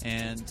assessment,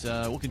 and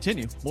we'll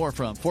continue. More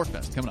from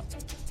Forkfest coming up.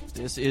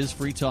 This is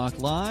Free Talk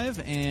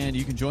Live, and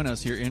you can join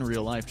us here in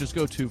real life. Just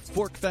go to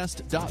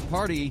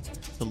forkfest.party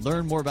to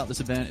learn more about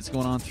this event. It's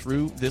going on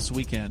through this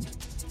weekend.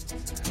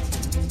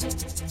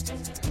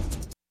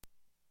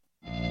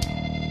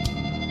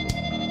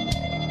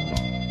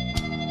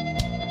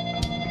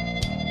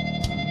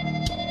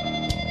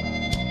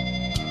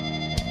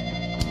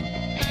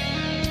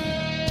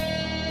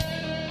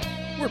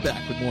 We're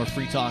back with more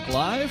Free Talk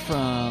Live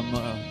from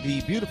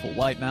the beautiful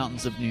White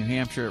Mountains of New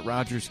Hampshire at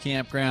Rogers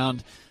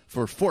Campground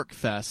for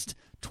Forkfest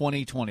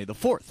 2020, the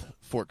fourth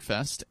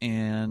Forkfest,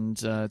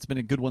 and it's been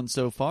a good one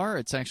so far.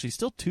 It's actually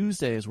still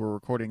Tuesday as we're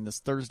recording this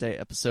Thursday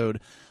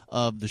episode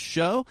of the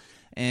show,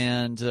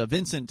 and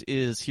Vincent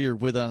is here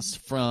with us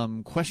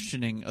from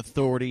Questioning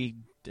Authority,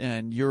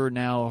 and you're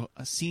now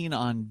seen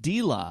on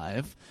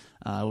DLive.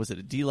 Was it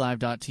at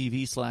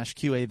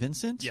dlive.tv/QA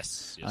Vincent?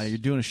 Yes. You're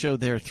doing a show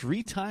there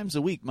 3 times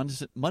a week,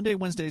 Monday,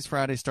 Wednesdays,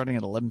 Fridays, starting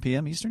at 11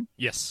 p.m. Eastern?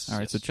 Yes. All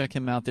right, so check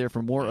him out there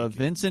for more of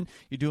Vincent.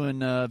 You're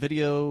doing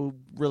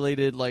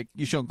video-related, like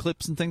you showing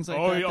clips and things like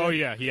that? Oh,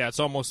 yeah. It's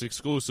almost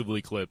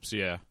exclusively clips,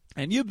 yeah.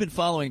 And you've been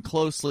following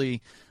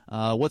closely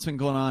what's been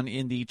going on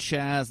in the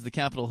CHAZ, the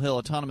Capitol Hill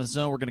Autonomous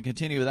Zone. We're going to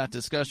continue with that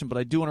discussion, but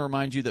I do want to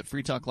remind you that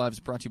Free Talk Live is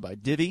brought to you by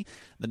Divvy.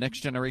 The next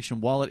generation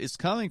wallet is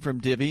coming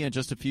from Divvy. In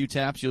just a few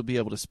taps, you'll be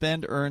able to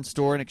spend, earn,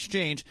 store, and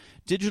exchange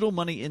digital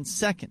money in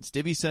seconds.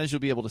 Divvy says you'll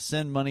be able to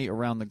send money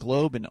around the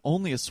globe in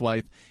only a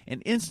swipe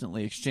and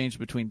instantly exchange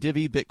between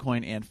Divvy,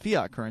 Bitcoin, and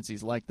fiat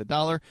currencies like the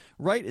dollar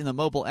right in the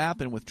mobile app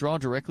and withdraw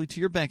directly to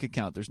your bank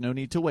account. There's no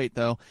need to wait,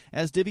 though,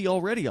 as Divvy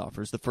already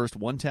offers the first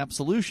one-tap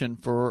solution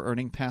for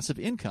earning passive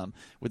income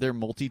with their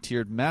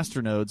multi-tiered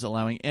masternodes,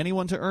 allowing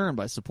anyone to earn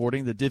by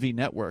supporting the Divvy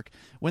network.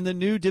 When the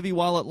new Divvy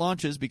wallet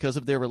launches, because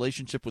of their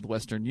relationship with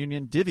Western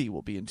Union, Divvy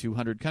will be in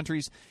 200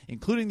 countries,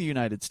 including the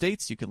United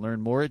States. You can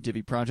learn more at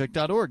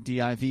divvyproject.org,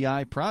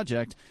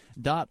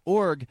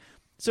 DIVIproject.org.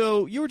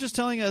 So you were just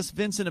telling us,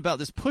 Vincent, about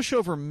this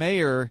pushover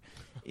mayor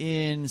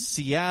in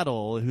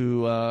Seattle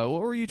who,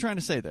 what were you trying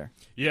to say there?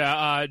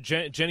 Yeah,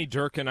 Jenny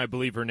Durkin, I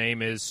believe her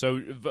name is. So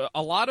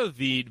a lot of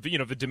the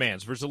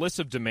demands, there's a list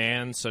of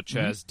demands such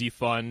as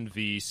defund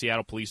the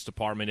Seattle Police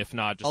Department, if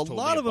not just totally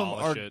lot of them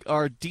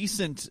are it.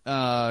 decent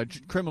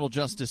criminal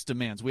justice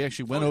demands. We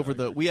actually went over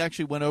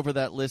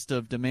that list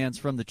of demands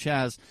from the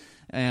CHAZ,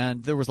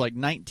 and there was like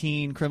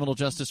 19 criminal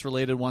justice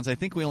related ones. I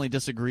think we only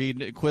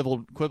disagreed,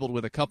 quibbled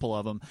with a couple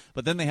of them,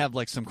 but then they have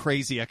like some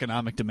crazy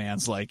economic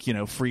demands like,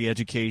 free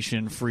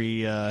education,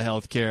 free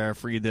health care,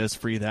 free this,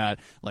 free that,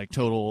 like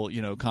total,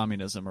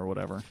 communism or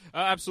whatever.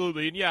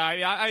 Absolutely. And yeah,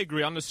 I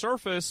agree. On the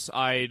surface,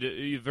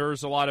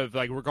 there's a lot of,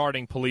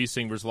 regarding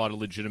policing, there's a lot of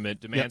legitimate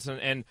demands. Yep.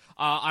 And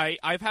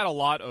I've had a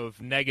lot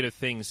of negative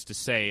things to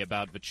say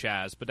about the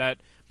CHAZ, but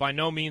that by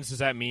no means does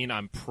that mean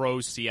I'm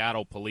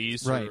pro-Seattle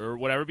police or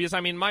whatever, because,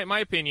 my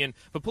opinion,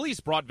 the police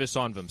brought this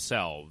on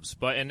themselves.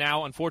 And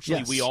now,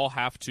 unfortunately, we all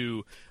have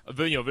to,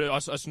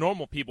 us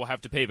normal people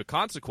have to pay the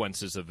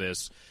consequences of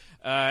this.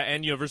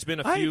 And there's been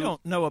a few. I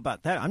don't know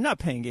about that. I'm not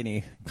paying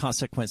any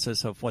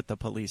consequences of what the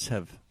police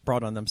have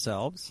brought on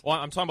themselves. Well,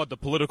 I'm talking about the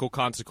political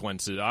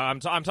consequences. I'm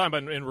talking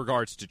about in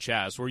regards to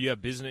CHAZ, where you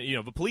have business.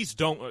 The police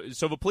don't.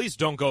 So the police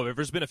don't go there.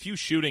 There's been a few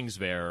shootings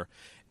there,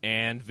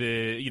 and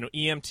the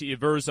EMT.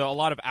 There's a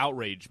lot of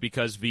outrage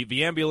because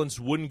the ambulance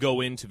wouldn't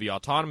go into the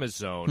autonomous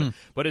zone,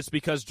 but it's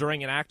because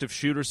during an active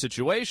shooter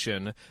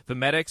situation, the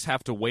medics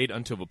have to wait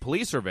until the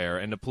police are there,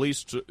 and the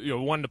police,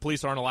 the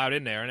police aren't allowed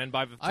in there, and then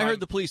by the time, I heard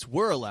the police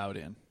were allowed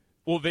in.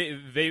 Well,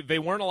 they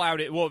weren't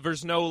allowed it. Well,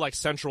 there's no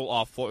central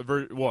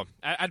authority. Well,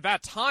 at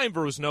that time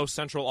there was no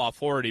central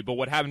authority. But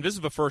what happened? This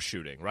is the first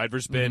shooting, right?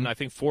 There's been I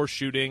think 4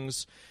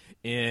 shootings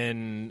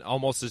in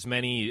almost as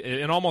many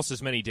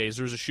days.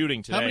 There was a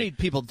shooting today. How many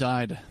people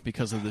died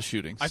because of the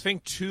shootings? I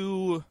think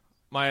 2.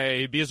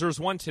 Because there was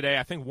one today.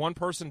 I think 1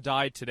 person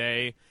died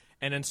today,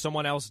 and then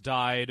someone else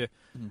died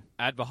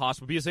at the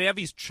hospital because they have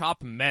these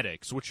CHOP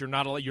medics, which you're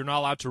not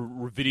allowed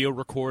to video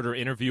record or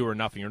interview or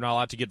nothing. You're not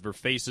allowed to get their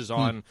faces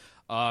on.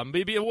 And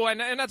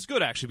that's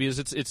good actually because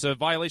it's a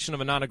violation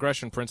of a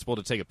non-aggression principle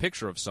to take a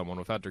picture of someone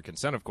without their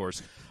consent, of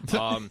course.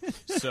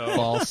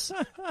 False.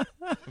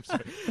 I'm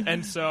sorry.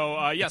 And so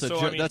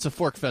that's a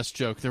Forkfest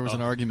joke. There was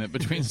an argument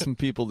between some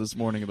people this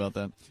morning about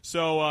that.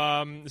 So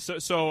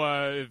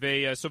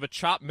the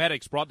CHOP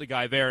medics brought the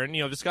guy there, and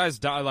this guy's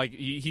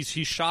he's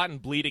shot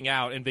and bleeding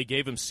out, and they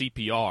gave him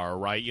CPR,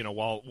 right?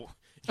 While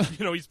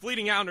he's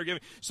bleeding out and they're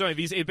giving. So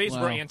these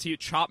basically are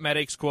CHOP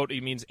medics. Quote,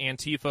 it means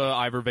Antifa.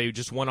 Either they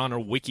just went on a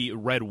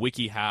read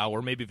WikiHow,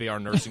 or maybe they are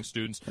nursing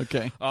students.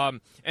 Okay.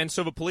 And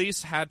so the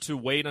police had to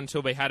wait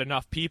until they had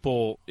enough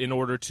people in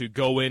order to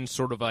go in,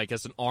 sort of like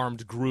as an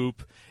armed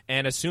group.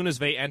 And as soon as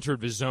they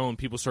entered the zone,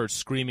 people started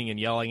screaming and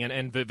yelling.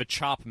 And the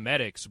CHOP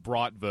medics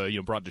brought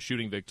the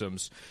shooting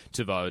victims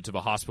to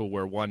the hospital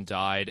where one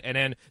died, and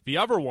then the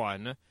other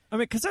one. I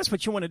mean, because that's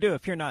what you want to do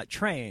if you're not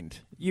trained.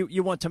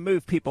 You want to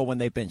move people when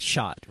they've been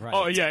shot, right?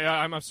 Oh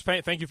yeah.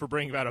 Thank you for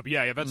bringing that up.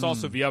 Yeah. That's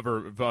also the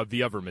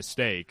other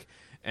mistake.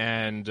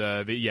 And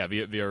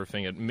the other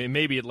thing,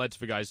 maybe it led to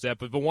the guy's death.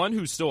 But the one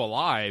who's still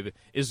alive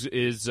is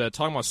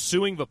talking about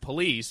suing the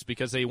police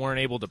because they weren't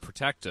able to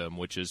protect him,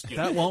 which is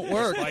that won't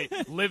work. But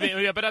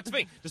that's the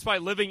thing.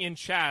 Despite living in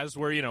CHAZ,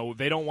 where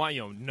they don't want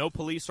no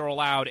police are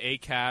allowed,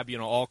 ACAB,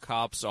 all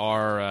cops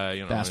are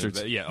bastards.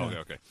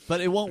 Okay.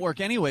 But it won't work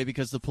anyway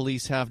because the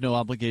police have no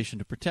obligation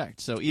to protect.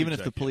 So even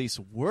if the police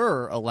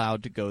were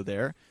allowed to go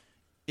there,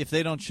 if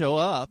they don't show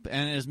up,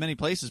 and in as many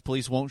places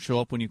police won't show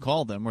up when you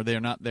call them, or they're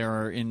not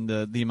there in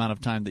the amount of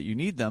time that you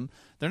need them,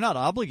 they're not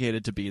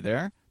obligated to be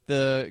there.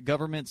 The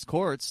government's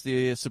courts,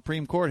 the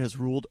Supreme Court, has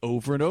ruled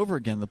over and over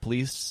again the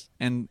police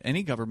and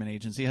any government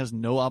agency has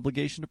no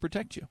obligation to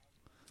protect you.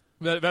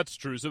 That's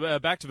true. So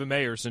back to the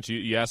mayor, since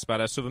you asked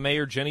about it. So the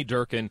mayor, Jenny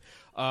Durkin,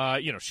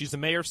 she's the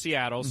mayor of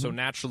Seattle, so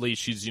naturally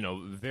she's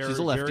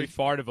very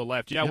far to the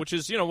left. Yeah, which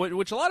is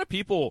which a lot of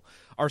people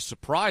are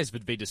surprised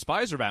that they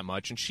despise her that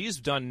much. And she's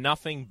done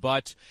nothing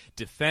but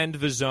defend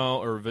the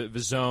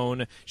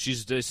zone.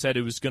 She's said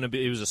it was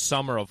a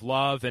summer of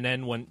love, and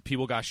then when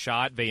people got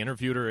shot, they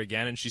interviewed her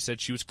again, and she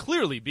said she was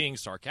clearly being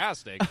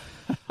sarcastic.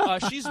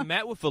 She's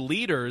met with the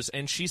leaders,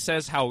 and she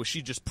says how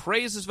she just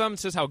praises them,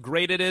 says how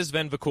great it is.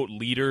 Then the quote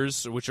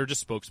leaders, which are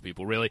just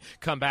spokespeople, really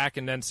come back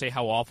and then say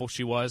how awful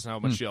she was and how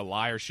much a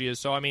liar she is.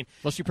 So I mean,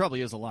 well, she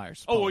probably is a liar.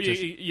 Oh,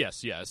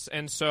 yes.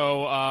 And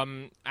so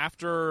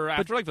after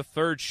like the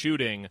third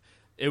shooting,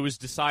 it was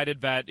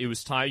decided that it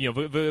was time.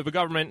 The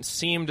government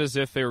seemed as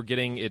if they were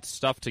getting its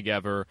stuff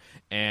together,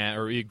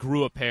 or it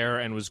grew a pair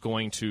and was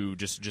going to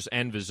just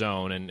end the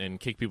zone and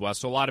kick people out.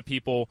 So a lot of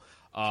people.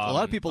 A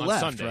lot of people left,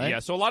 Sunday. right? Yeah,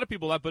 so a lot of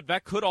people left, but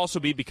that could also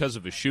be because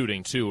of a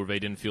shooting, too, where they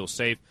didn't feel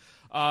safe.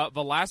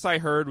 The last I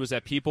heard was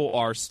that people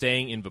are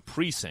staying in the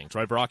precinct,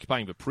 right? They're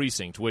occupying the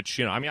precinct, which,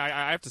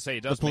 I have to say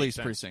it does the police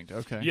make sense. precinct,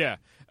 okay. Yeah,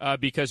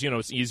 because,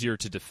 it's easier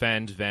to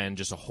defend than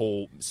just a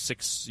whole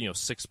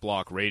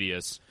 6-block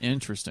radius.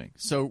 Interesting.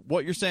 So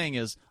what you're saying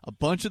is a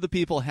bunch of the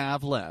people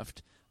have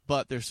left,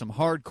 but there's some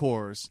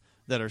hardcores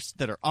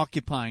that are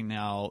occupying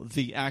now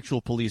the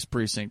actual police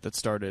precinct that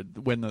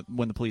started when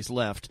the police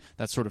left.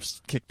 That sort of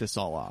kicked this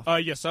all off.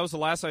 Yes, that was the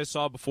last I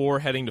saw before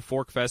heading to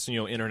Forkfest.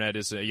 And internet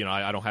is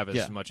I don't have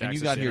as much access. And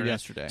you got to here internet.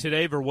 yesterday.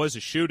 Today there was a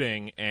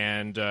shooting,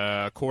 and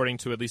according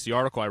to at least the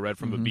article I read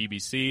from the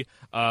BBC,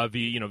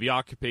 the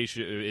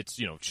occupation, it's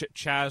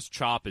CHAZ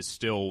CHOP is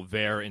still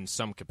there in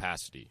some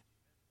capacity.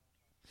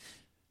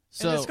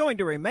 So, and it's going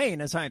to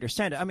remain, as I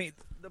understand it. I mean,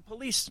 the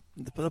police.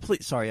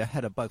 Sorry, I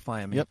had a bug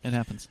fly on me. Yep, it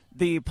happens.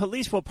 The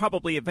police will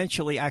probably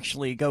eventually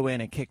actually go in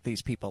and kick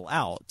these people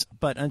out.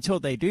 But until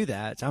they do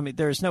that, I mean,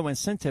 there's no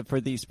incentive for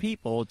these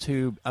people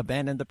to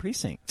abandon the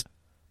precinct.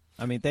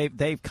 I mean,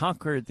 they've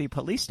conquered the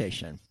police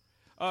station.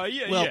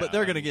 But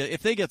they're going to get,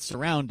 if they get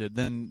surrounded,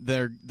 then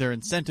their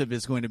incentive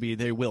is going to be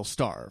they will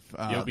starve.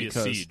 It'll be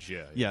because, a siege.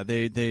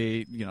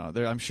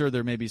 I'm sure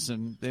there may be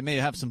they may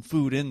have some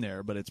food in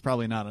there, but it's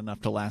probably not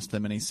enough to last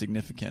them any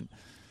significant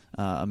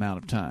amount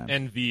of time.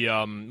 And the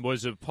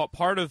was a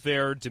part of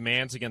their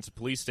demands against the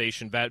police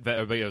station,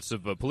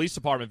 the police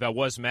department that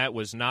was met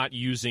was not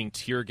using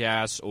tear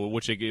gas, or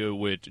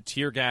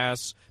tear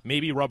gas,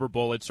 maybe rubber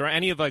bullets, or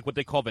any of like what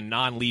they call the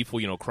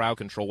non-lethal, crowd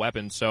control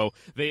weapons. So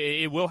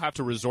it will have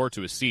to resort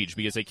to a siege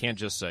because they can't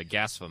just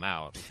gas them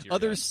out.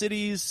 Other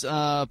cities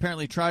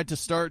apparently tried to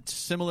start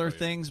similar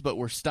things, but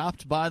were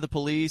stopped by the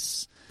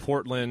police.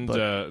 Portland,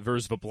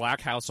 there's the Black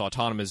House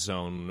Autonomous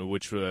Zone,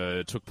 which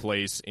took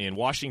place in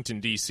Washington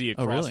D.C.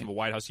 across from the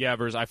White House. Yeah,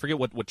 I forget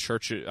what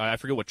church. I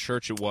forget what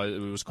church it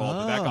was called.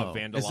 But that got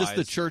vandalized. Is this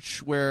the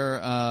church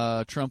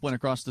where Trump went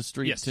across the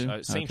street? Yes,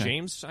 to? St.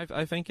 James.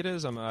 I think it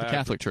is. The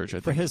Catholic Church. I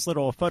think. For his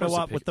little photo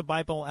op with the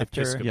Bible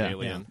after.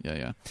 Episcopalian.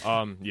 Yeah.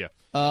 Yeah.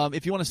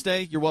 If you want to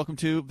stay, you're welcome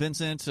to,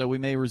 Vincent. We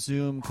may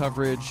resume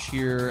coverage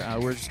here.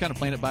 We're just kind of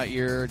playing it by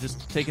ear,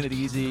 just taking it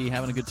easy,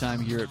 having a good time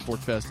here at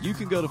Forkfest. You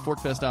can go to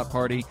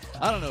forkfest.party.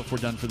 I don't know if we're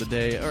done for the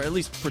day, or at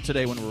least for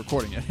today when we're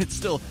recording it. It's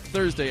still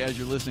Thursday as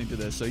you're listening to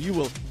this, so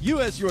you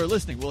as you are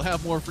listening will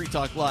have more Free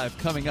Talk Live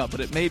coming up,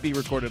 but it may be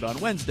recorded on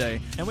Wednesday.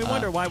 And we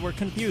wonder why we're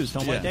confused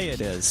on what day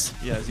it is.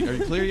 Yeah, are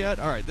you clear yet?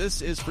 All right,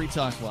 this is Free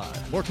Talk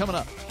Live. More coming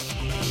up.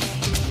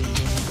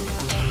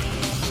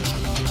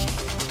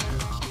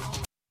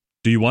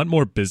 Do you want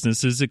more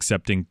businesses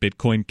accepting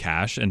Bitcoin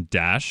Cash and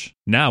Dash?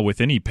 Now with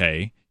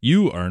AnyPay,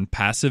 you earn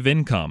passive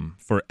income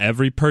for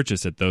every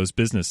purchase at those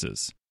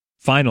businesses.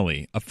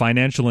 Finally, a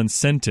financial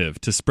incentive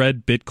to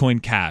spread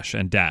Bitcoin Cash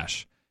and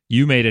Dash.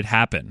 You made it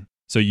happen,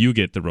 so you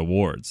get the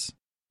rewards.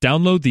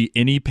 Download the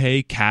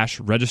AnyPay Cash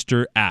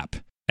Register app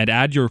and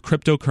add your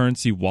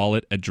cryptocurrency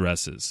wallet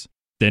addresses.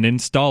 Then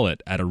install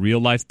it at a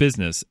real-life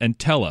business and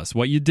tell us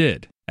what you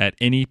did at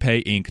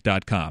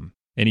anypayinc.com.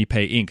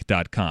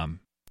 anypayinc.com.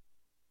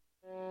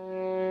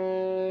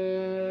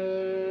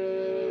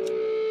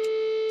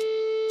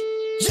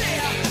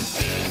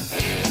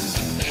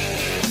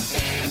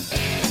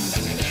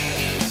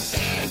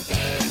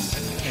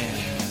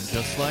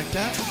 Just like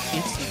that,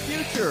 it's the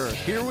future.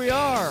 Here we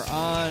are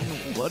on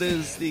what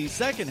is the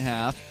second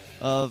half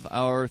of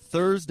our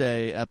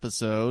Thursday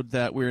episode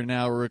that we're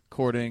now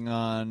recording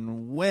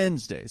on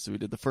Wednesday. So we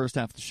did the first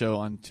half of the show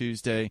on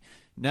Tuesday.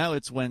 Now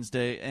it's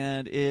Wednesday,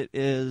 and it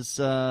is,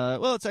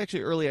 it's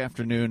actually early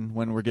afternoon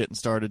when we're getting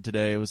started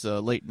today. It was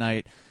a late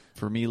night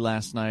for me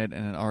last night,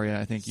 and Aria,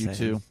 I think you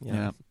too.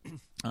 Yeah.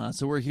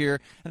 So we're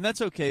here, and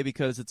that's okay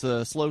because it's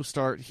a slow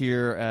start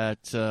here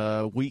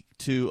at week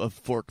 2 of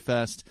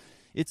Forkfest.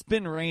 It's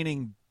been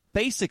raining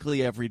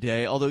basically every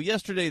day, although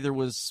yesterday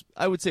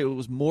I would say it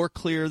was more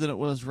clear than it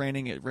was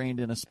raining. It rained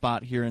in a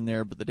spot here and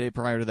there, but the day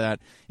prior to that,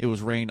 it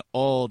was rain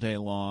all day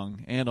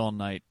long and all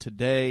night.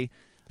 Today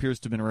appears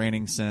to have been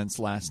raining since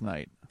last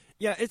night.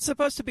 Yeah, it's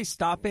supposed to be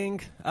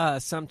stopping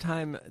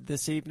sometime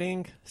this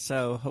evening,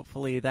 so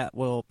hopefully that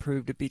will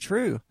prove to be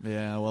true.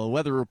 Yeah, well,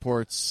 weather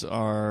reports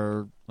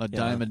are a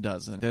dime a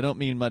dozen. They don't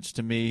mean much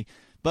to me,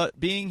 but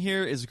being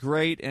here is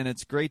great, and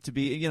it's great to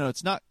be,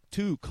 it's not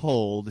too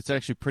cold. It's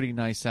actually pretty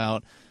nice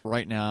out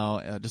right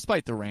now,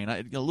 despite the rain.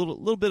 A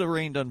little bit of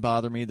rain doesn't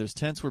bother me. There's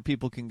tents where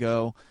people can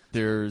go.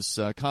 There's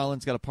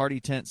Colin's got a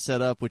party tent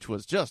set up, which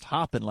was just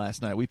hopping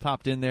last night. We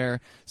popped in there.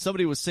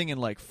 Somebody was singing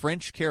like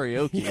French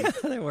karaoke. Yeah,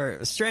 they were.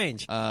 It was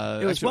strange.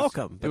 It was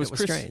welcome, but it was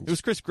strange. It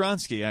was Chris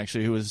Gronsky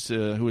actually who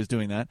was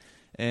doing that.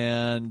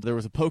 And there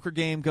was a poker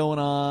game going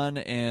on,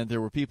 and there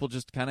were people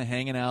just kind of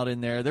hanging out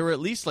in there. There were at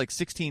least like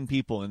 16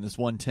 people in this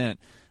one tent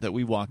that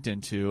we walked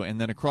into,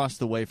 and then across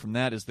the way from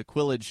that is the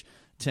Quillage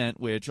tent,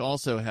 which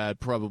also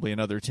had probably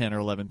another 10 or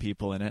 11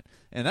 people in it,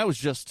 and that was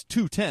just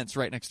 2 tents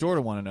right next door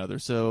to one another.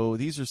 So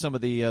these are some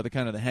of the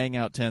kind of the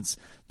hangout tents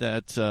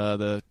that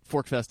the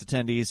Forkfest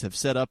attendees have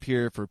set up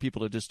here for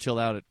people to just chill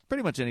out at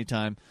pretty much any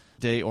time,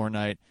 day or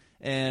night.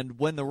 And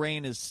when the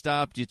rain is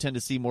stopped, you tend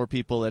to see more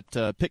people at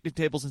picnic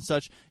tables and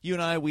such. You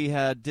and I, we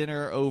had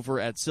dinner over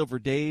at Silver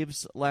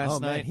Dave's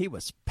last night. Man, he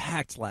was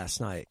packed last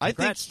night.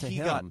 Congrats I think he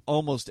got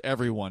almost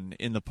everyone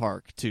in the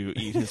park to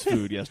eat his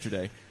food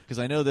yesterday. Because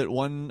I know that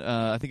one,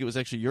 I think it was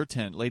actually your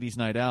tent, Ladies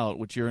Night Out,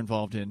 which you're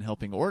involved in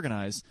helping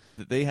organize,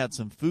 that they had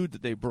some food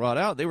that they brought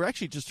out. They were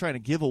actually just trying to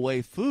give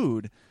away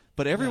food.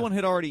 But everyone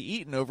had already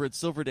eaten over at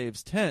Silver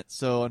Dave's tent,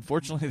 so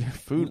unfortunately their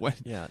food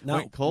went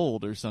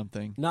cold or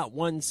something. Not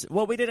one.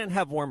 Well, we didn't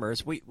have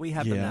warmers. We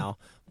have them now,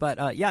 but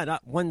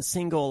not one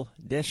single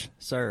dish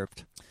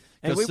served.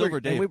 And we were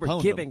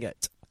giving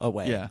it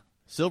away. Yeah,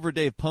 Silver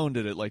Dave pwned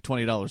it at like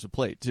 $20 a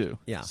plate too.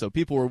 Yeah, so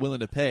people were willing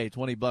to pay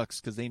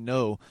 $20 because they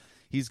know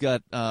he's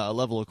got a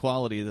level of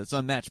quality that's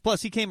unmatched.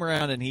 Plus, he came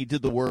around and he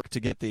did the work to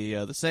get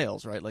the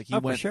sales right. Like he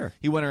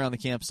went around the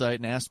campsite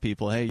and asked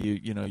people, "Hey,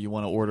 you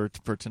want to order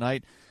for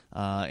tonight?"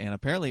 And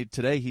apparently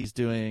today he's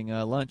doing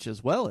lunch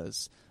as well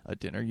as a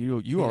dinner.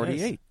 You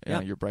already ate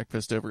your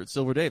breakfast over at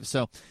Silver Dave's.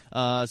 So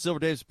Silver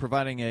Dave's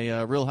providing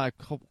a real high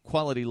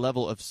quality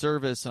level of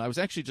service. And I was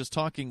actually just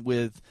talking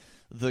with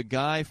the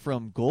guy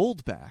from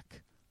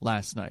Goldback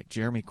last night,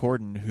 Jeremy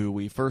Corden, who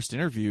we first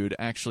interviewed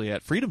actually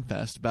at Freedom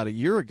Fest about a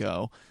year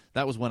ago.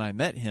 That was when I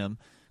met him.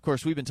 Of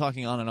course, we've been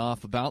talking on and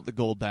off about the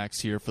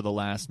Goldbacks here for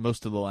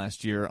most of the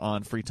last year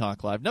on Free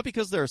Talk Live. Not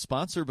because they're a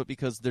sponsor, but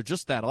because they're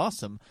just that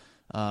awesome.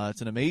 It's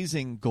an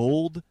amazing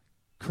gold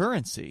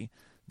currency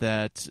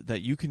that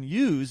you can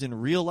use in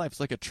real life. It's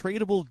like a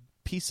tradable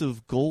piece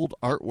of gold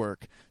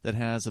artwork that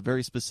has a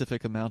very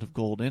specific amount of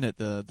gold in it.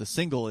 The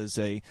single is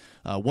a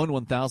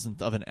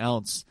 1/1000th of an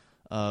ounce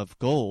of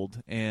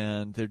gold,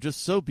 and they're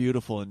just so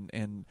beautiful.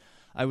 And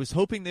I was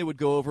hoping they would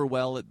go over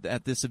well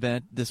at this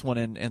event, this one,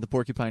 and the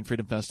Porcupine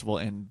Freedom Festival,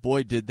 and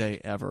boy, did they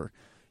ever.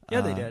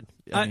 Yeah, they did.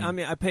 I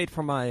mean, I paid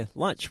for my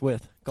lunch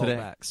with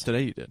Goldbacks.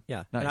 Today you did.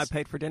 Yeah, nice. And I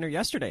paid for dinner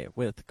yesterday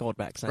with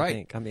Goldbacks, I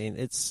think. I mean,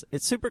 it's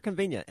super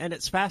convenient, and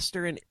it's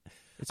faster, and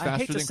I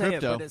hate to say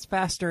crypto. it, but it's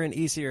faster and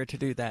easier to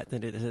do that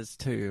than it is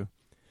to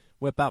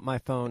whip out my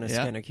phone and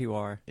scan a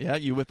QR. Yeah,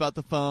 you whip out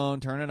the phone,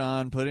 turn it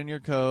on, put in your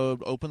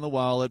code, open the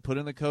wallet, put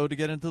in the code to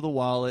get into the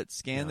wallet,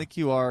 scan the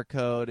QR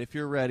code if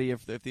you're ready,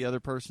 if the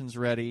other person's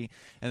ready,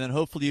 and then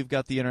hopefully you've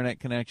got the internet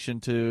connection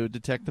to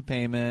detect the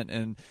payment.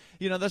 And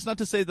that's not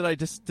to say that I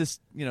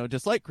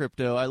dislike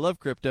crypto. I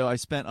love crypto. I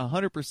spent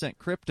 100%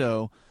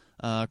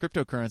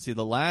 cryptocurrency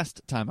the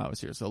last time I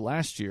was here. So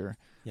last year,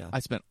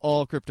 I spent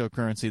all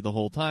cryptocurrency the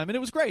whole time, and it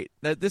was great.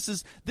 This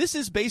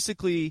is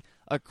basically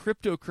a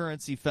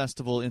cryptocurrency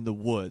festival in the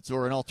woods,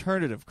 or an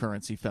alternative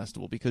currency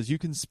festival, because you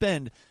can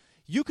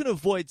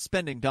avoid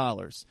spending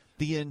dollars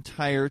the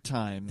entire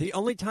time. The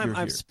only time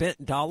I've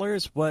spent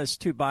dollars was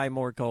to buy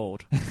more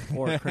gold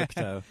or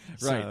crypto.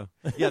 Right.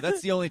 Yeah,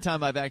 that's the only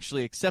time I've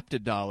actually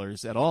accepted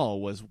dollars at all,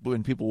 was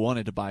when people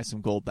wanted to buy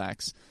some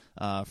Goldbacks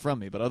from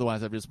me. But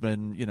otherwise, I've just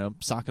been,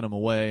 socking them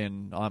away.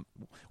 And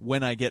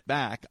when I get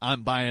back,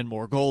 I'm buying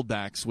more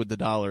Goldbacks with the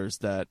dollars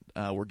that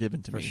were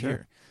given to me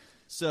here.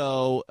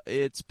 So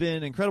it's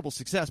been incredible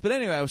success. But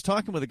anyway, I was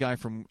talking with a guy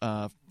from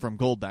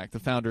Goldback, the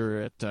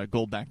founder at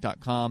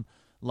goldback.com,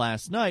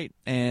 last night,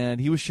 and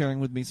he was sharing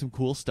with me some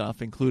cool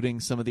stuff, including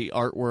some of the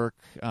artwork,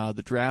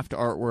 the draft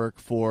artwork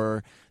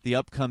for the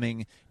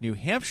upcoming New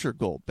Hampshire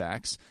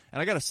Goldbacks.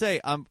 And I got to say,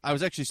 I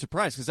was actually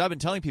surprised, because I've been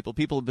telling people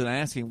have been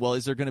asking, well,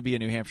 is there going to be a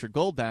New Hampshire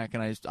Goldback?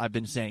 And I've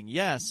been saying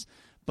yes,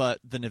 but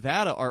the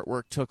Nevada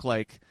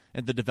artwork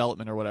and the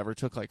development or whatever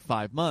took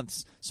 5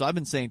 months. So I've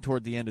been saying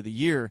toward the end of the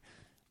year.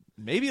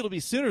 Maybe it'll be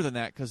sooner than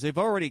that, because they've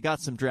already got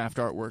some draft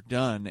artwork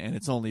done, and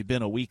it's only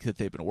been a week that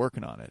they've been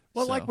working on it.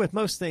 Well, like with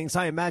most things,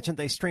 I imagine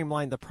they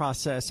streamline the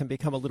process and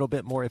become a little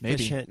bit more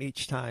efficient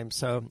each time.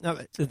 So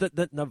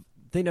the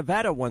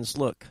Nevada ones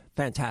look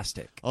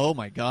fantastic. Oh,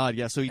 my God.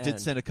 Yeah, so he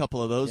did send a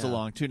couple of those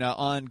along, too. Now,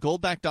 on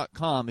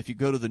goldback.com, if you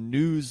go to the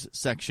news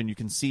section, you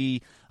can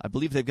see, I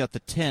believe they've got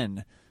the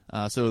 10.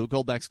 So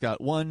Goldback's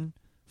got 1,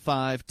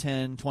 5,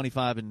 10,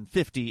 25, and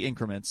 50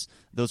 increments.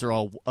 Those are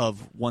all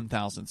of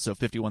 1,000. So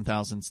 50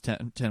 1,000s,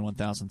 10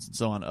 1,000s, and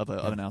so on of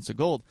an ounce of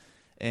gold.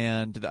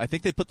 And I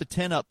think they put the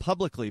 10 up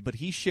publicly, but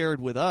he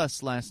shared with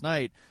us last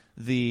night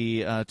I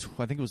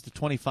think it was the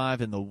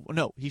 25 and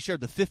he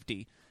shared the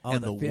 50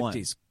 and the 1.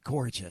 50's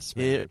gorgeous,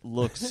 man. It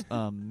looks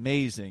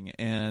amazing.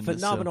 And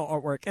phenomenal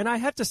artwork. And I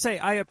have to say,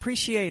 I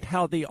appreciate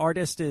how the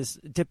artist is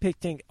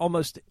depicting,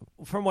 almost,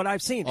 from what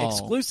I've seen,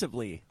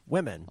 exclusively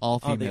women all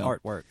on the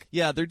artwork.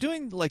 Yeah, they're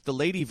doing like the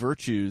Lady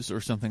Virtues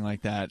or something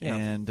like that. Yeah.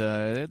 And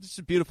it's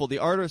beautiful. The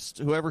artist,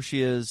 whoever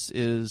she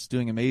is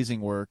doing amazing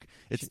work.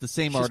 It's the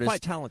same artist. She's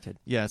quite talented.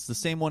 Yeah, it's the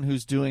same one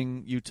who's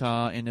doing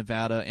Utah and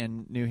Nevada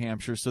and New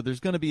Hampshire. So there's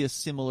going to be a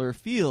similar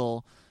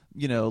feel,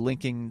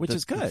 linking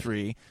the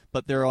three,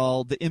 but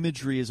the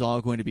imagery is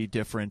all going to be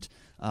different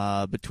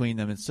between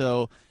them. And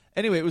so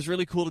anyway, it was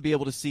really cool to be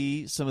able to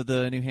see some of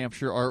the New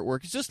Hampshire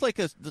artwork. It's just like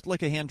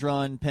a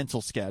hand-drawn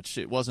pencil sketch.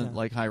 It wasn't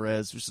like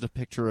high-res, just a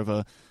picture of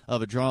a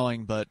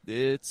drawing, but I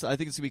think it's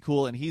going to be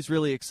cool, and he's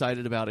really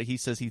excited about it. He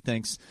says he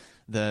thinks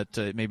that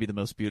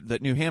that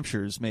New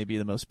Hampshire's may be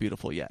the most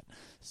beautiful yet.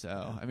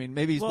 So, I mean,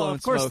 maybe he's blowing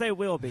smoke. Well, of course they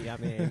will be. I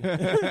mean,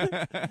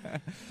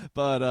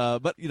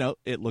 but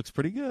it looks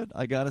pretty good,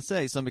 I gotta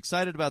say. So I'm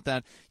excited about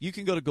that. You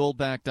can go to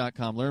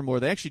goldback.com, learn more.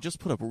 They actually just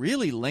put a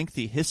really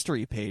lengthy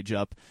history page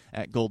up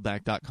at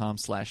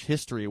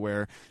goldback.com/history,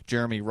 where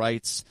Jeremy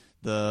writes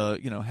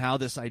how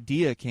this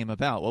idea came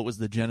about. What was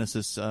the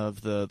genesis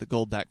of the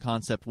Goldback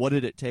concept? What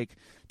did it take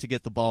to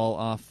get the ball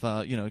off,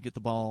 get the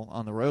ball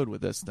on the road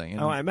with this thing?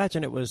 I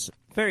imagine it was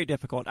very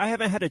difficult. I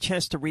haven't had a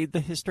chance to read the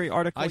history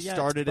article yet. I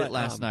started it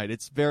last night.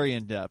 It's very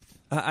in-depth.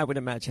 I would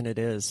imagine it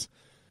is.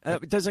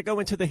 Does it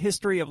go into the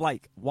history of,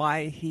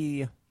 why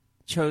he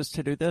chose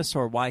to do this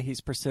or why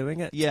he's pursuing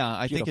it? Yeah,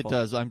 I think it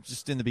does. I'm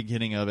just in the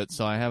beginning of it,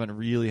 so I haven't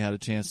really had a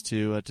chance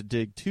to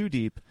dig too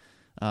deep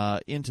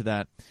into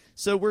that.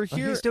 So we're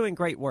here. He's doing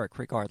great work,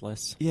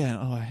 regardless. Yeah.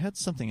 I had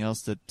something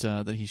else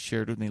that he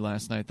shared with me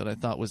last night that I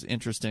thought was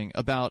interesting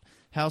about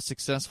how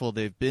successful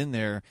they've been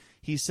there.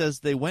 He says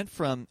they went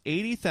from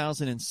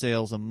 80,000 in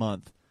sales a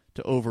month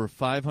to over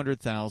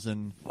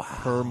 500,000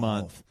 per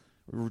month.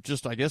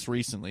 Just, I guess,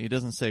 recently. He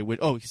doesn't say which.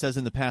 Oh, he says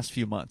in the past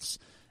few months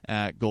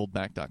at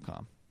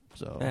goldback.com.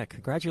 So yeah,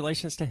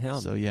 congratulations to him.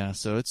 So yeah,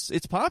 so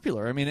it's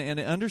popular. I mean, and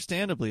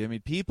understandably, I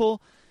mean,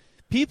 people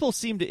people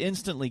seem to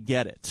instantly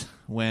get it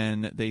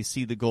when they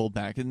see the gold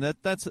back. And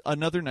that's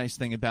another nice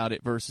thing about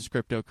it versus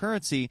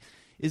cryptocurrency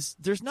is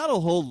there's not a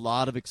whole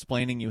lot of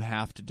explaining you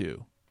have to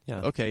do.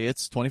 Yeah. Okay,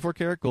 it's 24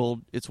 karat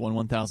gold. It's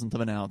 1/1000th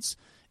of an ounce.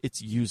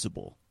 It's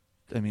usable.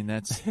 I mean,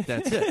 that's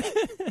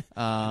it.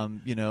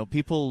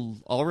 People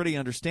already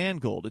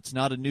understand gold. It's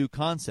not a new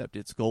concept.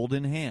 It's gold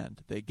in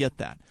hand. They get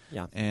that.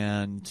 Yeah.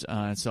 And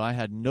so I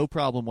had no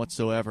problem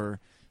whatsoever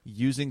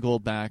using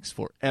gold backs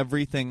for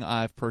everything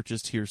I've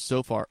purchased here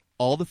so far.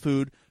 All the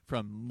food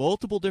from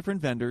multiple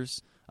different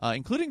vendors,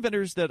 including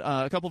vendors that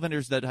a couple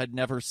vendors that had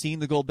never seen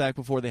the gold back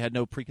before. They had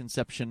no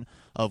preconception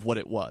of what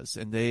it was,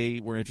 and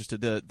they were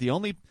interested. The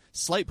only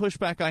slight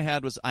pushback I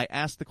had was I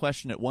asked the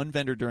question at one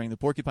vendor during the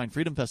Porcupine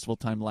Freedom Festival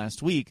time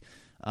last week,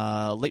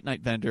 late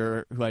night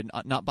vendor who I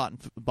had not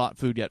bought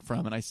food yet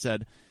from, and I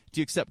said,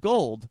 "Do you accept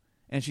gold?"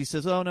 And she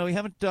says, "Oh no, we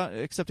haven't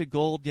accepted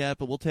gold yet,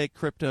 but we'll take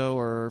crypto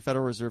or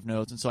Federal Reserve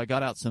notes." And so I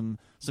got out some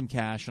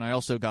cash, and I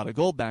also got a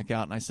gold back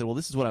out, and I said, "Well,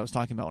 this is what I was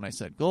talking about when I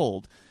said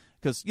gold."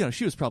 Because,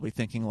 she was probably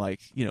thinking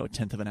like, a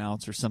tenth of an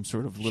ounce or some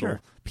sort of little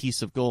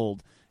piece of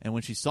gold. And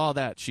when she saw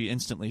that, she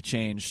instantly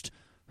changed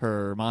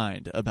her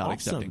mind about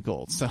accepting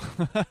gold. So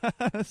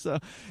so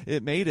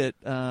it made it,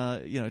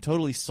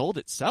 totally sold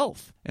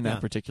itself in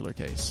that particular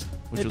case,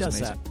 which was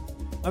amazing. That.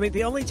 I mean,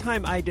 the only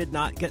time I did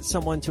not get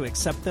someone to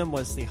accept them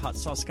was the hot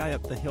sauce guy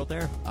up the hill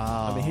there.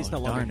 Oh, he's no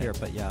longer here,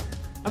 but yeah.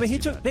 He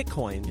took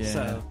Bitcoin. Yeah,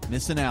 so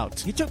missing out.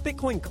 He took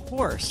Bitcoin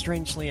Core,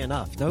 strangely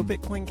enough. No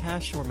Bitcoin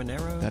Cash or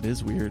Monero. That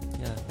is weird.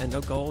 Yeah, and no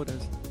gold.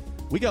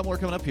 We got more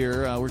coming up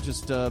here. We're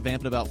just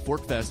vamping about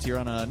Forkfest here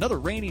on another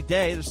rainy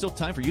day. There's still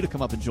time for you to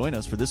come up and join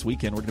us for this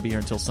weekend. We're going to be here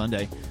until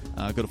Sunday.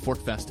 Go to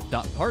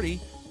forkfest.party,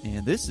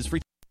 and this is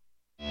free.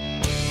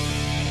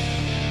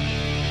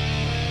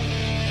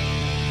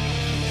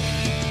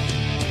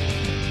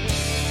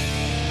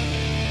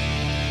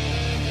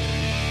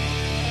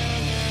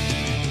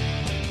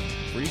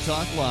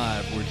 Talk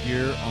Live. We're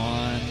here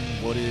on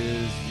what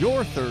is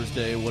your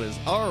Thursday, what is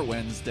our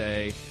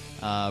Wednesday,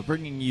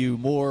 bringing you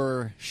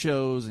more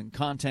shows and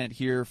content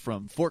here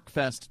from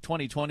Forkfest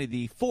 2020,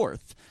 the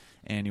 4th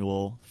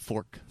annual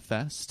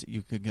Forkfest.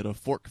 You can go to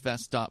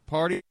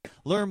forkfest.party,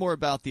 learn more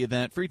about the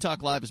event. Free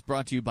Talk Live is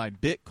brought to you by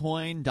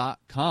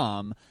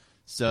Bitcoin.com.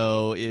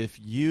 So if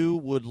you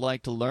would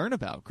like to learn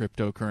about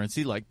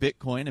cryptocurrency like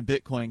Bitcoin and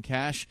Bitcoin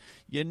Cash,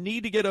 you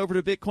need to get over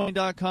to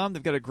Bitcoin.com.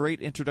 They've got a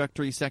great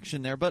introductory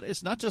section there, but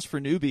it's not just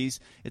for newbies.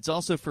 It's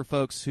also for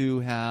folks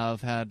who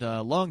have had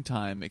a long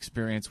time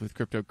experience with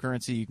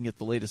cryptocurrency. You can get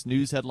the latest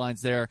news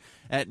headlines there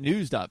at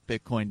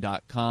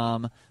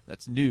news.bitcoin.com.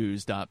 That's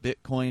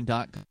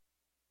news.bitcoin.com.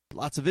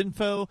 Lots of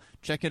info.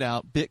 Check it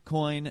out,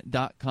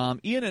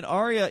 bitcoin.com. Ian and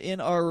Aria in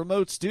our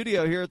remote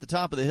studio here at the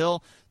top of the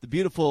hill, the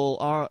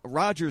beautiful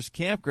Rogers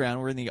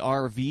Campground. We're in the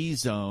RV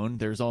zone.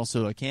 There's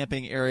also a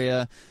camping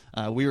area.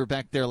 We were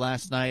back there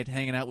last night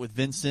hanging out with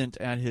Vincent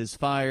at his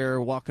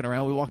fire, walking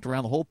around. We walked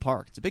around the whole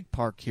park. It's a big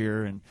park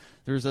here, and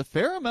there's a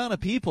fair amount of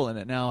people in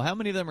it. Now, how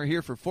many of them are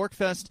here for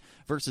Forkfest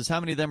versus how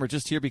many of them are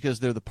just here because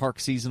they're the park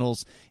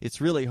seasonals?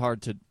 It's really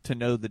hard to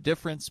know the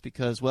difference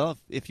because, well,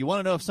 if you want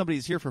to know if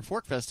somebody's here for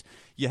Forkfest,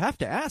 you have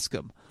to ask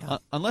them. Yeah.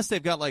 Unless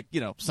they've got, like,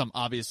 some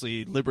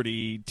obviously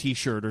Liberty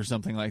T-shirt or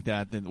something like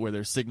that where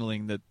they're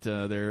signaling that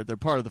they're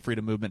part of the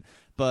freedom movement.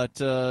 But,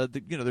 there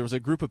was a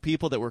group of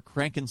people that were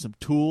cranking some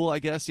Tool, I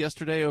guess,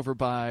 yesterday over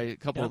by a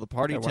couple of the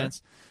party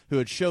tents who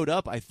had showed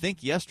up, I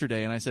think,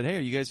 yesterday. And I said, "Hey,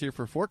 are you guys here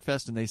for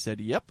Forkfest?" And they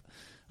said, "Yep."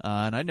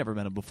 And I'd never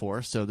met them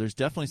before. So there's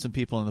definitely some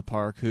people in the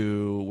park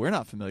who we're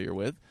not familiar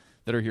with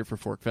that are here for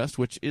Forkfest,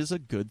 which is a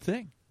good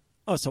thing.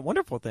 Oh, it's a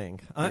wonderful thing.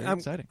 I'm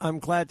exciting. I'm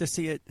glad to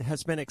see it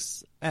has been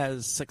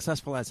as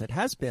successful as it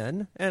has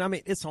been. And, I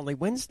mean, it's only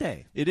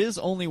Wednesday. It is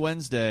only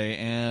Wednesday,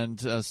 and,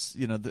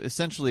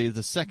 essentially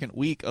the second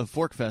week of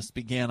Forkfest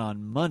began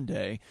on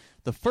Monday.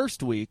 The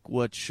first week,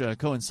 which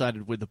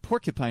coincided with the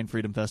Porcupine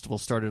Freedom Festival,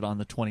 started on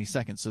the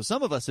 22nd. So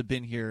some of us have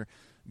been here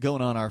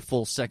going on our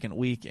full second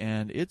week,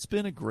 and it's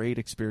been a great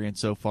experience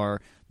so far.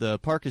 The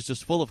park is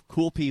just full of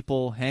cool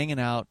people hanging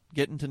out,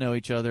 getting to know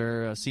each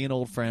other, seeing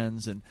old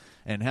friends, and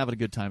having a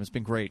good time. It's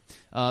been great.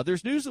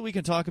 There's news that we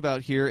can talk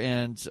about here,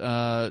 and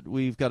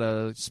we've got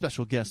a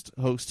special guest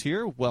host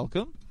here.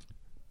 Welcome.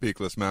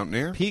 Peakless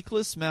Mountaineer.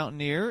 Peakless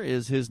Mountaineer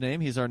is his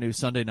name. He's our new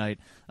Sunday night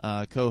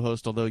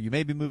co-host, although you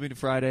may be moving to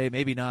Friday,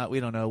 maybe not. We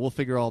don't know. We'll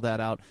figure all that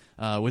out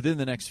within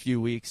the next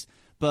few weeks.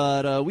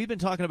 But we've been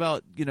talking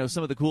about,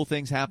 some of the cool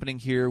things happening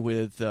here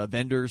with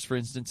vendors, for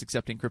instance,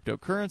 accepting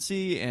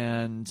cryptocurrency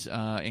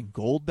and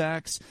gold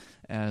backs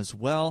as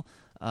well.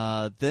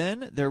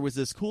 Then there was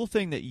this cool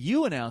thing that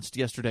you announced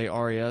yesterday,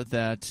 Aria,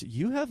 that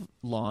you have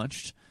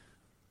launched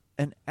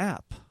an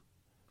app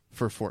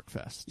for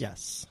Forkfest.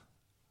 Yes.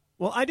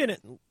 Well, I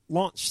didn't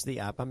launch the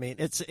app. I mean,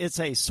 it's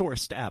a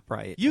sourced app,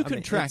 right? You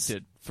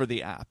contracted for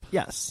the app.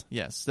 Yes.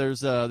 Yes.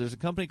 There's a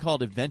company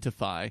called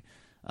Eventify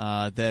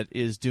that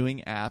is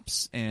doing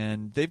apps,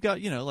 and they've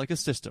got, like a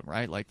system,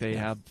 right? Like they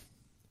have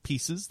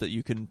pieces that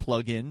you can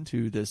plug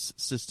into this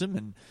system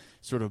and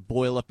sort of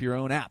boil up your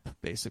own app,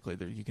 basically.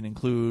 There, you can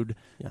include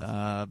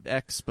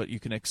X, but you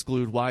can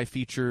exclude Y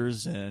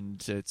features,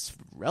 and it's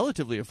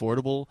relatively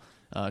affordable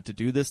to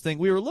do this thing.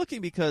 We were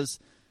looking because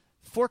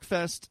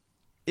Forkfest,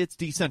 it's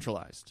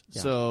decentralized.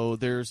 Yeah. So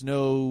there's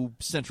no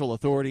central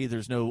authority.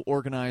 There's no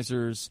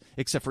organizers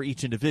except for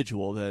each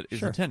individual that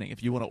is attending.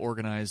 If you want to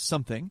organize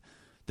something,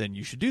 then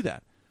you should do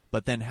that.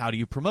 But then how do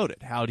you promote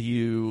it? How do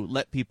you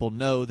let people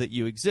know that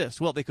you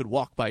exist? Well, they could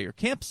walk by your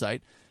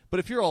campsite, but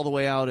if you're all the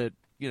way out at,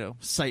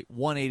 Site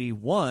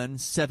 181,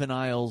 7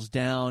 aisles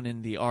down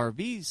in the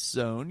RV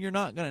zone, you're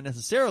not going to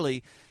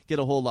necessarily get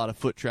a whole lot of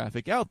foot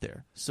traffic out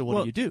there. So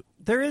what do you do?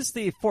 There is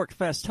the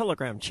Forkfest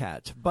Telegram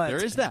chat, but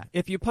there is that.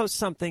 If you post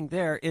something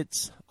there,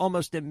 it's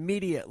almost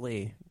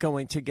immediately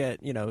going to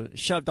get,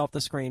 shoved off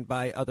the screen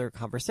by other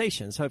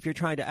conversations. So if you're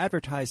trying to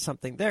advertise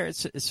something there,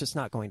 it's just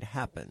not going to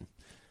happen.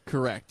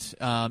 Correct.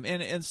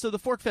 And so the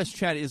Forkfest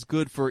chat is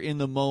good for in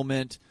the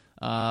moment,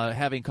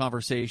 having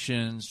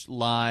conversations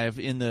live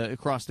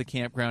across the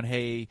campground.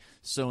 Hey,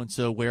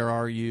 so-and-so, where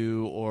are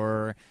you?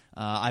 Or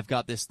I've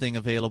got this thing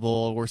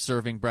available. We're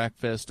serving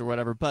breakfast or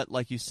whatever. But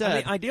like you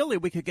said, ideally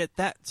we could get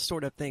that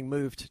sort of thing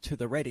moved to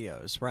the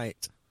radios,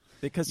 right?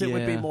 Because it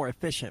would be more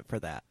efficient for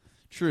that.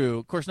 True.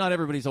 Of course, not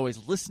everybody's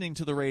always listening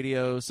to the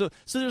radio. So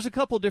there's a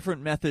couple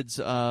different methods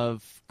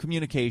of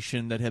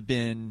communication that have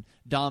been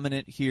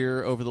dominant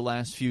here over the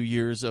last few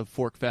years of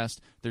Forkfest.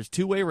 There's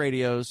two-way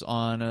radios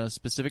on a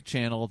specific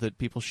channel that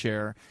people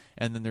share,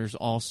 and then there's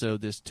also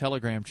this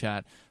Telegram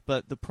chat.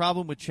 But the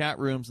problem with chat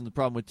rooms and the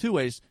problem with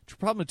two-ways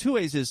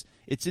is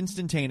it's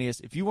instantaneous.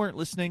 If you weren't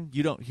listening,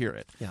 you don't hear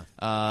it.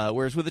 Yeah.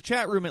 Whereas with a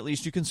chat room, at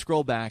least you can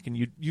scroll back, and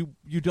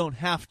you don't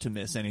have to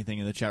miss anything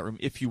in the chat room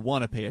if you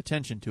want to pay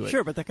attention to it.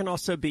 Sure, but there can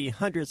also be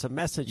hundreds of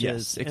messages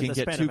yes, it in can the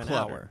get span too of an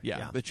cluttered. hour.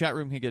 Yeah, the chat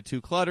room can get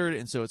too cluttered,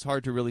 and so it's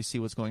hard to really see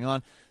what's going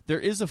on. There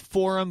is a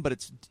forum, but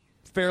it's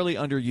fairly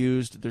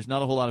underused. There's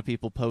not a whole lot of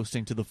people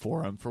posting to the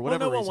forum for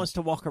whatever reason. No one wants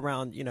to walk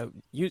around,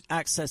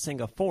 accessing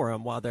a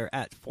forum while they're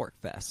at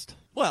Forkfest.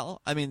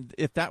 Well, I mean,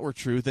 if that were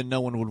true, then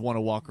no one would want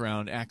to walk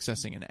around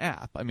accessing an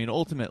app. I mean,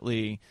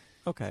 ultimately,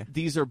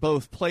 these are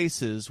both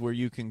places where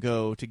you can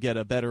go to get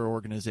a better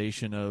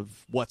organization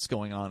of what's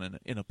going on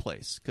in a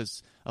place.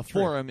 Because a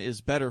forum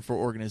is better for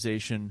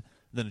organization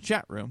than a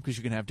chat room because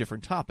you can have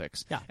different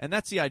topics. Yeah. And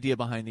that's the idea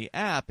behind the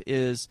app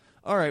is,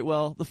 all right,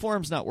 well, the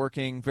forum's not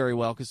working very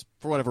well because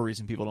for whatever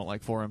reason people don't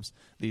like forums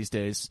these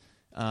days.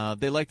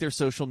 They like their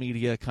social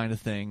media kind of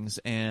things,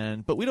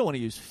 but we don't want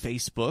to use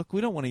Facebook.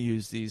 We don't want to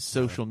use these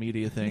social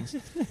media things.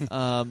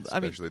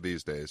 Especially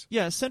these days.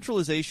 Yeah,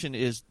 centralization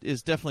is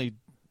definitely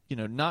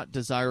not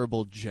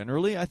desirable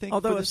generally, I think.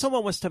 Although if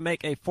someone was to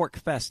make a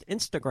Forkfest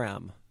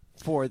Instagram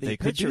for the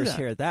pictures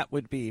here, that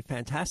would be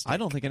fantastic. I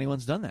don't think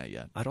anyone's done that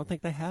yet. I don't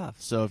think they have.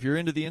 So if you're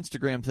into the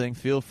Instagram thing,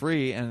 feel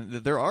free. And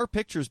there are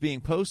pictures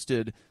being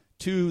posted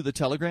to the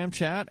Telegram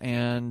chat,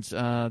 and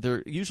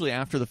they're usually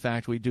after the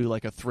fact. We do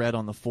like a thread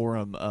on the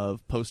forum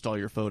of post all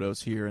your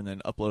photos here and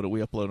then upload it. We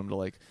upload them to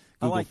like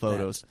Google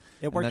Photos.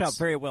 That. It worked out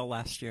very well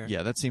last year.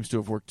 Yeah, that seems to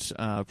have worked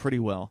pretty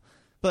well.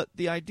 But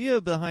the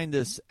idea behind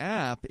this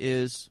app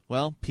is,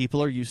 well,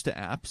 people are used to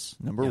apps,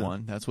 number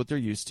one. That's what they're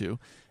used to.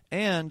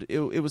 And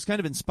it was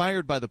kind of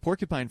inspired by the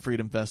Porcupine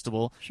Freedom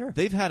Festival. Sure.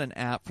 They've had an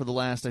app for the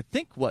last, I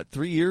think,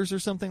 3 years or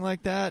something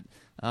like that,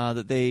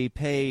 that they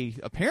pay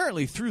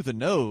apparently through the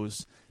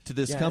nose to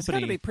this company. It's got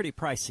to be pretty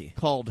pricey.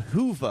 Called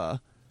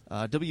Whova,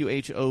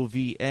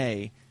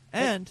 WHOVA.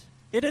 And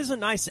it is a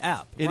nice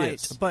app, it right?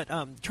 is. But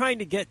trying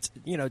to get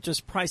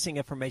just pricing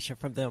information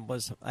from them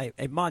was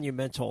a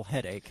monumental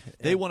headache.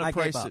 They want to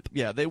price it.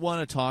 Yeah, they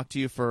want to talk to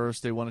you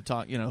first. They want to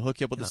talk, hook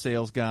you up with the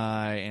sales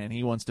guy, and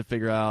he wants to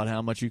figure out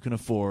how much you can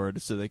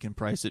afford so they can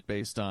price it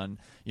based on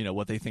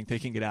what they think they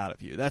can get out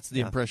of you. That's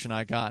the impression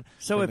I got.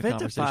 So from the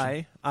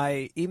conversation.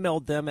 I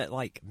emailed them at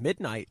like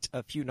midnight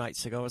a few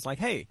nights ago. I was like,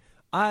 hey,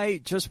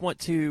 I just want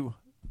to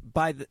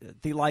buy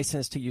the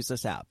license to use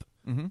this app.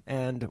 Mm-hmm.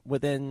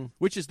 And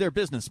which is their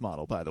business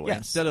model, by the way.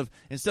 Yes.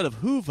 Instead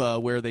of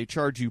Whova, where they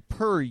charge you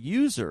per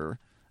user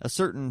a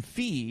certain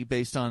fee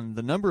based on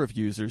the number of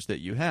users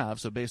that you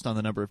have, so based on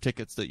the number of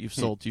tickets that you've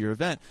sold to your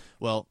event.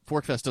 Well,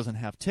 Forkfest doesn't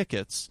have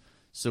tickets,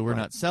 so we're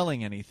not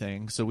selling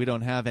anything, so we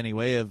don't have any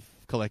way of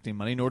collecting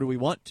money, nor do we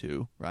want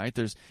to. Right?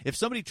 If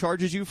somebody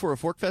charges you for a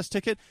Forkfest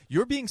ticket,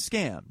 you're being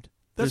scammed.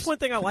 That's one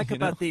thing I like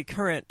about the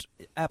current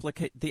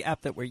the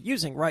app that we're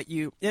using, right?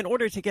 In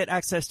order to get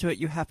access to it,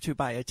 you have to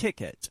buy a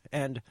ticket,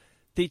 and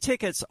the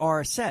tickets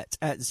are set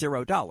at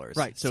 $0.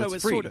 Right, so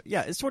it's free.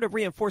 It sort of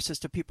reinforces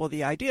to people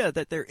the idea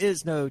that there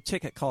is no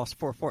ticket cost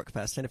for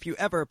Forkfest, and if you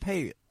ever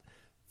pay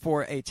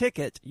for a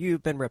ticket,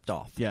 you've been ripped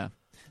off. Yeah.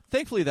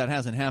 Thankfully, that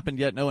hasn't happened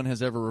yet. No one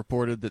has ever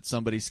reported that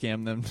somebody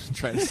scammed them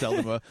trying to sell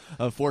them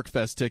a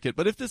Forkfest ticket.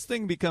 But if this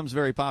thing becomes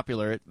very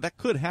popular, that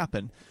could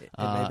happen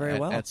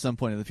at some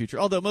point in the future.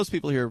 Although most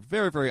people here are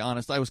very, very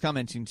honest. I was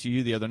commenting to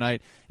you the other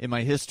night in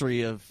my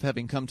history of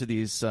having come to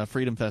these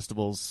freedom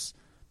festivals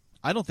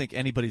I don't think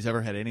anybody's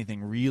ever had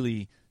anything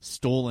really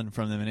stolen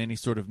from them in any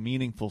sort of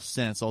meaningful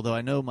sense, although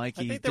I know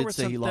Mikey did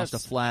say he lost a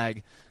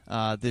flag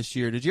this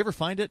year. Did you ever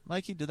find it,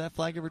 Mikey? Did that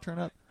flag ever turn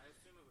up?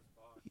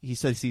 He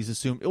says he's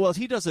assumed. Well,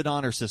 he does an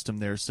honor system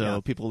there,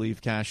 so people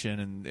leave cash in,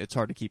 and it's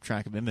hard to keep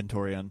track of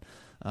inventory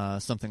on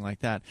something like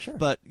that. Sure.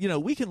 But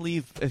we can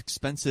leave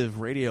expensive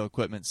radio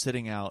equipment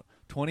sitting out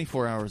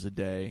 24 hours a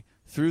day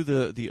through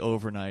the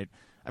overnight.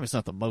 I mean, it's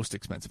not the most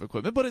expensive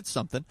equipment, but it's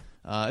something.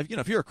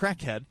 If you're a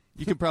crackhead,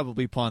 you can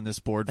probably pawn this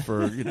board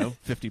for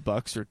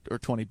 $50 or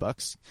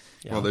 $20.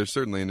 Yeah. Well, there's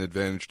certainly an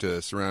advantage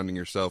to surrounding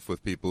yourself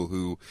with people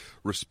who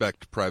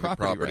respect private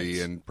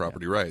property and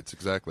property rights.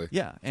 Exactly.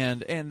 Yeah,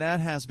 and that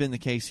has been the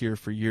case here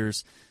for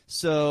years.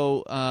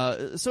 So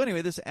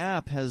anyway, this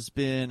app has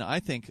been,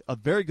 I think, a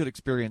very good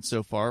experience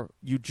so far.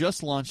 You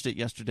just launched it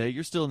yesterday.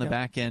 You're still in the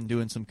back end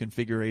doing some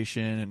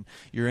configuration, and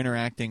you're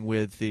interacting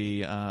with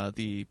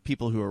the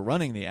people who are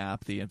running the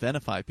app, the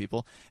Eventify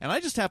people. And I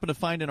just happened to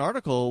find an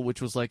article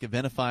which was like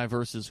Eventify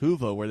versus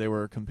Whova, where they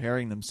were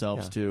comparing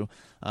themselves to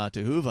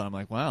Whova. I'm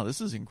like, wow,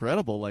 this is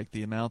incredible! Like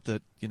the amount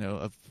that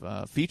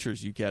of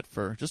features you get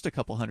for just a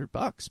couple $100,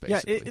 basically.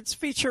 Yeah, it's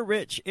feature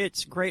rich.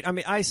 It's great. I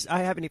mean, I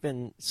haven't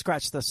even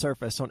scratched the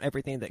surface on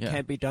everything that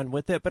can be done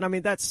with it, but I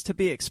mean that's to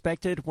be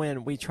expected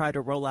when we try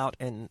to roll out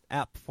an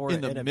app for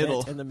an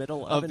event in the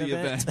middle of an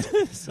event.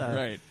 So,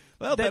 right.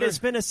 Well, that it's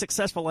been as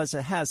successful as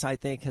it has, I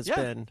think, has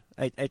been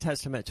a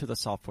testament to the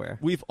software.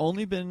 We've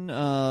only been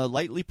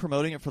lightly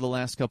promoting it for the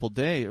last couple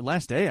days.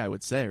 Last day, I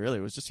would say, really.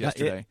 It was just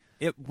yesterday.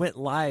 It went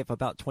live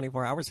about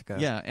 24 hours ago.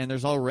 Yeah, and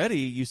there's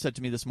already, you said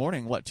to me this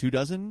morning,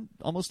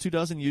 almost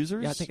 24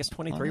 users? Yeah, I think it's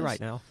 23 right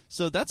now.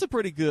 So that's a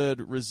pretty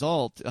good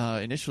result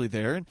initially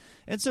there.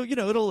 And so,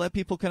 it'll let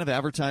people kind of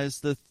advertise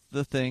the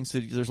thing.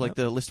 So there's like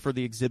the list for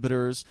the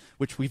exhibitors,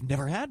 which we've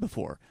never had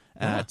before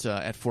at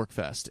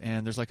Forkfest.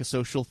 And there's like a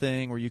social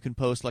thing where you can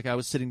post, like I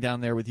was sitting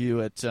down there with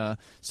you at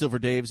Silver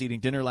Dave's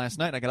eating dinner last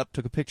night. I got up,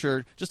 took a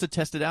picture just to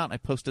test it out, and I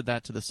posted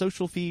that to the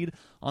social feed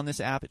on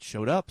this app. It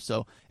showed up.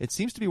 So it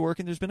seems to be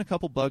working. There's been a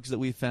couple bugs that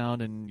we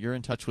found, and you're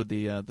in touch with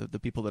the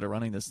people that are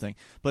running this thing.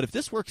 But if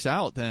this works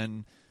out,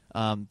 then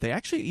they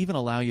actually even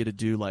allow you to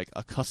do like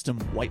a custom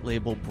white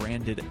label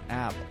branded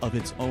app of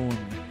its own.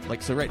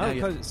 Like so, right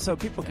now, so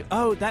people can.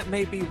 That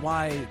may be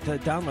why the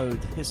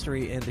download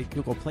history in the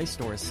Google Play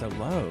Store is so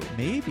low.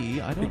 Maybe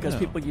I don't know, because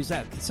people use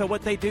that. So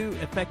what they do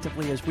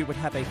effectively is we would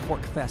have a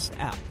Forkfest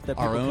app that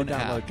people can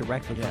download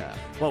directly. Yeah.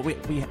 Well,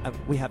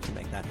 we have to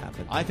make that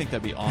happen. I think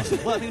that'd be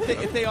awesome. Well, I mean,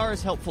 if they are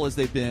as helpful as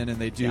they've been and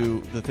they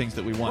do the things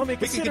that we want, we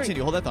can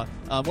continue. Hold that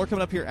thought. More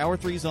coming up here. Hour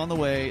 3 is on the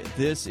way.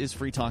 This is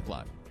Free Talk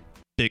Live.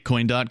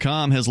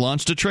 Bitcoin.com has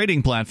launched a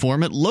trading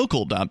platform at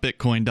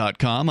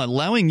local.bitcoin.com,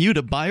 allowing you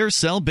to buy or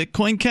sell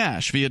Bitcoin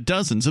Cash via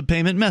dozens of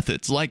payment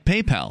methods like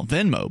PayPal,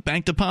 Venmo,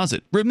 bank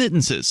deposit,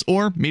 remittances,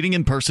 or meeting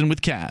in person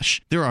with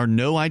cash. There are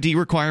no ID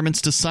requirements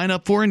to sign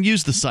up for and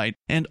use the site,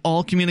 and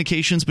all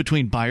communications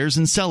between buyers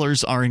and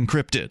sellers are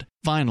encrypted.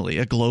 Finally,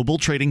 a global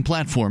trading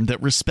platform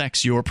that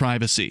respects your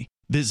privacy.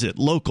 Visit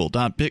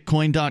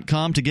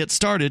local.bitcoin.com to get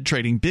started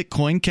trading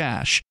Bitcoin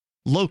Cash.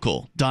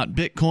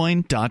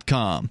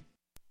 local.bitcoin.com.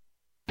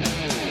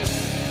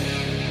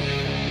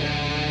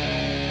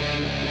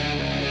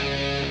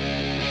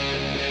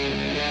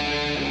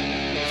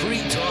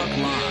 Free Talk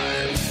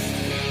Live.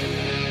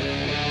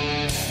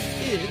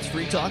 It's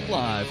Free Talk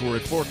Live. We're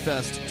at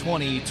Forkfest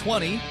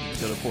 2020. You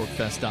can go to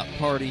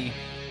forkfest.party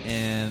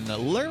and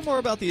learn more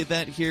about the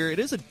event here. It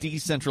is a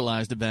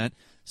decentralized event.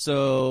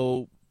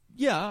 So,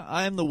 yeah,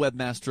 I am the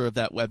webmaster of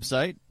that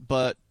website.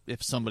 But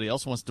if somebody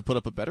else wants to put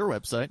up a better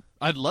website,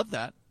 I'd love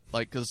that.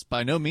 Because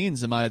by no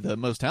means am I the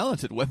most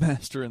talented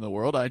webmaster in the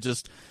world. I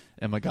just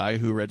am a guy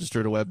who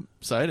registered a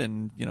website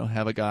and,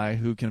 have a guy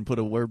who can put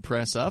a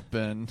WordPress up.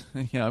 And,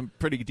 I'm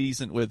pretty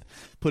decent with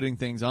putting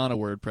things on a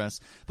WordPress.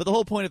 But the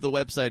whole point of the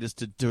website is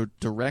to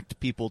direct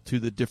people to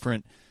the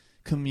different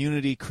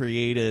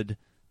community-created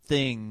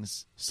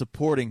things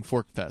supporting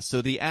Forkfest.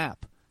 So the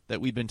app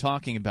that we've been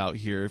talking about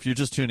here, if you're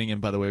just tuning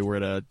in, by the way, we're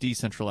at a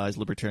decentralized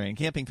libertarian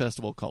camping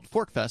festival called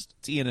Forkfest.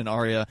 It's Ian and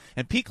Aria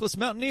and Peakless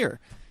Mountaineer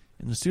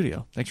in the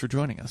studio. Thanks for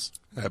joining us.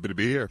 Happy to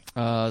be here.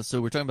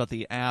 So we're talking about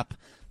the app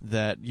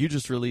that you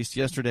just released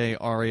yesterday,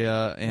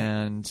 Aria,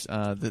 and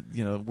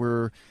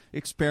we're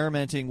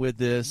experimenting with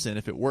this, and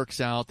if it works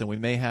out, then we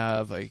may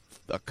have a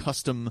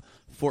custom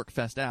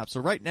Forkfest app. So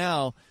right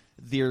now,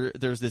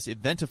 there's this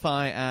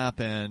Eventify app,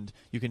 and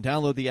you can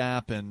download the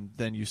app, and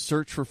then you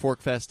search for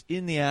Forkfest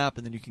in the app,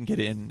 and then you can get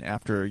in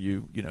after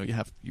you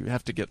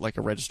have to get like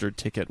a registered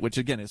ticket, which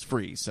again is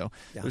free. So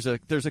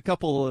there's a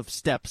couple of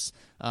steps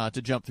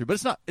to jump through,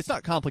 but it's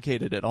not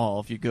complicated at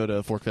all. If you go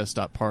to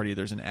forkfest.party,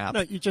 there's an app.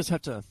 No, you just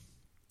have to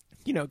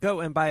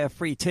go and buy a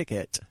free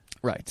ticket.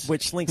 Right.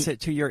 Which links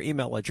it to your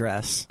email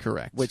address.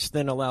 Correct. Which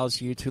then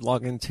allows you to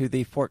log into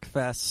the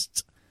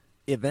Forkfest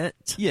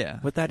event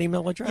with that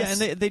email address.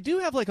 Yeah, and they do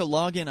have like a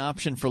login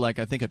option for like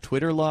I think a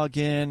Twitter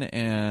login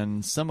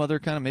and some other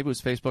kind of, maybe it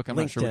was Facebook, I'm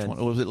not sure which one.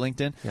 Oh, was it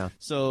LinkedIn? Yeah.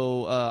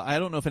 So I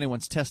don't know if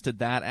anyone's tested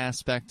that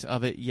aspect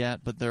of it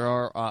yet, but there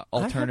are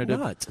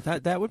alternative. I have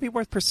not. That would be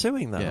worth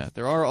pursuing, though. Yeah,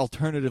 there are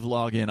alternative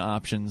login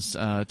options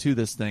to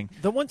this thing.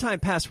 The one-time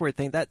password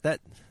thing, that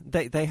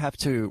they have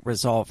to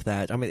resolve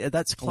that. I mean,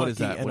 that's clunky What is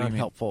that? and What do you mean?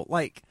 unhelpful.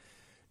 Like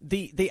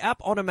the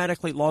app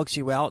automatically logs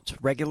you out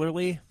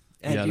regularly.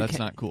 And that's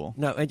not cool.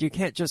 No, and you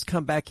can't just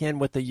come back in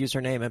with the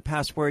username and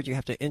password. You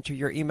have to enter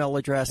your email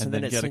address, and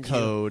then it get sends a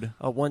code. you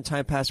a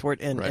one-time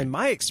password. And Right. in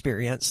my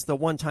experience, the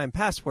one-time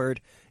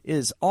password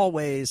is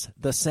always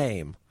the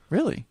same.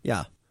 Really?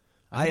 Yeah.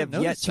 I have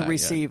yet to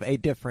receive a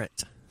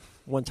different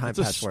one-time It's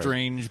password. a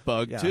strange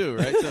bug too,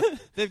 right? So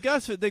they've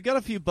got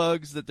a few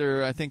bugs that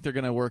I think they're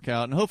going to work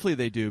out, and hopefully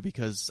they do,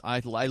 because I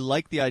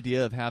like the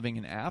idea of having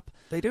an app.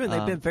 They do, and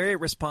they've been very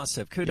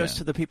responsive. Kudos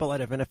to the people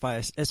at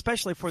Eventify,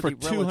 especially for the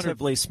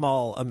relatively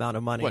small amount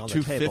of money on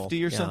the table.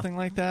 $250 or something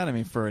like that? I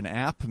mean, for an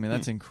app, I mean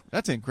that's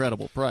an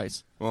incredible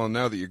price. Well,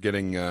 now that you're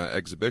getting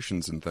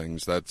exhibitions and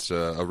things, that's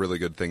a really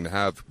good thing to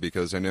have,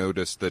 because I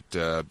noticed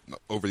that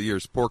over the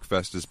years,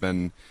 Forkfest has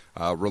been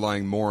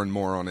relying more and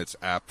more on its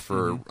app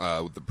for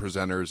the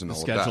presenters and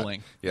all scheduling.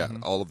 of that. Yeah,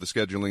 all of the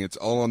scheduling. It's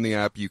all on the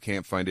app. You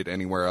can't find it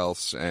anywhere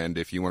else. And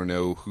if you want to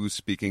know who's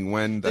speaking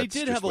when, that's they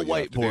did just have a what you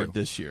have to whiteboard do.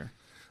 this year.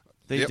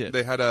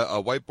 They had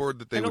a whiteboard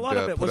that they And a would lot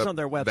of it put was up on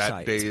their website.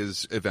 that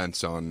day's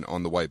events on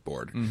the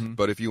whiteboard.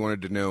 But if you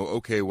wanted to know,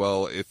 okay,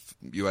 well, if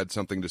you had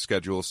something to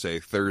schedule, say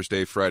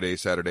Thursday, Friday,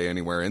 Saturday,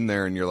 anywhere in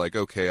there, and you're like,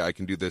 okay, I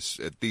can do this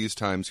at these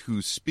times,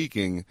 who's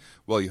speaking?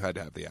 Well, you had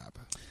to have the app.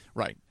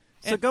 Right.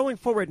 So going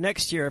forward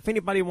next year, if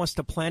anybody wants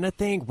to plan a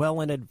thing well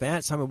in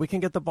advance, I mean, we can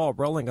get the ball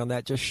rolling on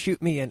that. Just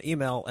shoot me an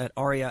email at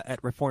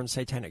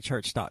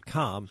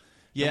aria@reformedsatanicchurch.com.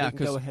 Yeah,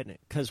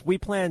 because we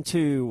plan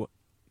to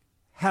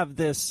have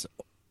this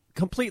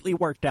completely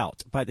worked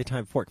out by the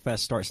time Forkfest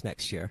starts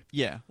next year.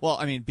 Yeah, well,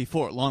 I mean,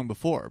 long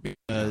before,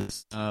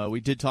 because we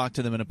did talk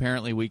to them, and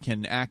apparently we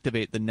can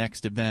activate the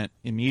next event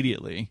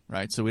immediately,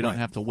 right? So we don't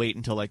have to wait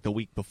until like the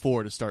week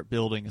before to start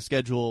building a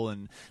schedule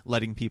and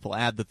letting people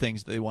add the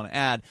things that they want to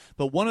add.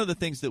 But one of the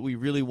things that we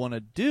really want to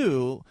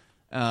do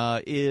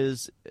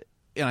is,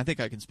 and I think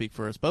I can speak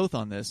for us both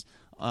on this,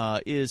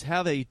 is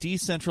have a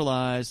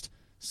decentralized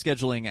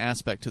scheduling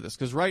aspect to this,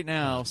 because right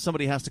now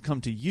somebody has to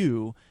come to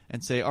you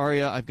and say,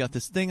 Aria, I've got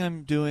this thing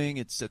I'm doing,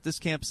 it's at this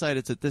campsite,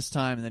 it's at this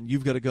time, and then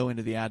you've got to go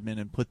into the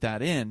admin and put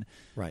that in.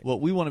 Right.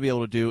 What we want to be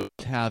able to do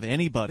is have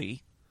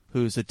anybody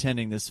who's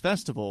attending this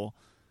festival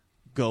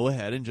go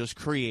ahead and just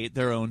create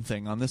their own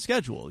thing on the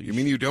schedule. You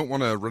mean you don't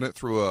want to run it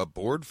through a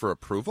board for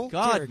approval?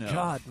 God, no.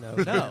 God, no.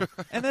 No.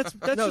 And that's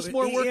just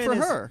more work for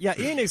her. Yeah,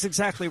 Ian is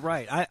exactly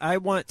right. I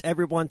want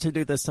everyone to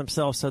do this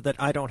themselves so that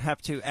I don't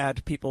have to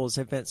add people's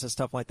events and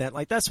stuff like that.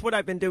 Like, that's what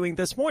I've been doing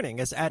this morning,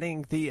 is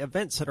adding the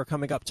events that are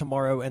coming up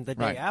tomorrow and the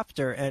day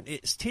after. And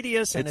it's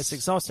tedious and it's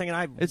exhausting.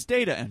 And it's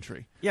data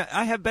entry. Yeah,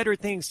 I have better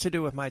things to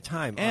do with my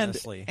time,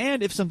 honestly.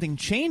 And if something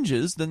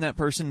changes, then that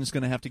person is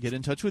going to have to get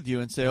in touch with you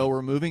and say, oh,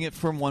 we're moving it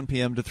from 1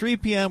 p.m. to 3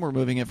 p.m., we're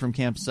moving it from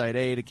campsite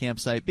A to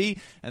campsite B,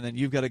 and then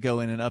you've got to go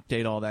in and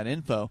update all that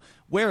info.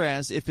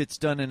 Whereas if it's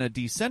done in a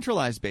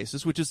decentralized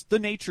basis, which is the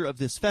nature of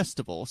this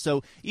festival,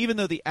 so even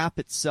though the app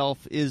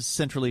itself is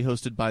centrally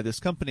hosted by this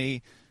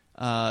company,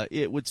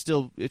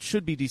 it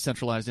should be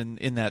decentralized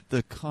in that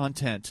the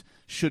content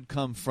should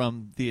come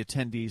from the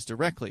attendees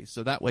directly.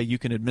 So that way you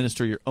can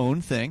administer your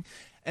own thing.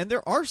 And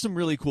there are some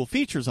really cool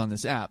features on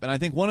this app, and I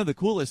think one of the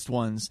coolest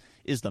ones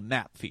is the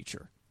map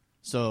feature.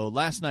 So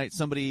last night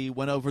somebody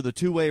went over the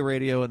two-way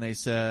radio and they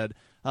said,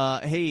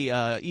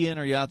 hey, Ian,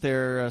 are you out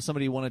there?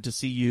 Somebody wanted to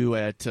see you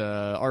at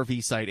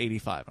RV Site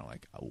 85. And I'm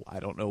like, oh,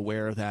 I don't know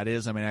where that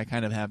is. I mean, I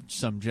kind of have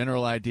some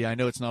general idea. I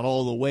know it's not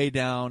all the way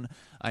down.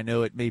 I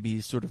know it may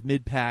be sort of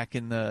mid-pack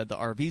in the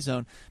RV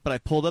zone. But I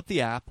pulled up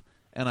the app,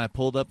 and I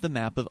pulled up the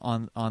map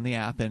on the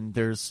app, and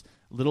there's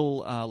little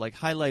like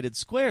highlighted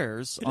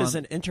squares. It is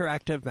an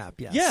interactive map,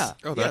 yes. Yeah.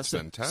 Oh, that's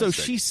fantastic. So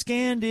she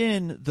scanned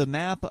in the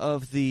map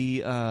of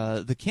the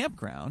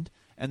campground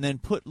and then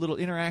put little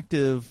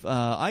interactive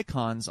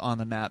icons on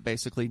the map,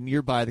 basically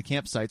nearby the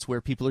campsites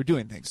where people are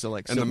doing things. So,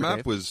 like, and the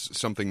map was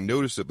something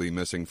noticeably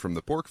missing from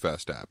the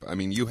Porkfest app. I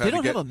mean, you had they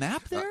don't to get have a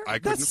map there. I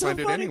couldn't That's so find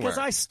it funny, anywhere because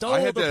I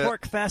stole the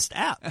Porkfest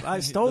app. I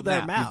stole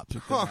their map.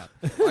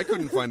 I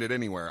couldn't find it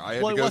anywhere. I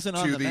had Well, to it go wasn't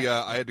on to the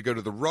map. I had to go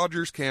to the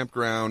Rogers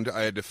campground.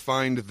 I had to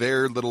find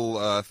their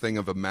little thing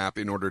of a map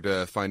in order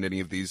to find any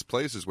of these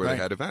places where they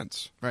had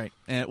events. Right.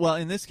 And well,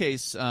 in this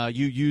case,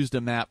 you used a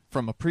map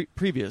from a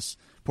previous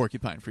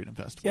Porcupine Freedom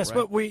Festival. Yes,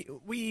 right?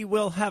 but we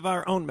will have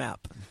our own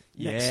map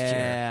next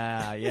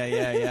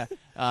year.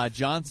 Yeah.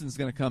 Johnson's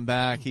going to come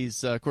back.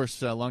 He's, of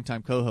course, a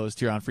longtime co-host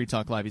here on Free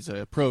Talk Live. He's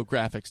a pro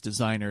graphics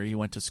designer. He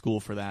went to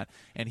school for that.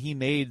 And he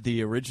made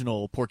the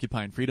original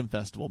Porcupine Freedom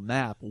Festival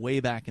map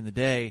way back in the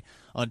day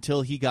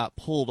until he got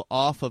pulled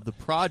off of the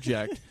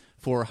project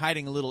for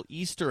hiding a little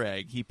Easter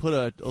egg. He put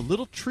a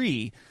little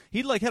tree.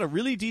 He had a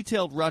really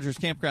detailed Rogers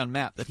Campground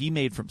map that he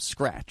made from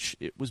scratch.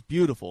 It was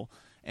beautiful.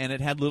 and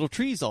it had little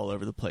trees all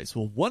over the place.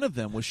 Well, one of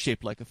them was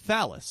shaped like a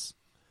phallus.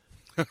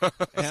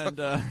 And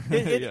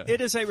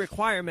it is a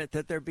requirement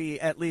that there be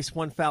at least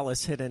one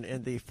phallus hidden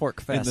in the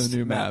Forkfest in the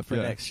new map for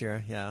next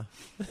year. Yeah.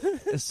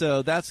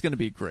 So that's going to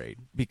be great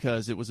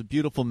because it was a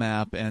beautiful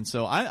map, and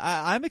so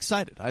I'm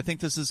excited. I think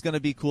this is going to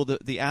be cool.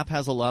 The app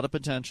has a lot of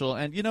potential,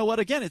 and you know what?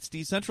 Again, it's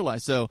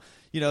decentralized. So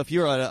if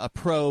you're a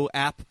pro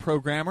app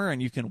programmer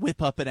and you can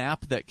whip up an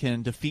app that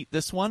can defeat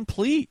this one,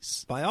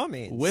 please, by all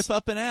means, whip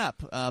up an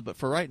app. But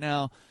for right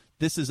now,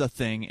 this is a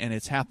thing, and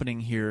it's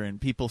happening here,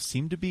 and people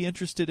seem to be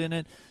interested in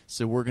it,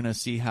 so we're going to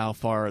see how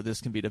far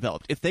this can be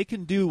developed. If they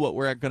can do what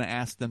we're going to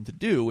ask them to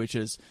do, which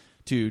is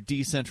to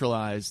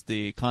decentralize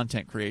the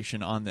content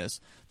creation on this,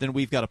 then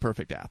we've got a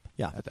perfect app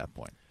at that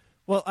point.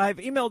 Well, I've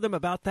emailed him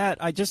about that.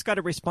 I just got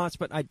a response,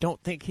 but I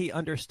don't think he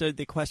understood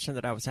the question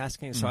that I was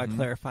asking, so I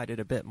clarified it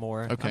a bit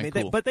more. Okay,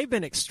 cool. But they've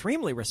been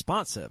extremely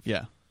responsive.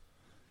 Yeah.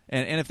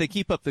 And if they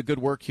keep up the good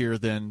work here,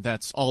 then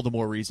that's all the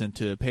more reason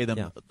to pay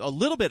them a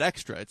little bit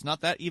extra. It's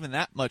not even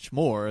that much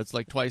more. It's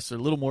like twice or a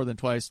little more than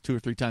twice, 2 or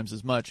 3 times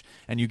as much,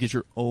 and you get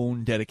your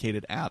own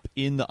dedicated app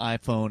in the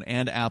iPhone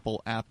and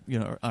Apple app,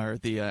 or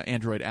the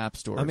Android app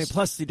stores. I mean,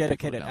 plus the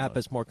dedicated app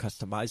is more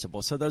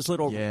customizable. So those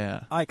little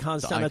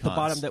icons down at the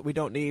bottom that we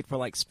don't need for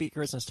like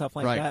speakers and stuff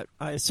like that,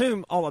 I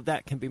assume all of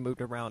that can be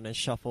moved around and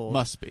shuffled.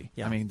 Must be.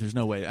 Yeah. I mean, there's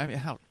no way. I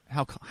mean,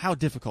 how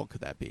difficult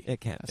could that be? It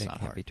can't. It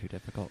can't be too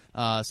difficult.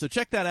 So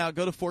check that out.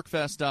 Go to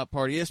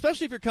forkfest.party,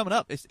 especially if you're coming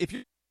up. If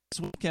you're this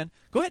weekend,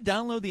 go ahead,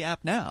 download the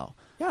app now.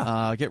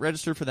 Yeah. Get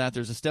registered for that.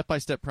 There's a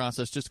step-by-step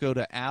process. Just go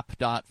to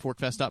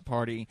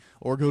app.forkfest.party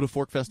or go to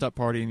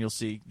forkfest.party, and you'll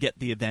see Get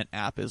the Event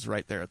app is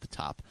right there at the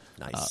top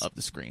of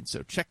the screen.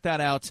 So check that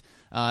out.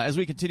 As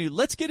we continue,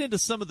 let's get into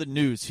some of the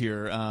news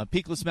here.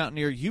 Peakless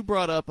Mountaineer, you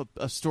brought up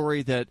a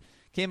story that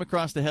came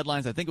across the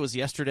headlines. I think it was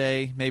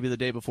yesterday, maybe the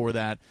day before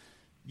that.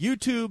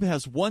 YouTube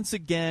has once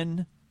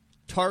again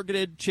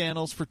targeted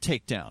channels for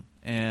takedown,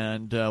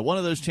 and one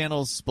of those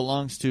channels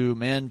belongs to a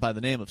man by the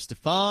name of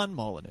Stefan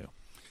Molyneux.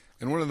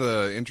 And one of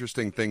the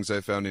interesting things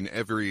I found in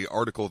every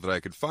article that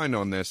I could find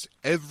on this,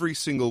 every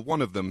single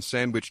one of them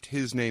sandwiched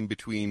his name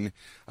between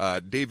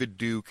David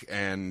Duke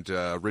and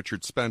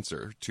Richard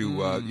Spencer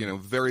to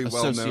very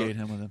well known. Associate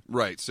him with him,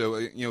 right?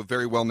 So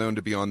very well known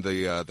to be on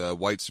the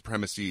white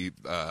supremacy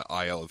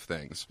aisle of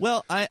things.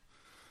 Well,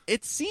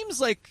 it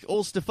seems like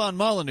old Stefan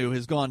Molyneux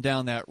has gone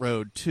down that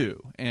road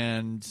too,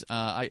 and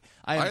I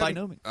by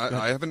no means.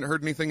 I haven't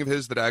heard anything of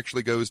his that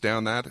actually goes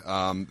down that.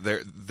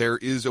 There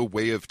is a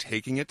way of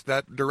taking it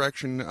that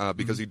direction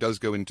because he does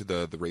go into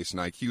the race and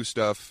IQ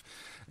stuff,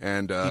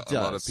 and a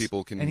lot of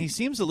people can. And he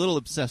seems a little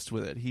obsessed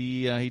with it.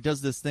 He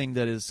does this thing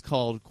that is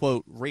called,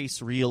 quote,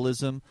 race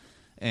realism,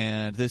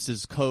 and this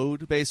is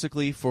code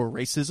basically for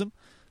racism.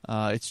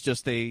 It's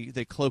just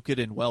they cloak it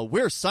in, well,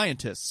 we're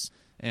scientists.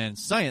 And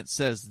science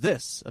says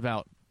this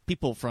about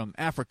people from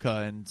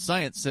Africa, and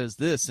science says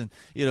this, and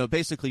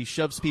basically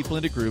shoves people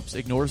into groups,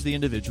 ignores the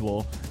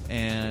individual,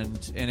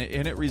 and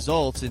it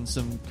results in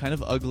some kind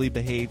of ugly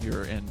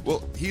behavior. And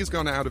well, he's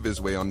gone out of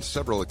his way on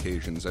several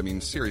occasions. I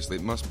mean, seriously,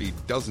 it must be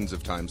dozens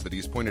of times that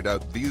he's pointed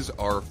out these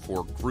are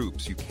for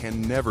groups. You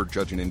can never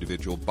judge an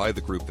individual by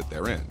the group that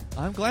they're in.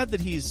 I'm glad that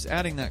he's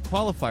adding that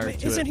qualifier to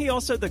it. Isn't he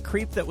also the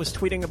creep that was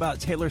tweeting about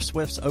Taylor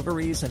Swift's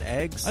ovaries and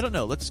eggs? I don't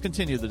know. Let's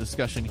continue the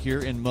discussion here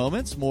in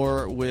moments.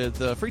 More with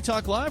Free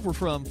Talk Live. We're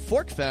from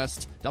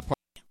Forkfest.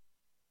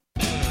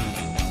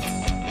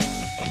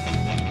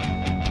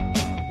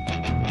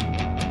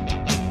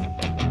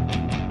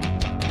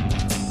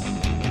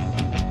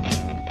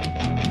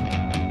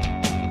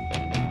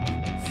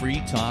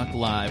 Free Talk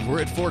Live.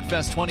 We're at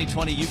Forkfest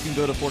 2020. You can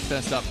go to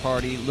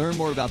forkfest.party, learn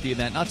more about the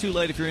event. Not too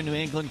late if you're in New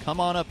England. Come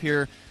on up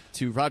here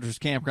to Rogers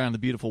Campground in the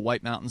beautiful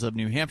White Mountains of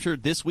New Hampshire.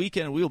 This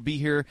weekend we'll be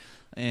here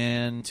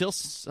until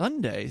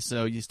Sunday,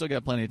 so you still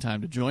got plenty of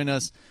time to join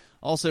us.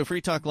 Also, Free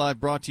Talk Live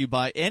brought to you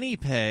by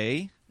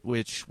AnyPay,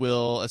 which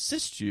will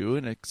assist you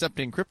in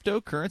accepting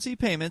cryptocurrency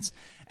payments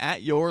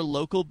at your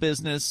local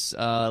business,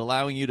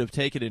 allowing you to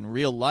take it in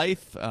real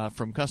life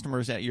from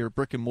customers at your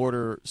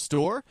brick-and-mortar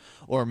store,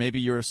 or maybe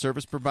you're a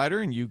service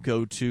provider and you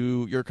go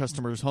to your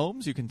customers'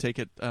 homes. You can take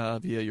it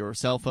via your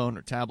cell phone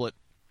or tablet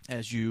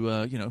as you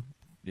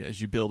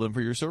as you bill them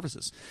for your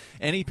services.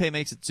 AnyPay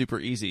makes it super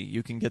easy.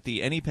 You can get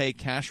the AnyPay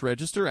Cash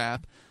Register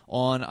app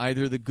on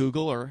either the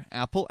Google or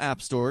Apple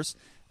app stores,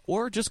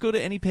 or just go to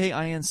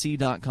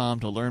anypayinc.com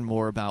to learn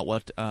more about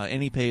what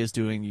AnyPay is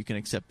doing. You can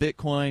accept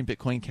Bitcoin,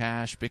 Bitcoin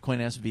Cash, Bitcoin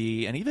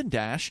SV, and even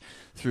Dash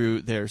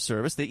through their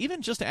service. They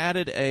even just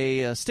added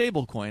a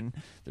stable coin.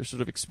 They're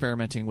sort of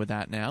experimenting with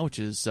that now, which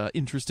is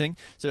interesting.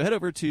 So head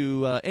over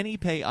to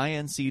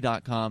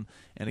anypayinc.com,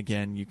 and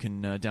again, you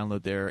can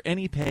download their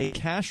AnyPay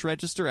Cash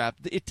Register app.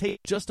 It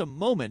takes just a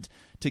moment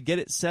to get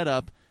it set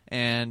up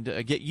and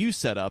get you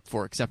set up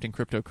for accepting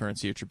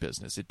cryptocurrency at your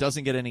business. It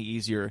doesn't get any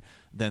easier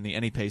than the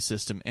AnyPay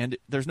system, and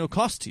there's no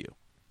cost to you.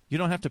 You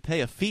don't have to pay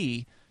a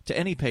fee to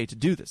AnyPay to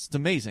do this. It's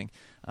amazing.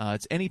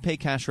 It's AnyPay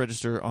Cash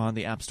Register on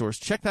the app stores.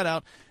 Check that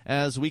out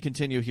as we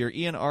continue here.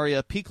 Ian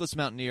Aria, Peakless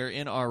Mountaineer,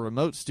 in our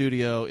remote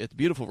studio at the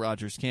beautiful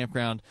Rogers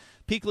Campground.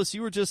 Peakless,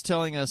 you were just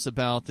telling us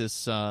about this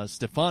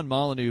Stefan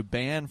Molyneux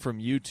ban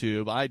from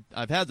YouTube.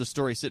 I've had the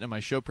story sitting in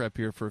my show prep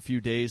here for a few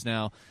days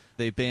now.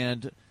 They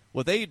banned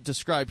what they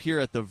describe here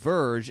at The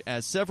Verge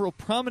as several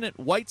prominent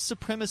white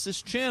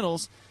supremacist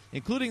channels,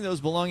 including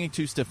those belonging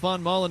to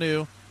Stefan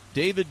Molyneux,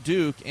 David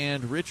Duke,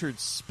 and Richard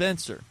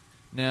Spencer.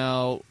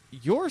 Now,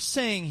 you're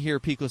saying here,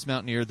 Peakless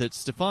Mountaineer, that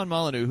Stefan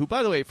Molyneux, who,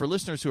 by the way, for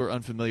listeners who are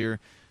unfamiliar,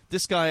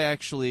 this guy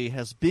actually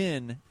has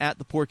been at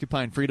the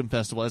Porcupine Freedom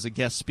Festival as a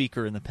guest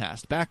speaker in the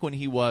past. Back when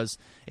he was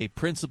a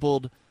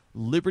principled,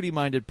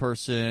 liberty-minded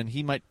person,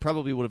 he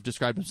probably would have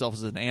described himself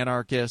as an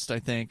anarchist, I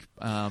think.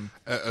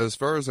 As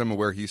far as I'm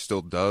aware, he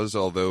still does,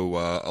 although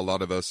a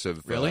lot of us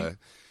have... Really?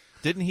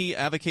 Didn't he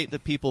advocate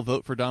that people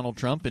vote for Donald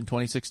Trump in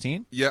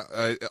 2016? Yeah,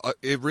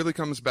 it really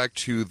comes back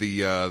to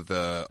the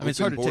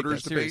open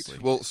borders debate. Seriously.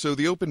 Well, so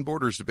the open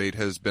borders debate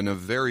has been a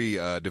very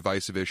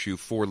divisive issue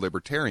for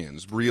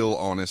libertarians, real,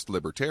 honest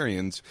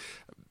libertarians.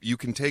 You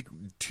can take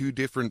two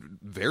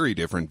very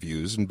different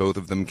views, and both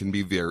of them can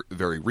be very,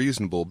 very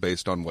reasonable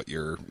based on what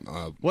you're.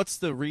 What's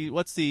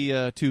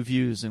the two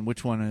views, and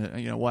which one?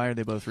 Why are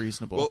they both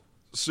reasonable? Well,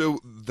 so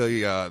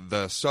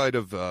the side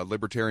of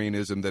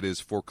libertarianism that is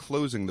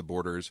foreclosing the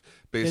borders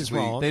basically is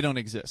wrong. They don't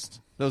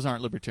exist. Those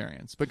aren't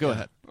libertarians. But go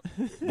ahead.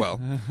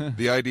 Well,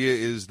 the idea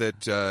is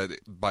that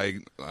by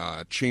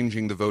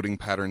changing the voting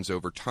patterns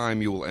over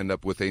time, you will end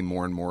up with a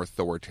more and more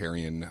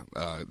authoritarian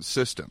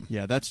system.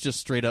 Yeah, that's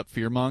just straight up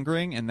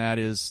fear-mongering, and that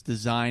is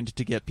designed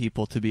to get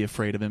people to be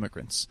afraid of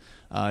immigrants.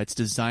 It's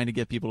designed to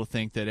get people to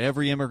think that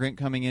every immigrant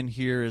coming in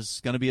here is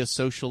going to be a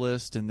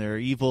socialist, and they're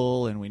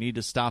evil, and we need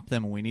to stop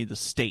them, and we need the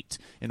state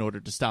in order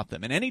to stop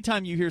them. And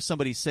anytime you hear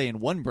somebody say in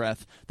one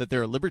breath that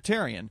they're a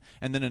libertarian,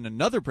 and then in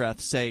another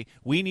breath say,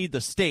 we need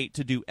the state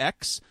to do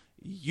X,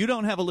 you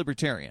don't have a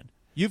libertarian.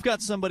 You've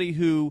got somebody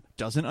who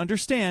doesn't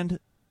understand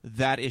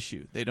that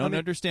issue. They don't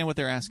understand what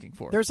they're asking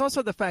for. There's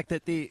also the fact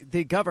that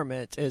the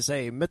government is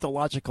a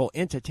mythological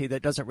entity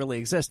that doesn't really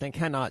exist and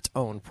cannot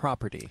own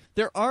property.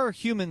 There are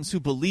humans who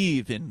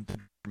believe in the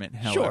government,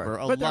 however.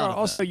 Sure, but there are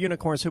also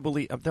unicorns who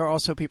believe. There are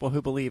also people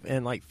who believe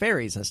in like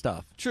fairies and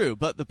stuff. True,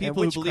 but the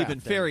people who believe in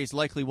fairies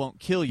likely won't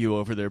kill you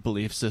over their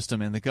belief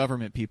system, and the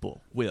government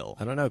people will.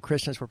 I don't know.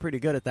 Christians were pretty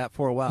good at that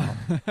for a while.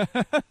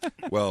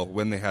 Well,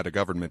 when they had a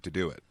government to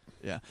do it.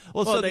 Yeah.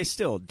 Well, so they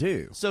still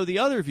do. So the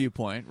other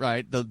viewpoint,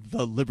 right, the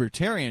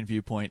libertarian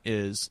viewpoint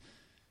is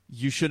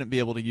you shouldn't be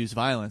able to use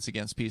violence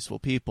against peaceful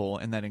people,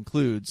 and that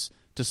includes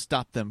to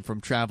stop them from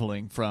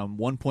traveling from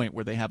one point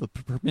where they have a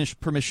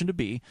permission to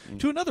be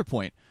to another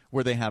point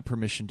where they have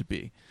permission to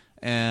be.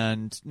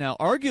 And now,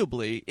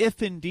 arguably,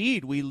 if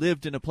indeed we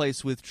lived in a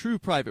place with true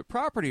private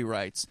property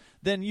rights,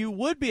 then you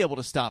would be able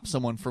to stop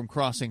someone from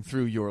crossing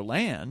through your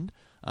land,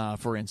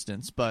 for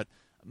instance, but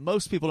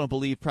most people don't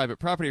believe private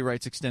property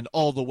rights extend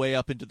all the way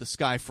up into the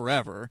sky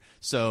forever,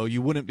 so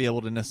you wouldn't be able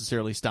to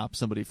necessarily stop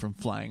somebody from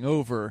flying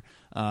over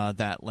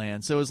that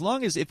land. So as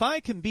long as, if I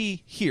can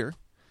be here,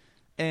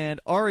 and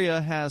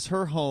Aria has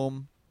her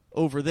home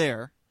over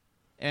there,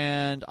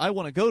 and I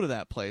want to go to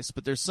that place,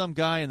 but there's some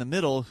guy in the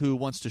middle who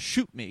wants to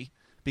shoot me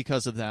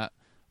because of that,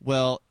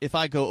 well, if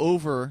I go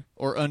over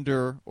or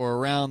under or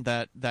around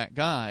that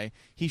guy,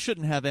 he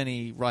shouldn't have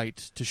any right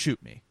to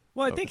shoot me.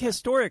 Well, I think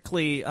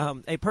historically,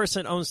 a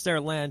person owns their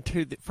land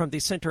from the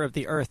center of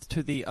the earth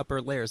to the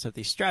upper layers of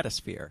the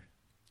stratosphere.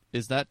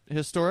 Is that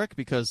historic?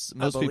 Because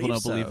most people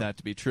don't believe that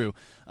to be true.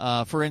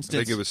 For instance, I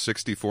think it was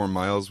 64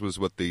 miles was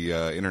what the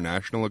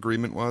international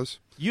agreement was.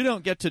 You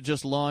don't get to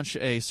just launch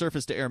a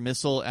surface-to-air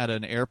missile at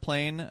an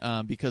airplane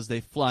because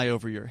they fly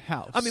over your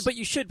house. I mean, but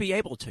you should be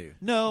able to.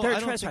 No, I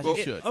don't think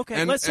you should. Okay,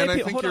 and let's say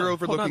I think you're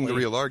overlooking the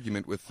real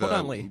argument with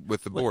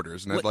the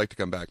borders, and I'd like to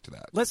come back to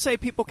that. Let's say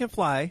people can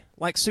fly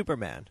like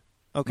Superman.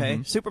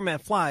 Okay, Superman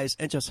flies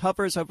and just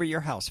hovers over your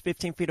house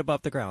 15 feet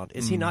above the ground.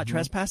 Is he not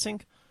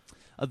trespassing?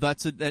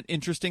 That's an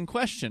interesting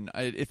question.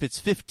 If it's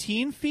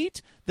 15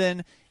 feet,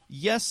 then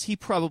yes, he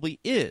probably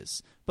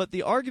is. But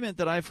the argument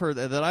that I've heard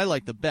that I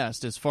like the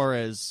best, as far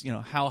as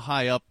how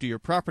high up do your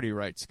property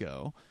rights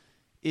go,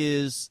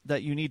 is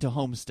that you need to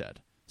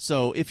homestead.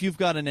 So if you've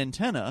got an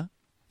antenna,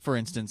 for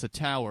instance, a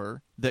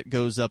tower that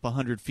goes up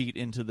 100 feet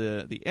into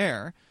the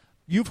air,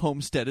 you've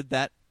homesteaded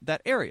that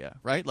area,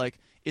 right? Like,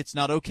 it's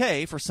not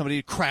okay for somebody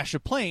to crash a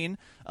plane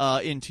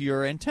into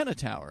your antenna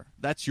tower.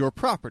 That's your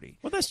property.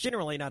 Well, that's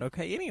generally not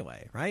okay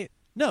anyway, right?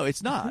 No,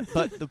 it's not.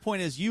 But the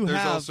point is,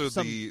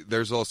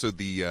 there's also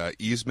the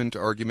easement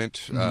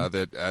argument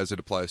that, as it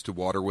applies to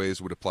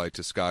waterways, would apply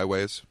to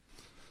skyways.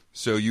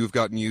 So you've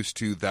gotten used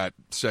to that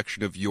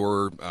section of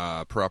your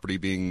property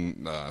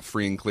being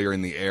free and clear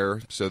in the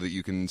air, so that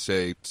you can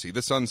see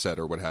the sunset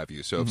or what have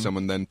you. So if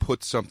someone then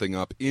puts something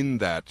up in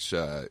that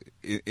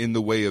in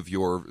the way of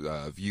your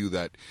view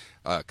that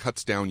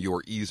cuts down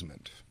your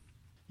easement.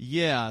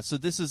 Yeah. So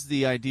this is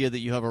the idea that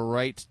you have a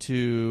right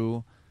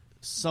to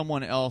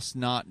someone else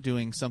not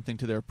doing something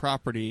to their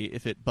property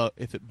if it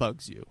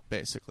bugs you,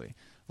 basically.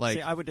 Like,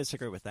 see, I would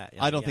disagree with that.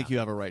 I don't think you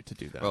have a right to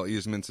do that. Well,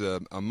 easement's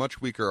a much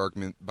weaker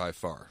argument by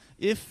far.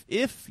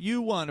 If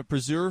you want to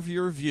preserve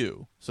your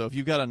view, so if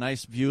you've got a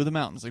nice view of the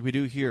mountains like we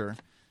do here,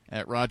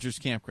 at Rogers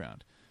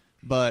Campground.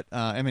 But,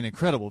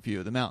 incredible view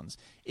of the mountains.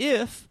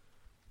 If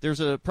there's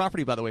a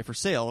property, by the way, for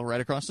sale right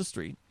across the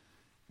street,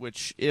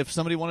 which if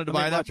somebody wanted to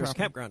buy that Rogers property,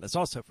 Campground is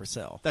also for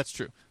sale. That's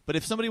true. But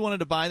if somebody wanted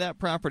to buy that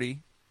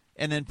property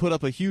and then put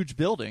up a huge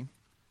building,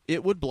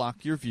 it would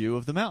block your view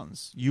of the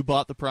mountains. You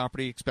bought the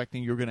property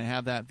expecting you were going to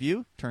have that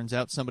view. Turns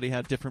out somebody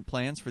had different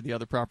plans for the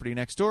other property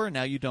next door, and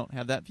now you don't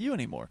have that view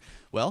anymore.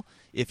 Well,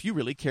 if you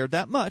really cared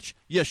that much,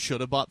 you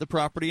should have bought the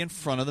property in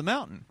front of the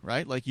mountain,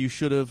 right? Like you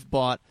should have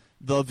bought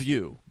the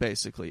view,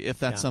 basically, if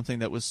that's something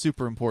that was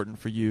super important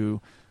for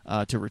you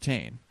to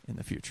retain in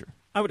the future.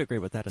 I would agree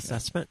with that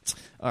assessment.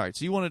 All right,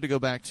 so you wanted to go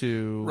back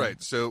to...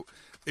 Right, so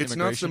it's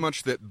not so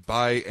much that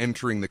by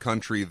entering the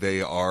country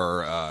they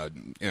are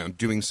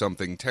doing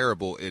something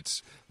terrible.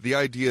 It's the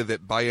idea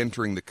that by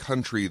entering the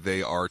country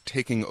they are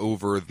taking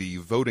over the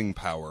voting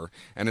power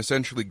and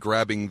essentially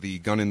grabbing the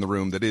gun in the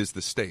room that is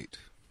the state.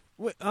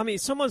 I mean,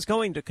 someone's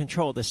going to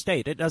control the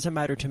state. It doesn't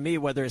matter to me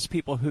whether it's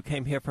people who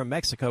came here from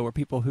Mexico or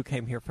people who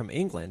came here from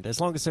England. As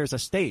long as there's a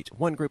state,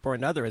 one group or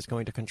another is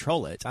going to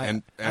control it.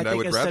 I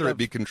would rather it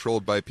be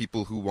controlled by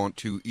people who want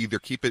to either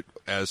keep it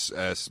as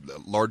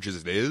large as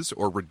it is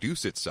or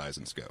reduce its size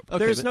and scope. Okay,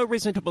 there's no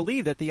reason to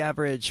believe that the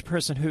average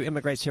person who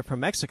immigrates here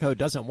from Mexico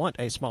doesn't want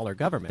a smaller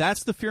government.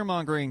 That's the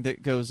fear-mongering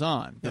that goes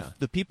on.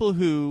 The people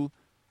who...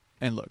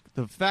 And look,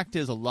 the fact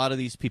is a lot of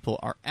these people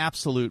are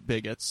absolute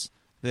bigots.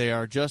 They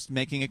are just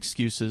making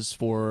excuses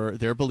for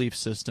their belief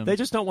system. They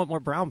just don't want more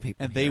brown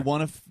people. And they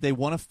want to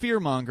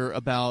fearmonger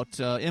about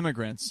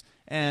immigrants.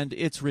 And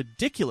it's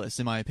ridiculous,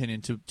 in my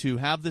opinion, to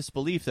have this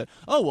belief that,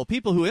 oh, well,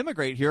 people who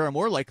immigrate here are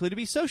more likely to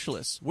be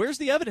socialists. Where's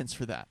the evidence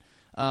for that?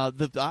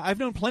 I've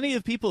known plenty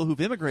of people who've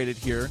immigrated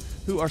here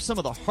who are some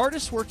of the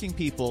hardest working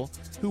people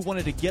who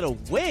wanted to get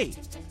away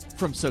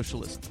from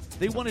socialism.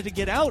 They wanted to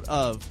get out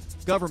of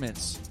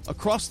governments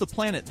across the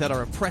planet that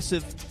are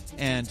oppressive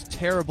and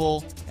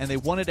terrible, and they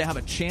wanted to have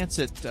a chance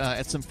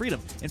at some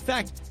freedom. In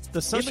fact,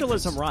 the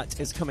socialism rot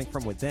is coming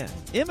from within,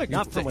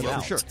 not from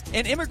without. Sure.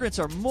 And immigrants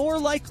are more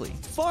likely,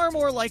 far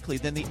more likely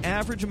than the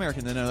average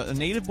American, than a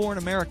native-born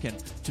American,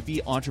 to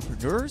be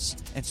entrepreneurs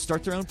and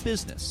start their own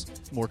business.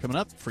 More coming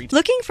up. Free talk.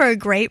 Looking for a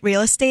great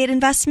real estate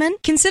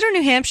investment? Consider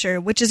New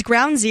Hampshire, which is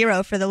ground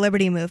zero for the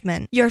Liberty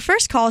Movement. Your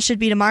first call should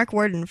be to Mark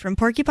Worden from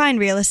Porcupine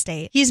Real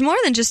Estate. He's more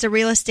than just a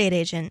real estate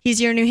agent. He's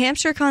your New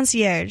Hampshire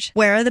concierge.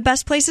 Where are the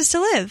best places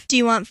to live? Do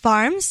you want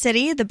farm,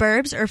 city, the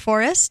burbs, or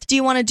forest? Do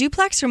you want a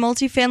duplex or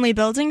multifamily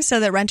building so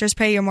that renters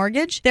pay your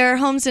mortgage? There are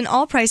homes in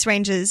all price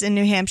ranges in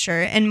New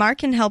Hampshire, and Mark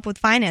can help with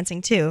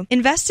financing too.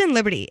 Invest in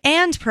liberty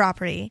and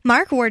property.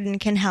 Mark Worden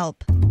can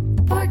help.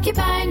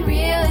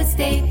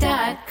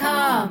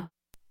 PorcupineRealEstate.com.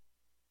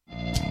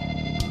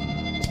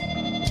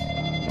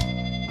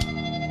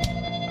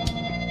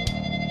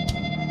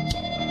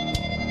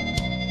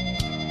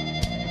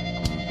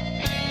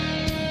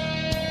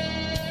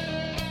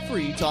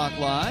 Free Talk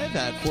Live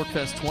at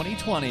Forkfest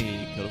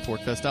 2020. Go to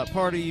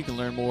forkfest.party. You can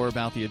learn more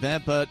about the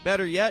event, but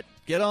better yet,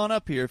 get on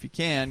up here if you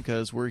can,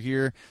 because we're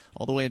here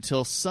all the way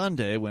until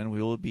Sunday when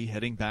we will be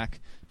heading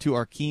back to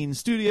our Keene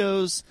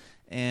studios.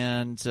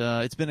 And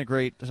it's been a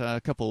great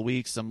couple of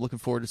weeks. I'm looking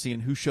forward to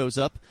seeing who shows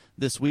up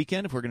this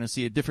weekend. If we're going to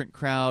see a different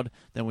crowd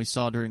than we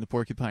saw during the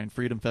Porcupine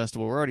Freedom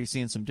Festival, we're already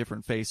seeing some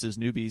different faces,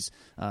 newbies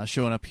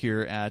showing up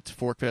here at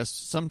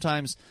Forkfest.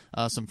 Sometimes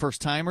some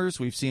first-timers.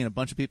 We've seen a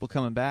bunch of people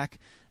coming back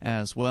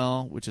as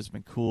well, which has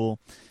been cool.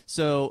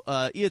 So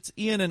it's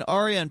Ian and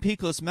Aria and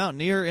Peakless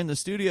Mountaineer in the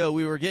studio.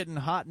 We were getting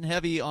hot and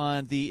heavy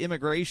on the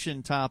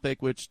immigration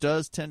topic, which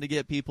does tend to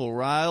get people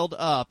riled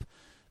up,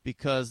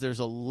 because there's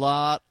a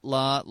lot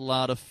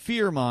of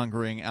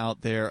fear-mongering out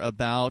there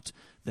about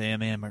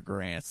them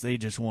immigrants. They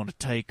just want to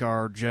take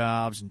our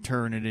jobs and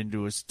turn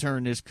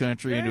this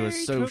country into a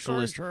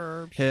socialist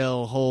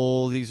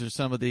hellhole. These are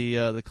some of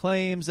the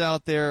claims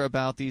out there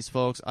about these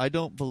folks. I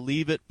don't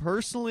believe it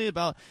personally,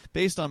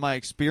 based on my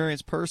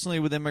experience personally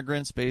with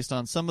immigrants, based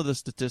on some of the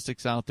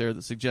statistics out there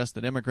that suggest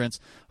that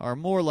immigrants are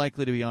more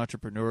likely to be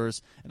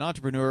entrepreneurs. An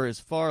entrepreneur is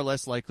far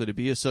less likely to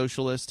be a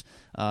socialist.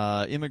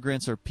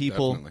 Immigrants are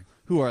people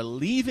who are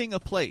leaving a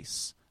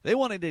place. They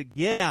wanted to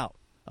get out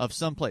of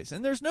some place.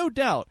 And there's no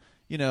doubt,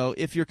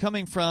 if you're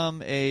coming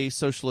from a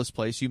socialist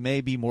place, you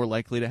may be more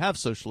likely to have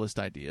socialist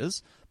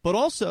ideas, but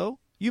also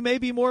you may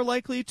be more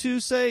likely to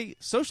say,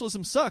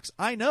 socialism sucks.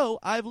 I know,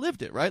 I've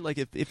lived it, right? Like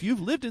if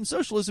you've lived in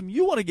socialism,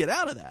 you want to get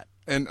out of that.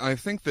 And I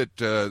think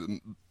that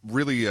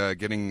really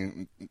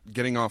getting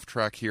off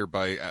track here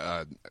by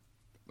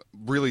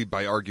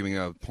arguing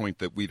a point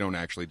that we don't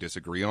actually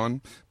disagree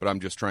on, but I'm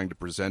just trying to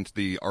present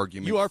the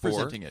argument for... You are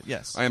presenting it,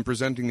 yes. I am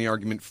presenting the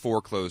argument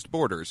for closed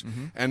borders.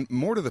 Mm-hmm. And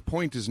more to the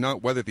point is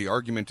not whether the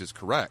argument is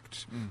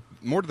correct.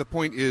 More to the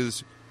point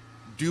is,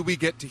 do we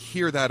get to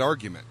hear that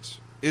argument?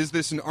 Is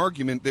this an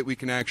argument that we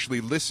can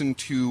actually listen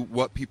to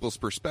what people's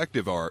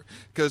perspective are?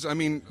 Because,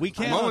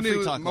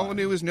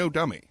 Molyneux is no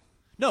dummy.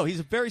 No, he's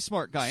a very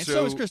smart guy, and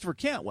so is Christopher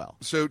Cantwell.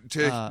 So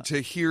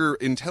to hear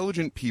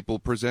intelligent people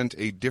present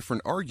a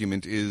different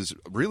argument is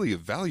really a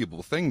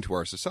valuable thing to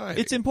our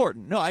society. It's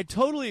important. No, I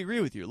totally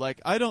agree with you.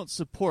 Like, I don't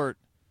support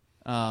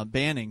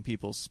banning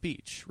people's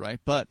speech, right?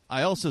 But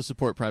I also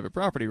support private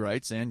property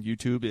rights, and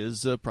YouTube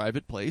is a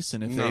private place,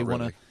 and if they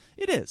want to...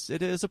 It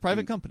is a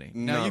private company.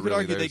 Now, you could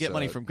argue they get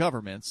money from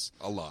governments.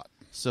 A lot.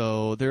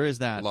 So there is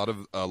that.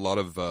 A lot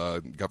of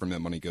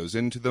government money goes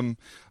into them.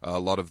 A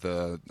lot of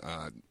the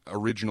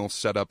original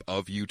setup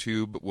of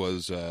YouTube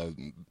was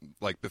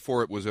like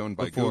before it was owned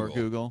by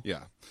Google.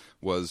 Yeah,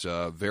 was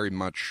very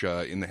much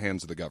in the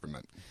hands of the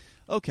government.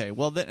 Okay,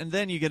 well,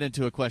 then you get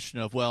into a question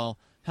of, well,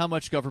 how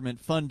much government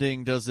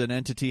funding does an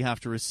entity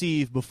have to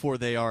receive before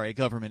they are a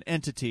government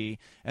entity,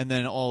 and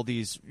then all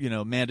these,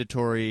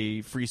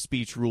 mandatory free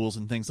speech rules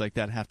and things like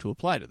that have to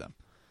apply to them.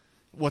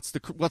 What's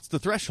the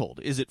threshold?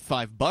 Is it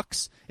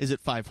 $5? Is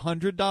it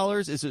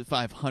 $500? Is it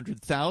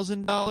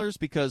 $500,000?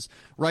 Because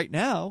right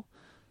now,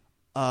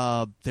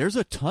 there's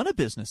a ton of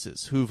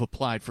businesses who've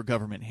applied for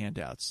government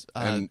handouts,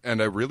 and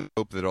I really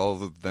hope that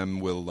all of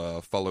them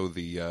will follow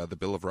the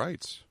Bill of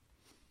Rights.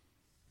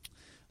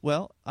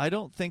 Well, I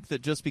don't think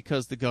that just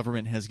because the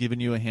government has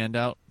given you a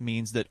handout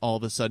means that all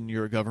of a sudden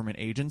you're a government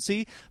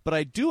agency. But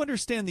I do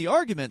understand the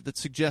argument that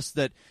suggests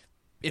that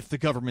if the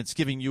government's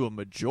giving you a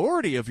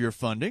majority of your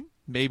funding,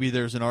 maybe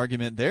there's an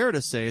argument there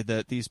to say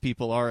that these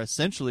people are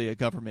essentially a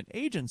government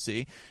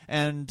agency.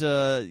 And,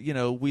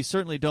 we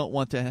certainly don't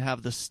want to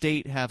have the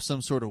state have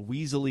some sort of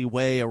weaselly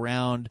way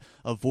around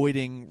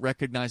avoiding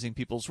recognizing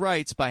people's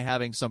rights by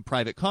having some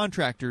private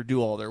contractor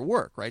do all their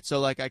work, right?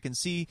 So, I can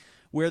see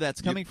where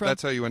that's coming from.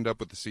 That's how you end up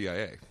with the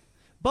CIA.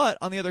 But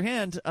on the other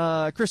hand,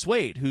 Chris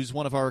Wade, who's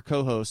one of our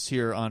co-hosts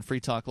here on Free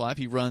Talk Live,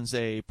 he runs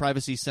a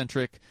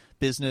privacy-centric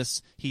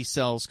business. He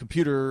sells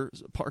computer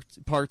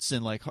parts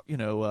and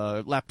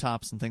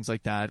laptops and things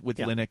like that with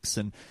Linux,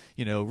 and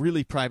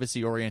really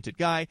privacy-oriented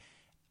guy.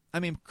 I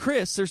mean,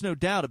 Chris, there's no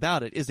doubt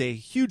about it, is a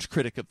huge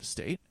critic of the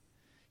state.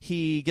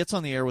 He gets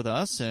on the air with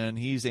us, and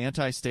he's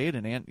anti-state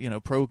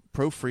and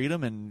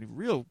pro-freedom and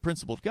real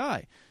principled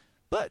guy.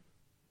 But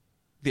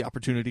the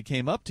opportunity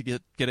came up to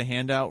get a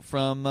handout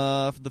from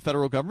the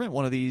federal government,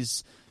 one of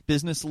these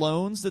business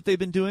loans that they've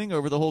been doing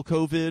over the whole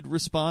COVID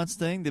response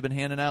thing. They've been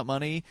handing out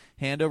money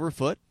hand over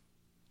foot,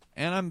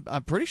 and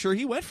I'm pretty sure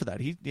he went for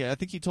that. I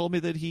think he told me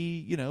that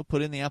he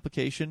put in the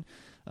application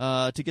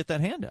to get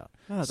that handout.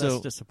 Oh, that's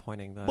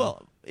disappointing, though.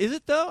 Well, is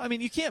it though? I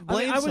mean, you can't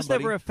blame. I was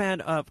somebody. never a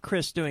fan of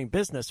Chris doing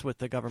business with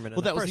the government.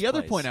 Well, that was the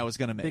other place, point I was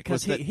going to make,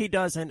 because he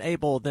does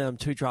enable them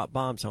to drop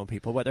bombs on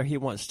people, whether he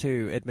wants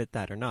to admit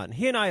that or not. And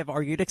he and I have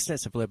argued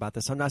extensively about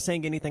this. I'm not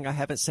saying anything I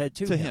haven't said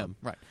to him.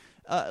 Right.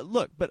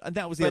 Look, but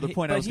that was the other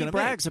point I was going to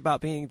make. He brags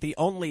about being the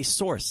only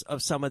source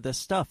of some of this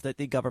stuff that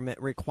the government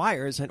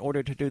requires in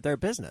order to do their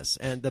business.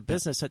 And the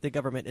business that the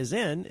government is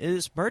in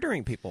is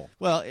murdering people.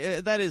 Well,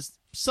 that is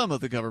some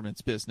of the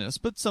government's business,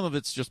 but some of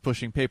it's just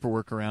pushing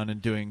paperwork around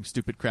and doing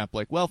stupid crap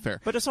like welfare.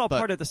 But it's all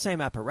part of the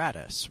same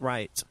apparatus,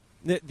 right?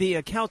 The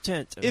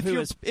accountant who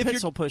is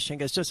pencil pushing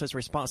is just as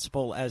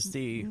responsible as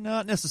the...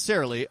 Not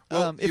necessarily.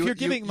 Well, if you're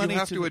giving money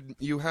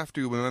you have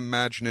to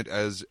imagine it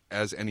as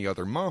any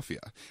other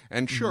mafia.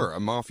 And sure, a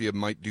mafia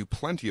might do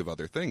plenty of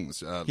other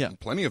things.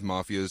 Plenty of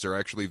mafias are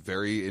actually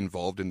very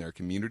involved in their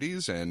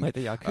communities and... Like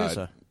the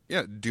Yakuza.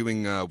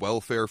 Doing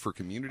welfare for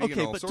community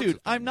and all sorts of things. Okay, but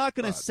dude, I'm not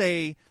going to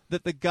say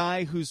that the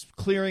guy who's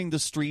clearing the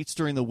streets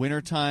during the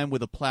wintertime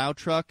with a plow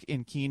truck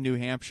in Keene, New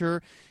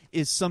Hampshire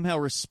is somehow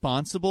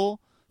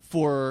responsible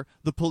for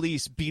the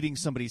police beating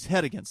somebody's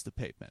head against the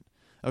pavement.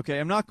 Okay,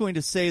 I'm not going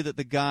to say that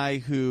the guy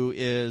who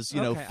is,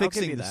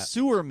 fixing the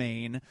sewer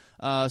main,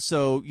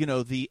 so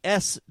the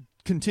S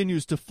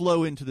continues to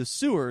flow into the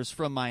sewers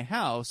from my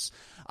house.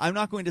 I'm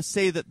not going to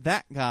say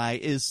that guy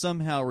is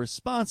somehow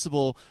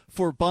responsible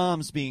for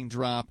bombs being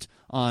dropped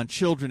on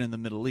children in the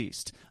Middle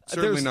East.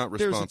 Certainly not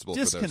responsible for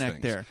those things. There's a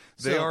disconnect there.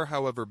 They are,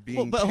 however,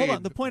 being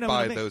paid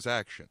by those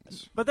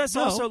actions. But that's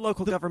also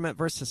local government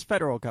versus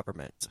federal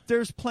government.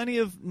 There's plenty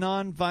of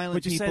nonviolent people.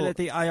 Would you say that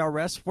the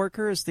IRS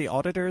workers, the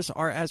auditors,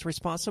 are as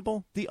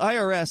responsible? The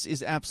IRS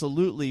is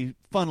absolutely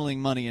funneling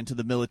money into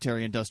the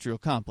military-industrial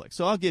complex,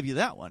 so I'll give you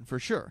that one for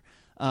sure.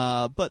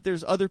 But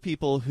there's other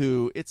people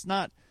who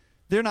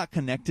they're not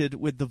connected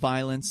with the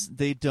violence.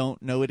 They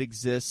don't know it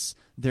exists.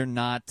 They're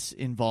not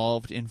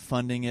involved in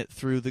funding it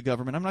through the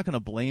government. I'm not going to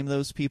blame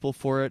those people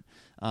for it.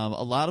 A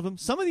lot of them,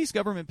 some of these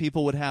government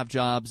people would have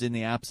jobs in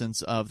the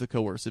absence of the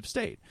coercive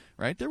state,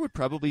 right? There would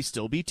probably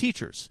still be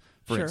teachers,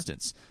 for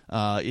instance,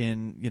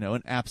 in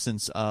an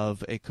absence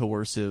of a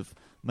coercive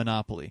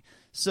monopoly.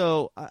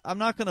 So I'm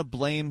not going to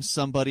blame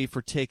somebody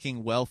for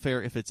taking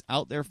welfare if it's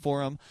out there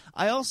for them.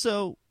 I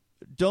also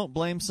don't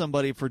blame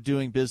somebody for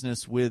doing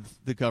business with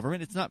the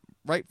government. It's not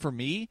right for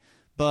me,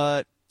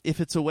 but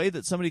if it's a way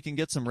that somebody can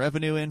get some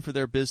revenue in for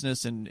their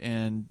business and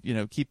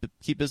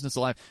keep business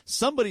alive,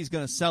 somebody's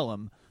going to sell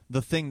them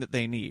the thing that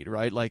they need,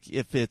 right? Like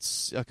if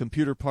it's a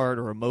computer part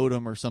or a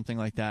modem or something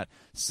like that,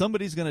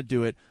 somebody's going to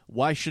do it.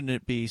 Why shouldn't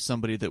it be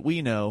somebody that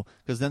we know?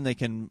 Because then they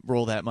can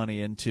roll that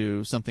money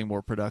into something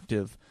more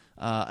productive.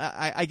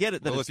 I get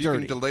it that it's dirty. Well,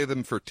 if you can delay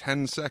them for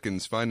 10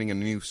 seconds finding a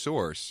new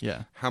source,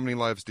 how many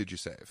lives did you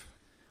save?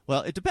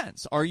 Well, it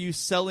depends. Are you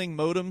selling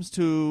modems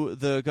to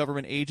the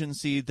government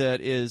agency that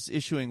is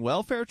issuing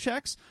welfare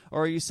checks,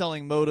 or are you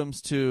selling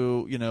modems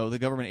to, the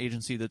government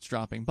agency that's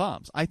dropping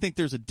bombs? I think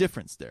there's a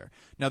difference there.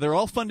 Now, they're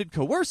all funded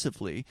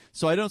coercively,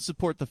 so I don't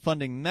support the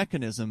funding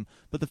mechanism,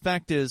 but the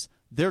fact is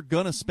they're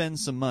going to spend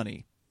some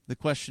money. The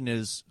question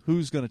is,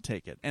 who's going to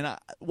take it? And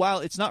while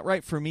it's not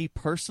right for me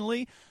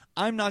personally,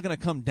 I'm not going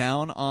to come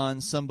down on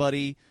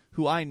somebody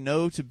who I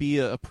know to be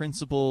a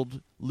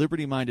principled,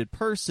 liberty-minded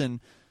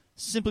person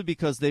simply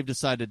because they've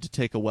decided to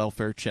take a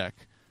welfare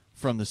check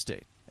from the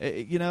state.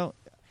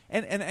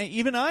 And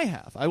even I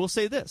have. I will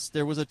say this.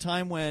 There was a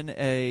time when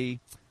a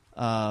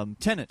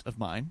tenant of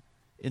mine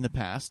in the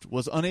past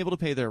was unable to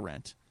pay their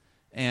rent.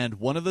 And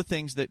one of the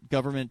things that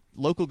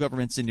local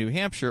governments in New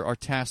Hampshire are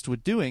tasked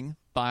with doing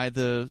by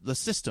the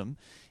system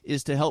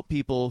is to help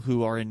people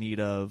who are in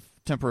need of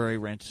temporary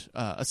rent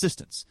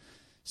assistance.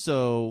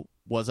 So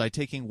was I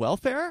taking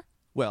welfare?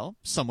 Well,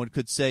 someone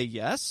could say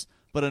yes.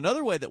 But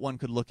another way that one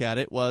could look at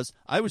it was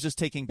I was just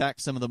taking back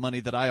some of the money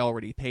that I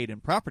already paid in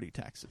property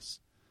taxes.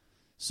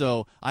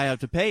 So I have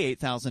to pay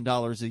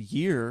 $8,000 a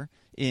year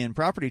in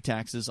property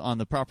taxes on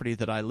the property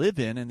that I live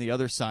in, and the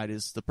other side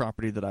is the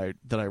property that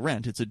I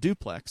rent. It's a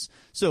duplex.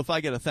 So if I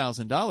get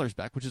 $1,000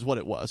 back, which is what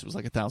it was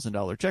like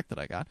 $1,000 check that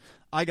I got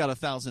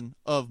 $1,000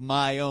 of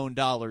my own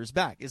dollars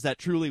back. Is that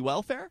truly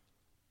welfare?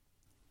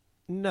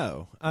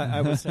 No, I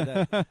would say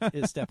that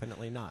is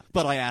definitely not.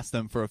 But I asked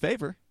them for a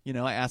favor.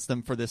 I asked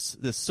them for this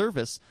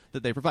service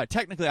that they provide.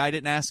 Technically, I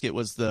didn't ask. It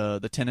was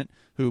the tenant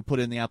who put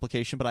in the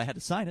application, but I had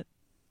to sign it,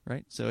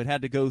 right? So it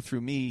had to go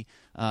through me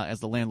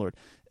as the landlord.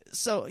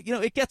 So,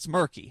 it gets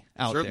murky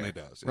out there. Certainly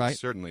does. Right? It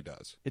certainly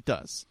does. It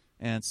does.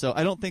 And so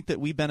I don't think that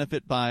we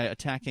benefit by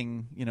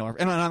attacking, and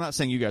I'm not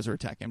saying you guys are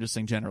attacking. I'm just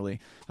saying generally,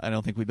 I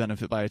don't think we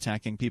benefit by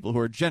attacking people who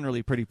are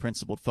generally pretty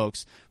principled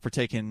folks for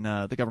taking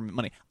the government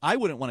money. I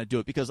wouldn't want to do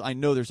it because I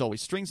know there's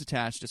always strings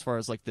attached as far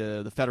as like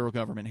the federal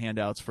government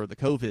handouts for the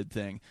COVID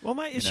thing. Well,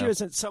 my issue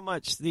isn't so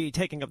much the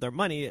taking of their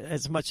money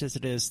as much as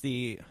it is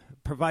the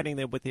providing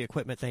them with the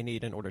equipment they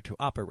need in order to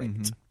operate.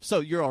 Mm-hmm.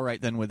 So you're all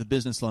right then with the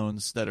business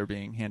loans that are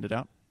being handed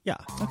out? Yeah.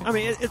 Okay. I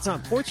mean, it's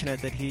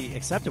unfortunate that he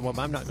accepted one,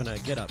 but I'm not going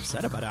to get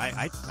upset about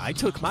it. I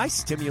took my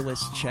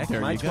stimulus check,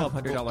 my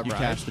 $1,200 bribe. You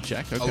cashed the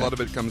check. Okay. A lot of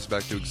it comes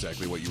back to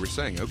exactly what you were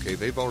saying. Okay,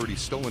 they've already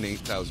stolen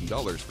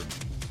 $8,000 from me.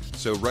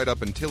 So right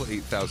up until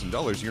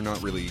 $8,000, you're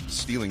not really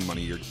stealing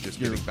money. You're just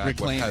getting back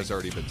reclaiming what has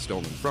already been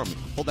stolen from you.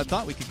 Hold that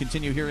thought. We can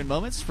continue here in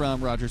moments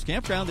from Rogers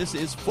Campground. This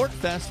is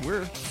Forkfest.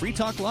 We're Free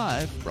Talk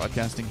Live,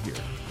 broadcasting here.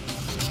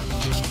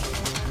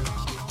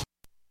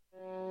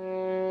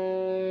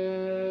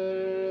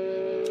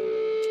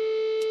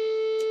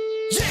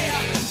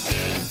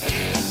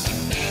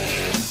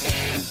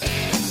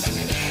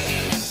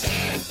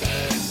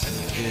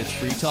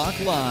 Free Talk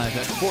Live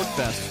at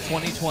Forkfest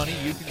 2020.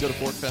 You can go to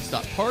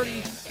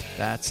forkfest.party.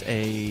 That's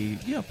a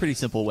pretty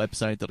simple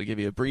website that'll give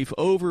you a brief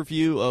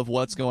overview of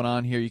what's going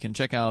on here. You can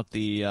check out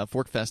the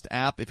Forkfest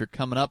app. If you're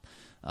coming up,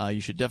 you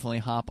should definitely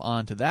hop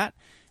onto that.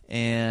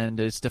 And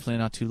it's definitely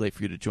not too late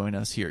for you to join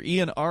us here.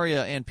 Ian,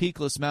 Aria, and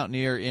Peakless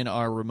Mountaineer in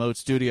our remote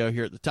studio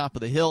here at the top of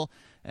the hill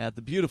at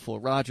the beautiful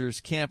Rogers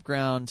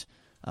Campground.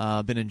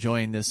 Been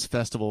enjoying this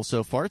festival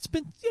so far. It's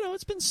been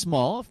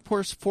small. Of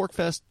course,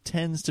 Forkfest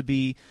tends to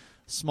be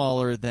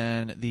smaller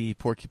than the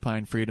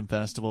Porcupine Freedom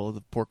Festival.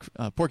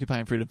 The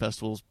Porcupine Freedom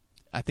Festival's,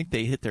 I think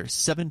they hit their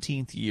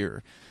 17th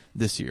year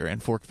this year,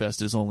 and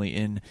Forkfest is only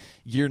in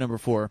year number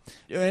 4.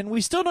 And we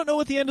still don't know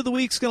what the end of the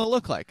week's going to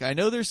look like. I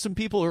know there's some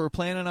people who are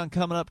planning on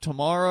coming up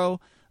tomorrow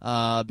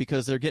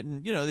because they're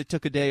getting, they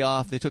took a day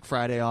off. They took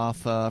Friday off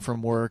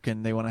from work,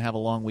 and they want to have a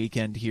long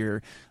weekend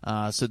here.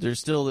 So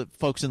there's still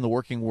folks in the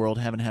working world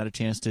haven't had a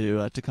chance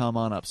to come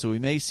on up. So we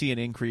may see an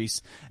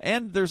increase.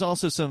 And there's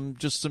also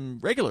some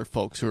regular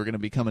folks who are going to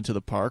be coming to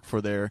the park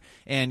for their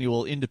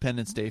annual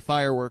Independence Day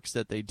fireworks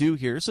that they do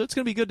here. So it's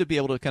going to be good to be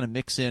able to kind of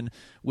mix in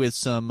with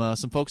some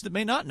folks that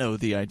may not know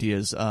the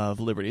ideas of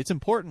liberty. It's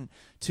important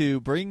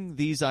to bring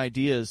these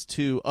ideas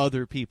to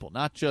other people,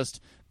 not just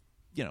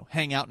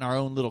hang out in our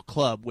own little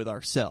club with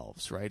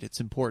ourselves, right? It's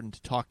important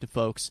to talk to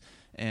folks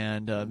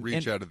and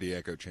reach out of the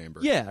echo chamber.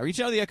 Yeah, reach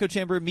out of the echo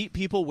chamber, meet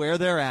people where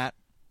they're at,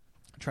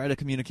 try to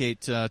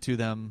communicate to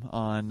them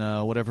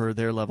on whatever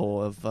their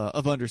level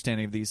of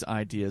understanding of these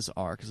ideas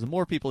are. Because the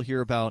more people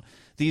hear about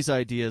these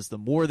ideas, the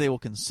more they will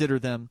consider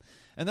them.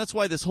 And that's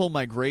why this whole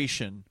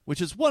migration, which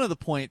is one of the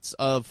points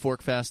of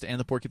Forkfest and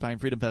the Porcupine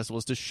Freedom Festival,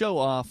 is to show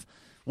off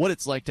what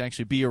it's like to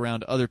actually be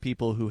around other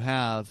people who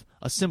have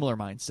a similar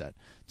mindset,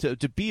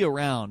 to be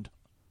around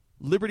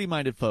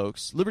liberty-minded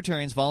folks,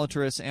 libertarians,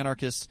 voluntarists,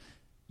 anarchists.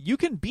 You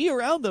can be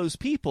around those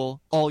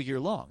people all year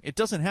long. It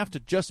doesn't have to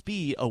just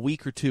be a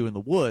week or two in the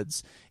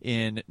woods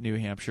in New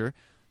Hampshire.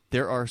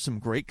 There are some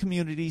great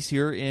communities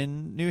here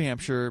in New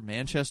Hampshire.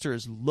 Manchester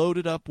is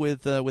loaded up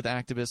with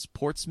activists.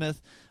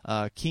 Portsmouth,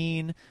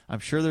 Keene. I'm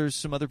sure there's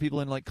some other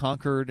people in like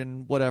Concord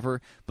and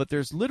whatever. But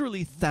there's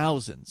literally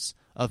thousands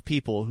of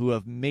people who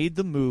have made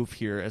the move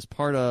here as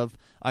part of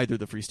either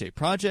the Free State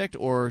Project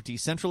or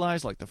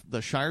decentralized, like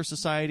the Shire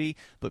Society,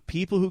 but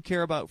people who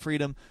care about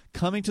freedom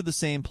coming to the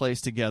same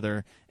place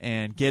together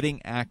and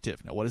getting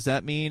active. Now, what does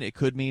that mean? It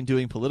could mean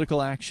doing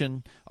political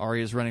action.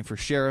 Aria is running for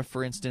sheriff,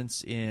 for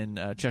instance, in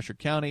Cheshire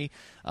County.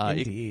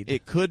 Indeed.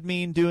 It could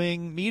mean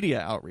doing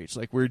media outreach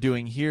like we're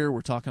doing here.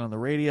 We're talking on the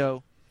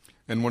radio.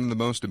 And one of the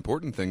most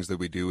important things that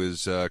we do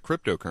is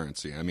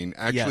cryptocurrency. I mean,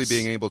 actually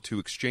being able to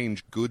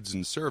exchange goods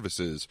and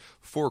services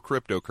for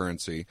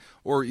cryptocurrency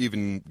or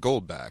even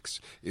gold backs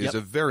is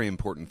a very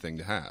important thing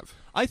to have.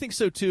 I think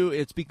so, too.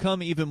 It's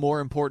become even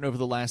more important over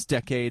the last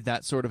decade,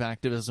 that sort of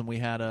activism. We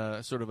had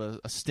a sort of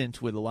a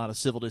stint with a lot of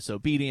civil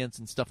disobedience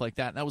and stuff like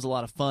that, and that was a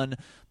lot of fun,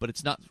 but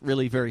it's not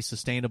really very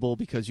sustainable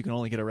because you can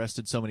only get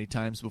arrested so many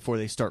times before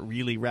they start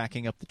really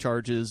racking up the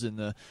charges and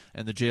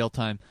the jail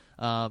time.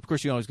 Of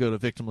course, you can always go to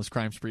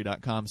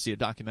victimlesscrimespree.com, see a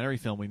documentary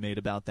film we made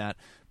about that.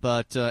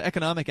 But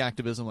economic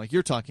activism, like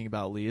you're talking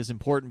about, Lee, is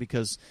important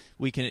because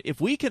if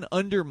we can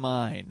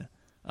undermine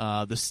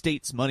the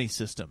state's money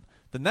system,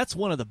 then that's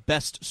one of the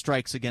best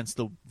strikes against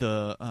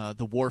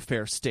the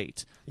warfare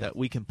state that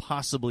we can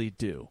possibly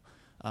do.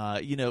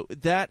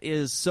 That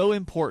is so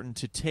important,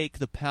 to take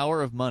the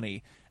power of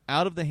money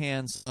out of the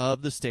hands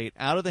of the state,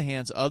 out of the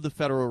hands of the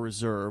Federal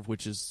Reserve,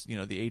 which is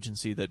the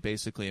agency that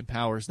basically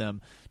empowers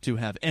them to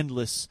have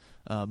endless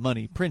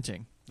money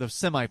printing, the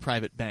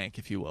semi-private bank,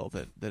 if you will,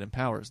 that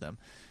empowers them.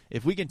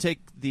 If we can take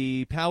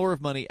the power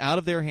of money out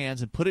of their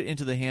hands and put it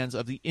into the hands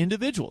of the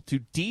individual to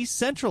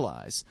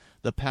decentralize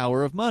the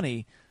power of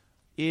money,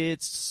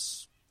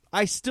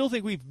 I still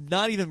think we've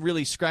not even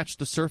really scratched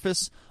the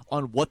surface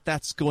on what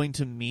that's going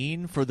to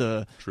mean for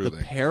the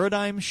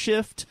paradigm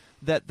shift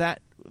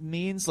that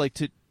means.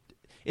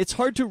 It's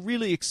hard to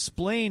really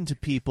explain to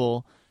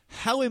people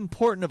how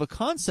important of a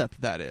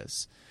concept that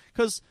is.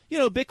 Because,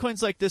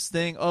 Bitcoin's like this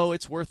thing,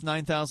 it's worth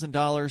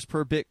 $9,000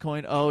 per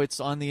Bitcoin. It's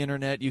on the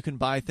internet. You can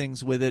buy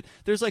things with it.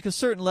 There's like a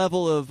certain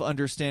level of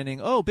understanding.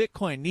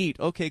 Bitcoin, neat.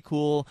 Okay,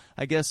 cool.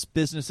 I guess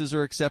businesses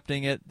are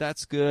accepting it.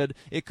 That's good.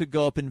 It could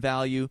go up in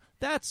value.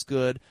 That's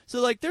good.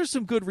 So, there's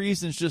some good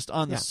reasons just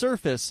on the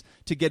surface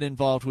to get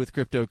involved with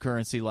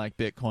cryptocurrency like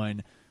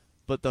Bitcoin.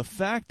 But the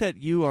fact that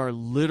you are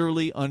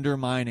literally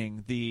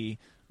undermining the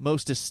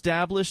most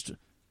established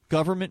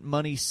government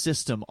money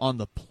system on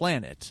the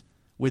planet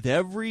with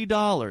every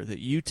dollar that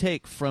you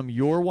take from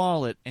your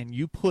wallet and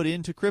you put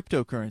into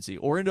cryptocurrency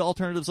or into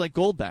alternatives like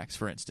gold backs,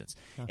 for instance,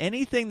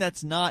 anything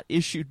that's not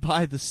issued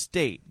by the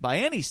state, by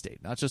any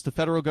state, not just the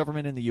federal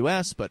government in the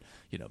U.S., but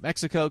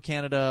Mexico,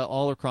 Canada,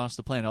 all across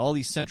the planet, all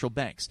these central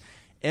banks,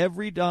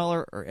 every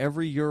dollar or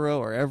every euro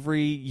or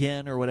every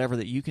yen or whatever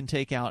that you can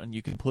take out and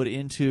you can put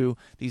into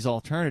these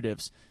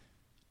alternatives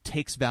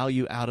takes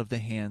value out of the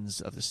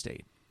hands of the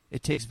state.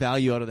 It takes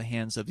value out of the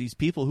hands of these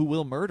people who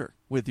will murder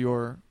with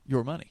your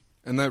money.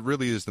 And that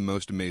really is the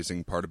most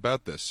amazing part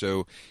about this.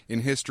 So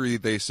in history,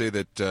 they say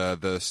that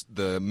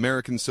the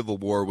American Civil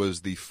War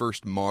was the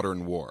first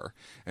modern war.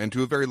 And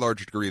to a very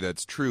large degree,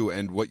 that's true.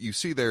 And what you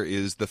see there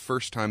is the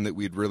first time that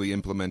we'd really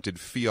implemented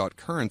fiat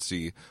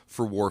currency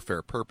for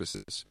warfare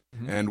purposes.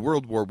 Mm-hmm. And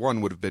World War I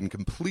would have been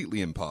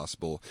completely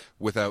impossible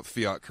without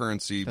fiat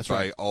currency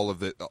all of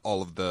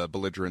the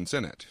belligerents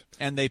in it.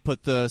 And they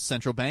put the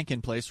central bank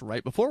in place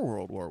right before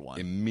World War I.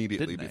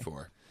 Immediately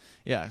before.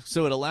 Yeah,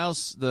 so it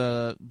allows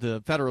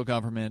the federal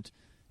government,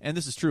 and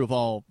this is true of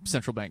all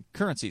central bank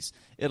currencies,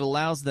 it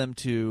allows them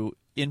to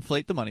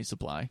inflate the money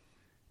supply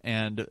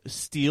and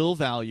steal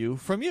value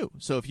from you.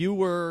 So if you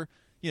were,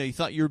 you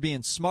thought you were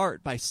being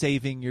smart by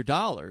saving your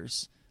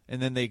dollars,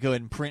 and then they go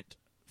ahead and print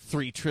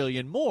 $3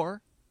 trillion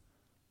more,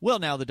 well,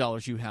 now the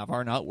dollars you have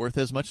are not worth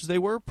as much as they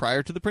were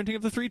prior to the printing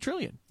of the $3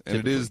 trillion. And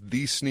it is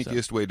the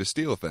sneakiest way to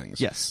steal things.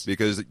 Yes.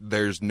 Because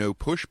there's no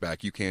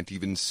pushback. You can't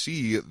even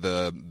see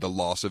the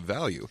loss of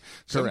value.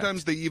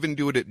 Sometimes they even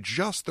do it at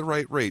just the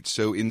right rate.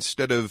 So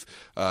instead of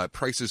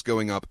prices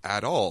going up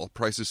at all,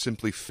 prices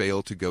simply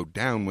fail to go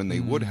down when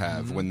they would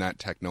have when that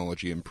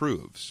technology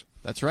improves.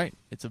 That's right.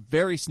 It's a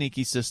very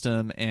sneaky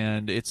system,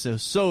 and it's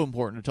so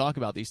important to talk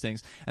about these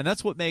things. And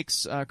that's what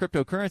makes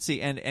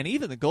cryptocurrency and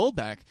even the gold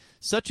back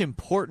such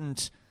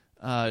important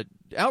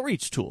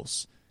outreach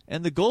tools.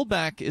 And the gold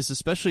back is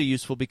especially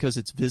useful because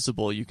it's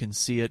visible. You can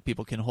see it.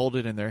 People can hold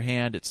it in their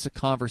hand. It's a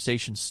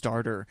conversation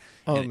starter.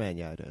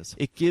 It is.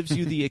 It gives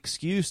you the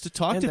excuse to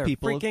talk to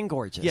people. They're freaking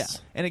gorgeous. Yeah,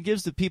 and it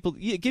gives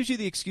you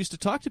the excuse to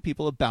talk to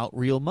people about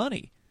real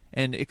money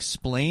and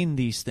explain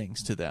these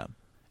things to them.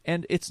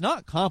 And it's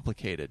not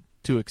complicated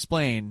to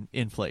explain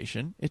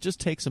inflation. It just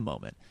takes a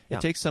moment. Yeah.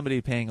 It takes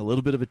somebody paying a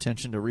little bit of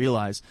attention to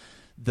realize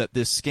that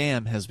this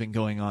scam has been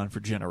going on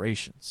for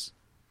generations,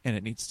 and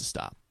it needs to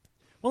stop.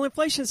 Well,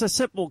 inflation is a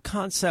simple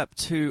concept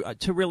to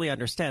really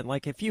understand.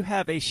 Like if you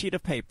have a sheet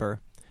of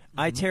paper,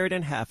 I tear it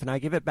in half and I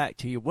give it back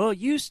to you. Well,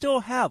 you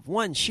still have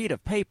one sheet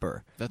of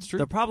paper. That's true.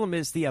 The problem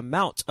is the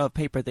amount of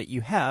paper that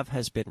you have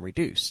has been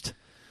reduced.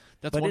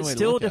 That's but one it's way to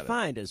still look at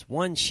defined as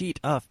one sheet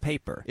of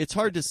paper. It's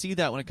hard to see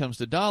that when it comes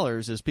to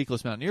dollars, as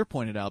Peakless Mountaineer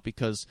pointed out,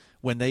 because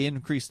when they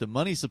increase the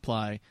money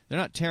supply, they're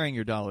not tearing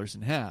your dollars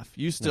in half.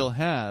 You still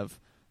have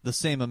the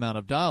same amount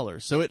of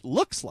dollars. So it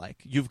looks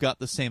like you've got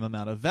the same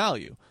amount of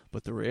value.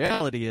 But the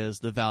reality is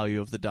the value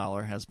of the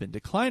dollar has been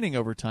declining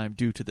over time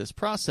due to this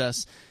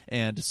process.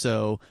 And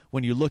so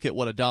when you look at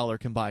what a dollar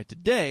can buy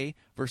today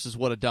versus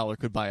what a dollar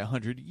could buy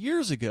 100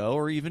 years ago,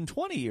 or even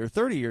 20 or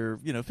 30 or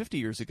 50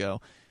 years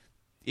ago,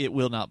 it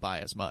will not buy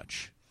as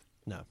much.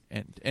 No.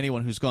 And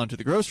anyone who's gone to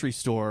the grocery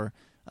store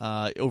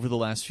over the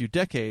last few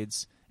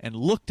decades and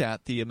looked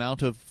at the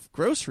amount of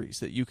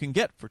groceries that you can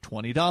get for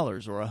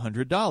 $20 or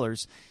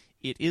 $100,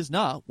 it is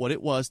not what it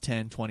was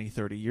 10, 20,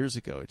 30 years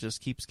ago. It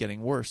just keeps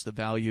getting worse. The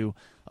value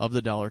of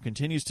the dollar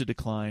continues to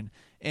decline.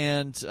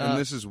 And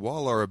this is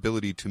while our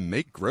ability to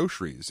make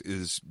groceries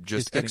is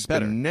just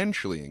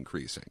exponentially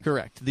increasing.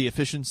 Correct. The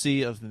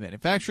efficiency of the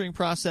manufacturing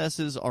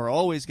processes are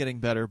always getting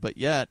better, but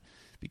yet,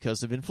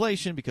 because of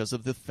inflation, because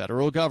of the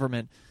federal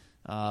government,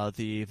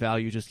 the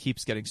value just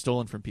keeps getting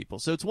stolen from people.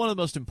 So it's one of the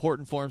most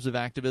important forms of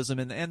activism,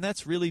 and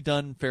that's really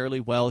done fairly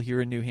well here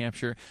in New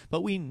Hampshire,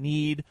 but we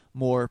need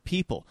more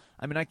people.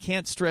 I mean, I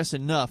can't stress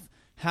enough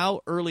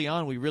how early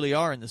on we really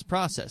are in this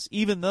process.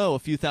 Even though a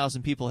few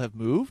thousand people have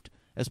moved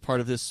as part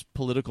of this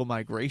political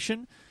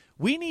migration,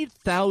 we need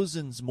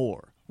thousands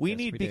more.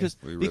 Because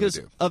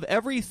of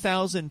every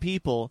 1,000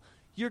 people,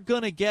 you're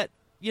going to get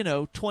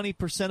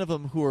 20% of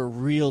them who are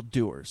real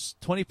doers,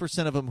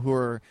 20% of them who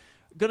are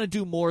going to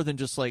do more than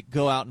just like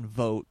go out and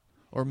vote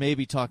or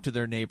maybe talk to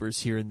their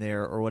neighbors here and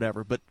there or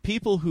whatever, but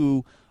people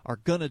who are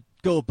going to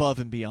go above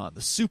and beyond,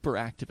 the super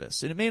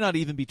activists. And it may not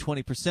even be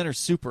 20% or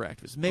super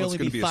activists. It may only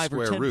be 5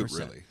 or 10%. Root,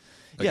 really.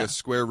 A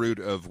square root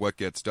of what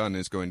gets done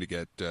is going to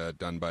get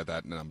done by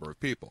that number of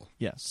people.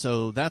 Yeah,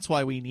 so that's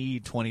why we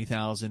need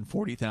 20,000,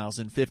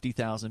 40,000,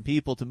 50,000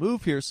 people to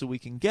move here so we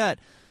can get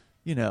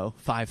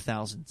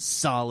 5,000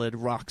 solid,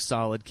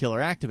 rock-solid killer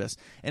activists.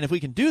 And if we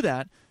can do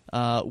that,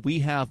 we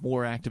have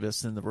more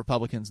activists than the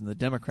Republicans and the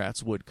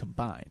Democrats would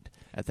combined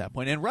at that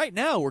point. And right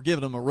now, we're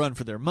giving them a run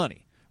for their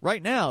money.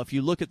 Right now, if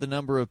you look at the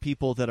number of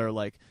people that are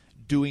like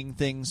doing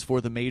things for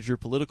the major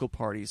political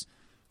parties,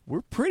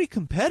 we're pretty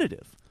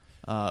competitive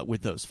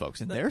with those folks,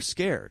 and they're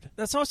scared.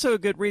 That's also a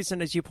good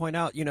reason, as you point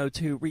out,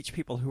 to reach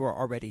people who are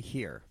already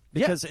here.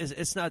 Because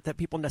it's not that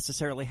people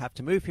necessarily have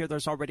to move here.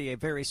 There's already a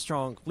very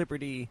strong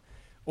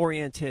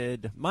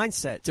liberty-oriented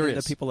mindset to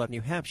the people of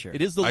New Hampshire.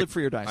 It is the live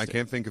free or die state. state. I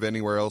can't think of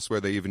anywhere else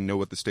where they even know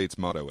what the state's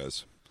motto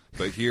is.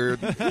 But here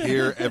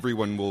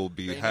everyone will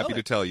be happy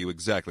to tell you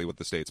exactly what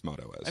the state's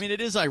motto is. I mean, it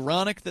is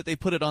ironic that they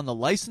put it on the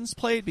license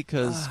plate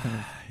because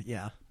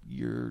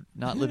you're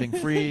not living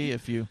free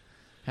if you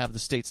have the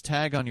state's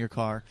tag on your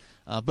car.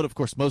 But, of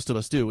course, most of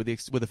us do,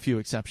 with a few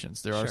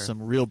exceptions. There are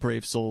some real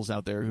brave souls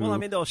out there who... Well, I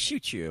mean, they'll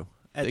shoot you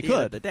at the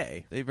end of the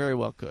day. They very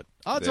well could.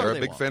 They're a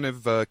big fan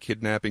of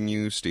kidnapping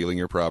you, stealing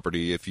your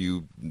property if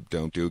you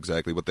don't do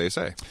exactly what they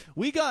say.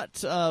 We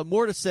got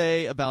more to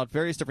say about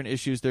various different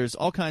issues. There's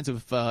all kinds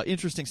of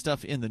interesting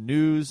stuff in the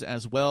news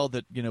as well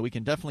that we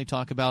can definitely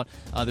talk about.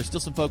 There's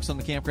still some folks on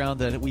the campground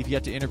that we've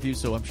yet to interview,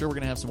 so I'm sure we're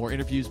going to have some more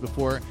interviews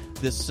before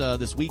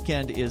this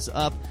weekend is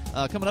up.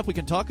 Coming up, we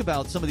can talk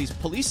about some of these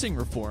policing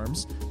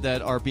reforms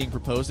that are being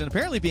proposed and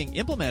apparently being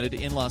implemented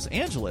in Los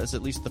Angeles,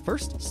 at least the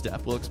first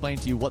step. We'll explain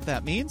to you what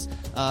that means.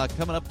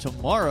 Coming up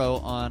tomorrow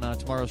on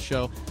tomorrow's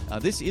show.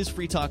 This is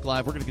Free Talk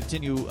Live. We're going to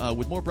continue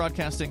with more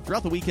broadcasting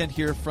throughout the weekend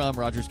here from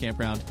Rogers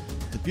Campground,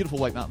 the beautiful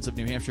White Mountains of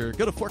New Hampshire.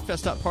 Go to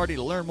forkfest.party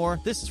to learn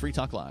more. This is Free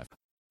Talk Live.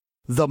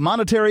 The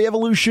monetary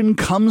evolution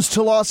comes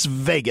to Las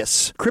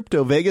Vegas.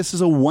 Crypto Vegas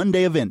is a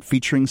one-day event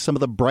featuring some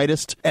of the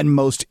brightest and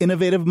most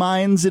innovative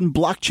minds in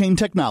blockchain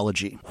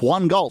technology.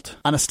 Juan Galt,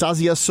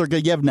 Anastasia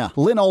Sergeyevna,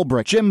 Lynn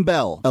Ulbricht, Jim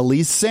Bell,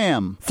 Elise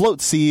Sam, Float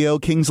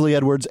CEO Kingsley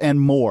Edwards,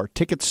 and more.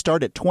 Tickets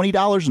start at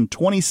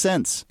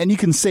 $20.20, and you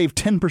can save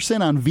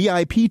 10% on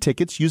VIP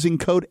tickets using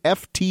code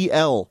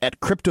FTL at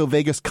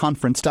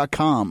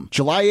CryptoVegasConference.com.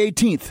 July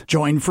 18th,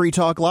 join Free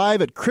Talk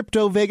Live at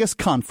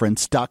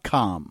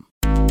CryptoVegasConference.com.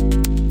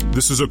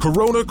 This is a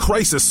Corona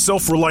Crisis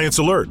Self-Reliance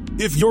Alert.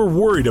 If you're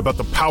worried about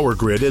the power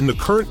grid in the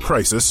current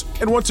crisis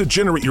and want to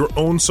generate your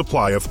own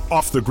supply of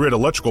off-the-grid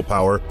electrical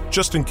power,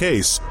 just in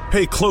case,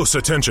 pay close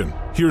attention.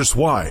 Here's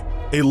why.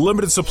 A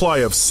limited supply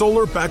of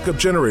solar backup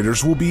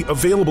generators will be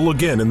available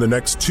again in the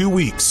next 2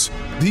 weeks.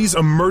 These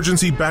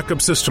emergency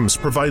backup systems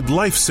provide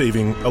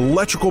life-saving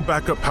electrical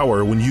backup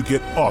power when you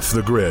get off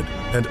the grid.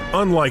 And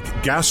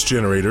unlike gas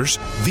generators,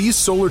 these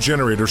solar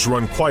generators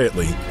run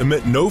quietly,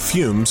 emit no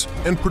fumes,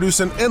 and produce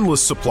an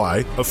endless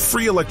supply of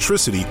free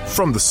electricity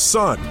from the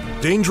sun.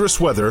 Dangerous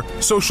weather,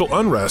 social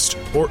unrest,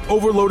 or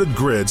overloaded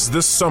grids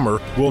this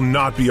summer will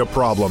not be a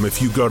problem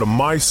if you go to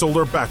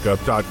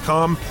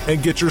mysolarbackup.com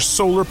and get your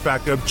solar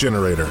backup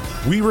generator.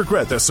 We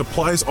regret that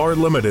supplies are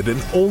limited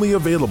and only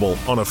available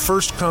on a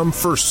first-come,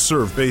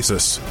 first-served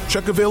basis.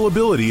 Check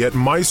availability at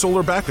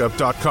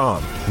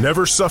mysolarbackup.com.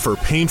 Never suffer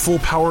painful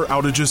power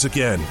outages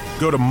again.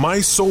 Go to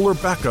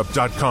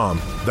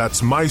mysolarbackup.com.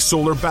 That's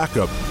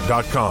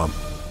mysolarbackup.com.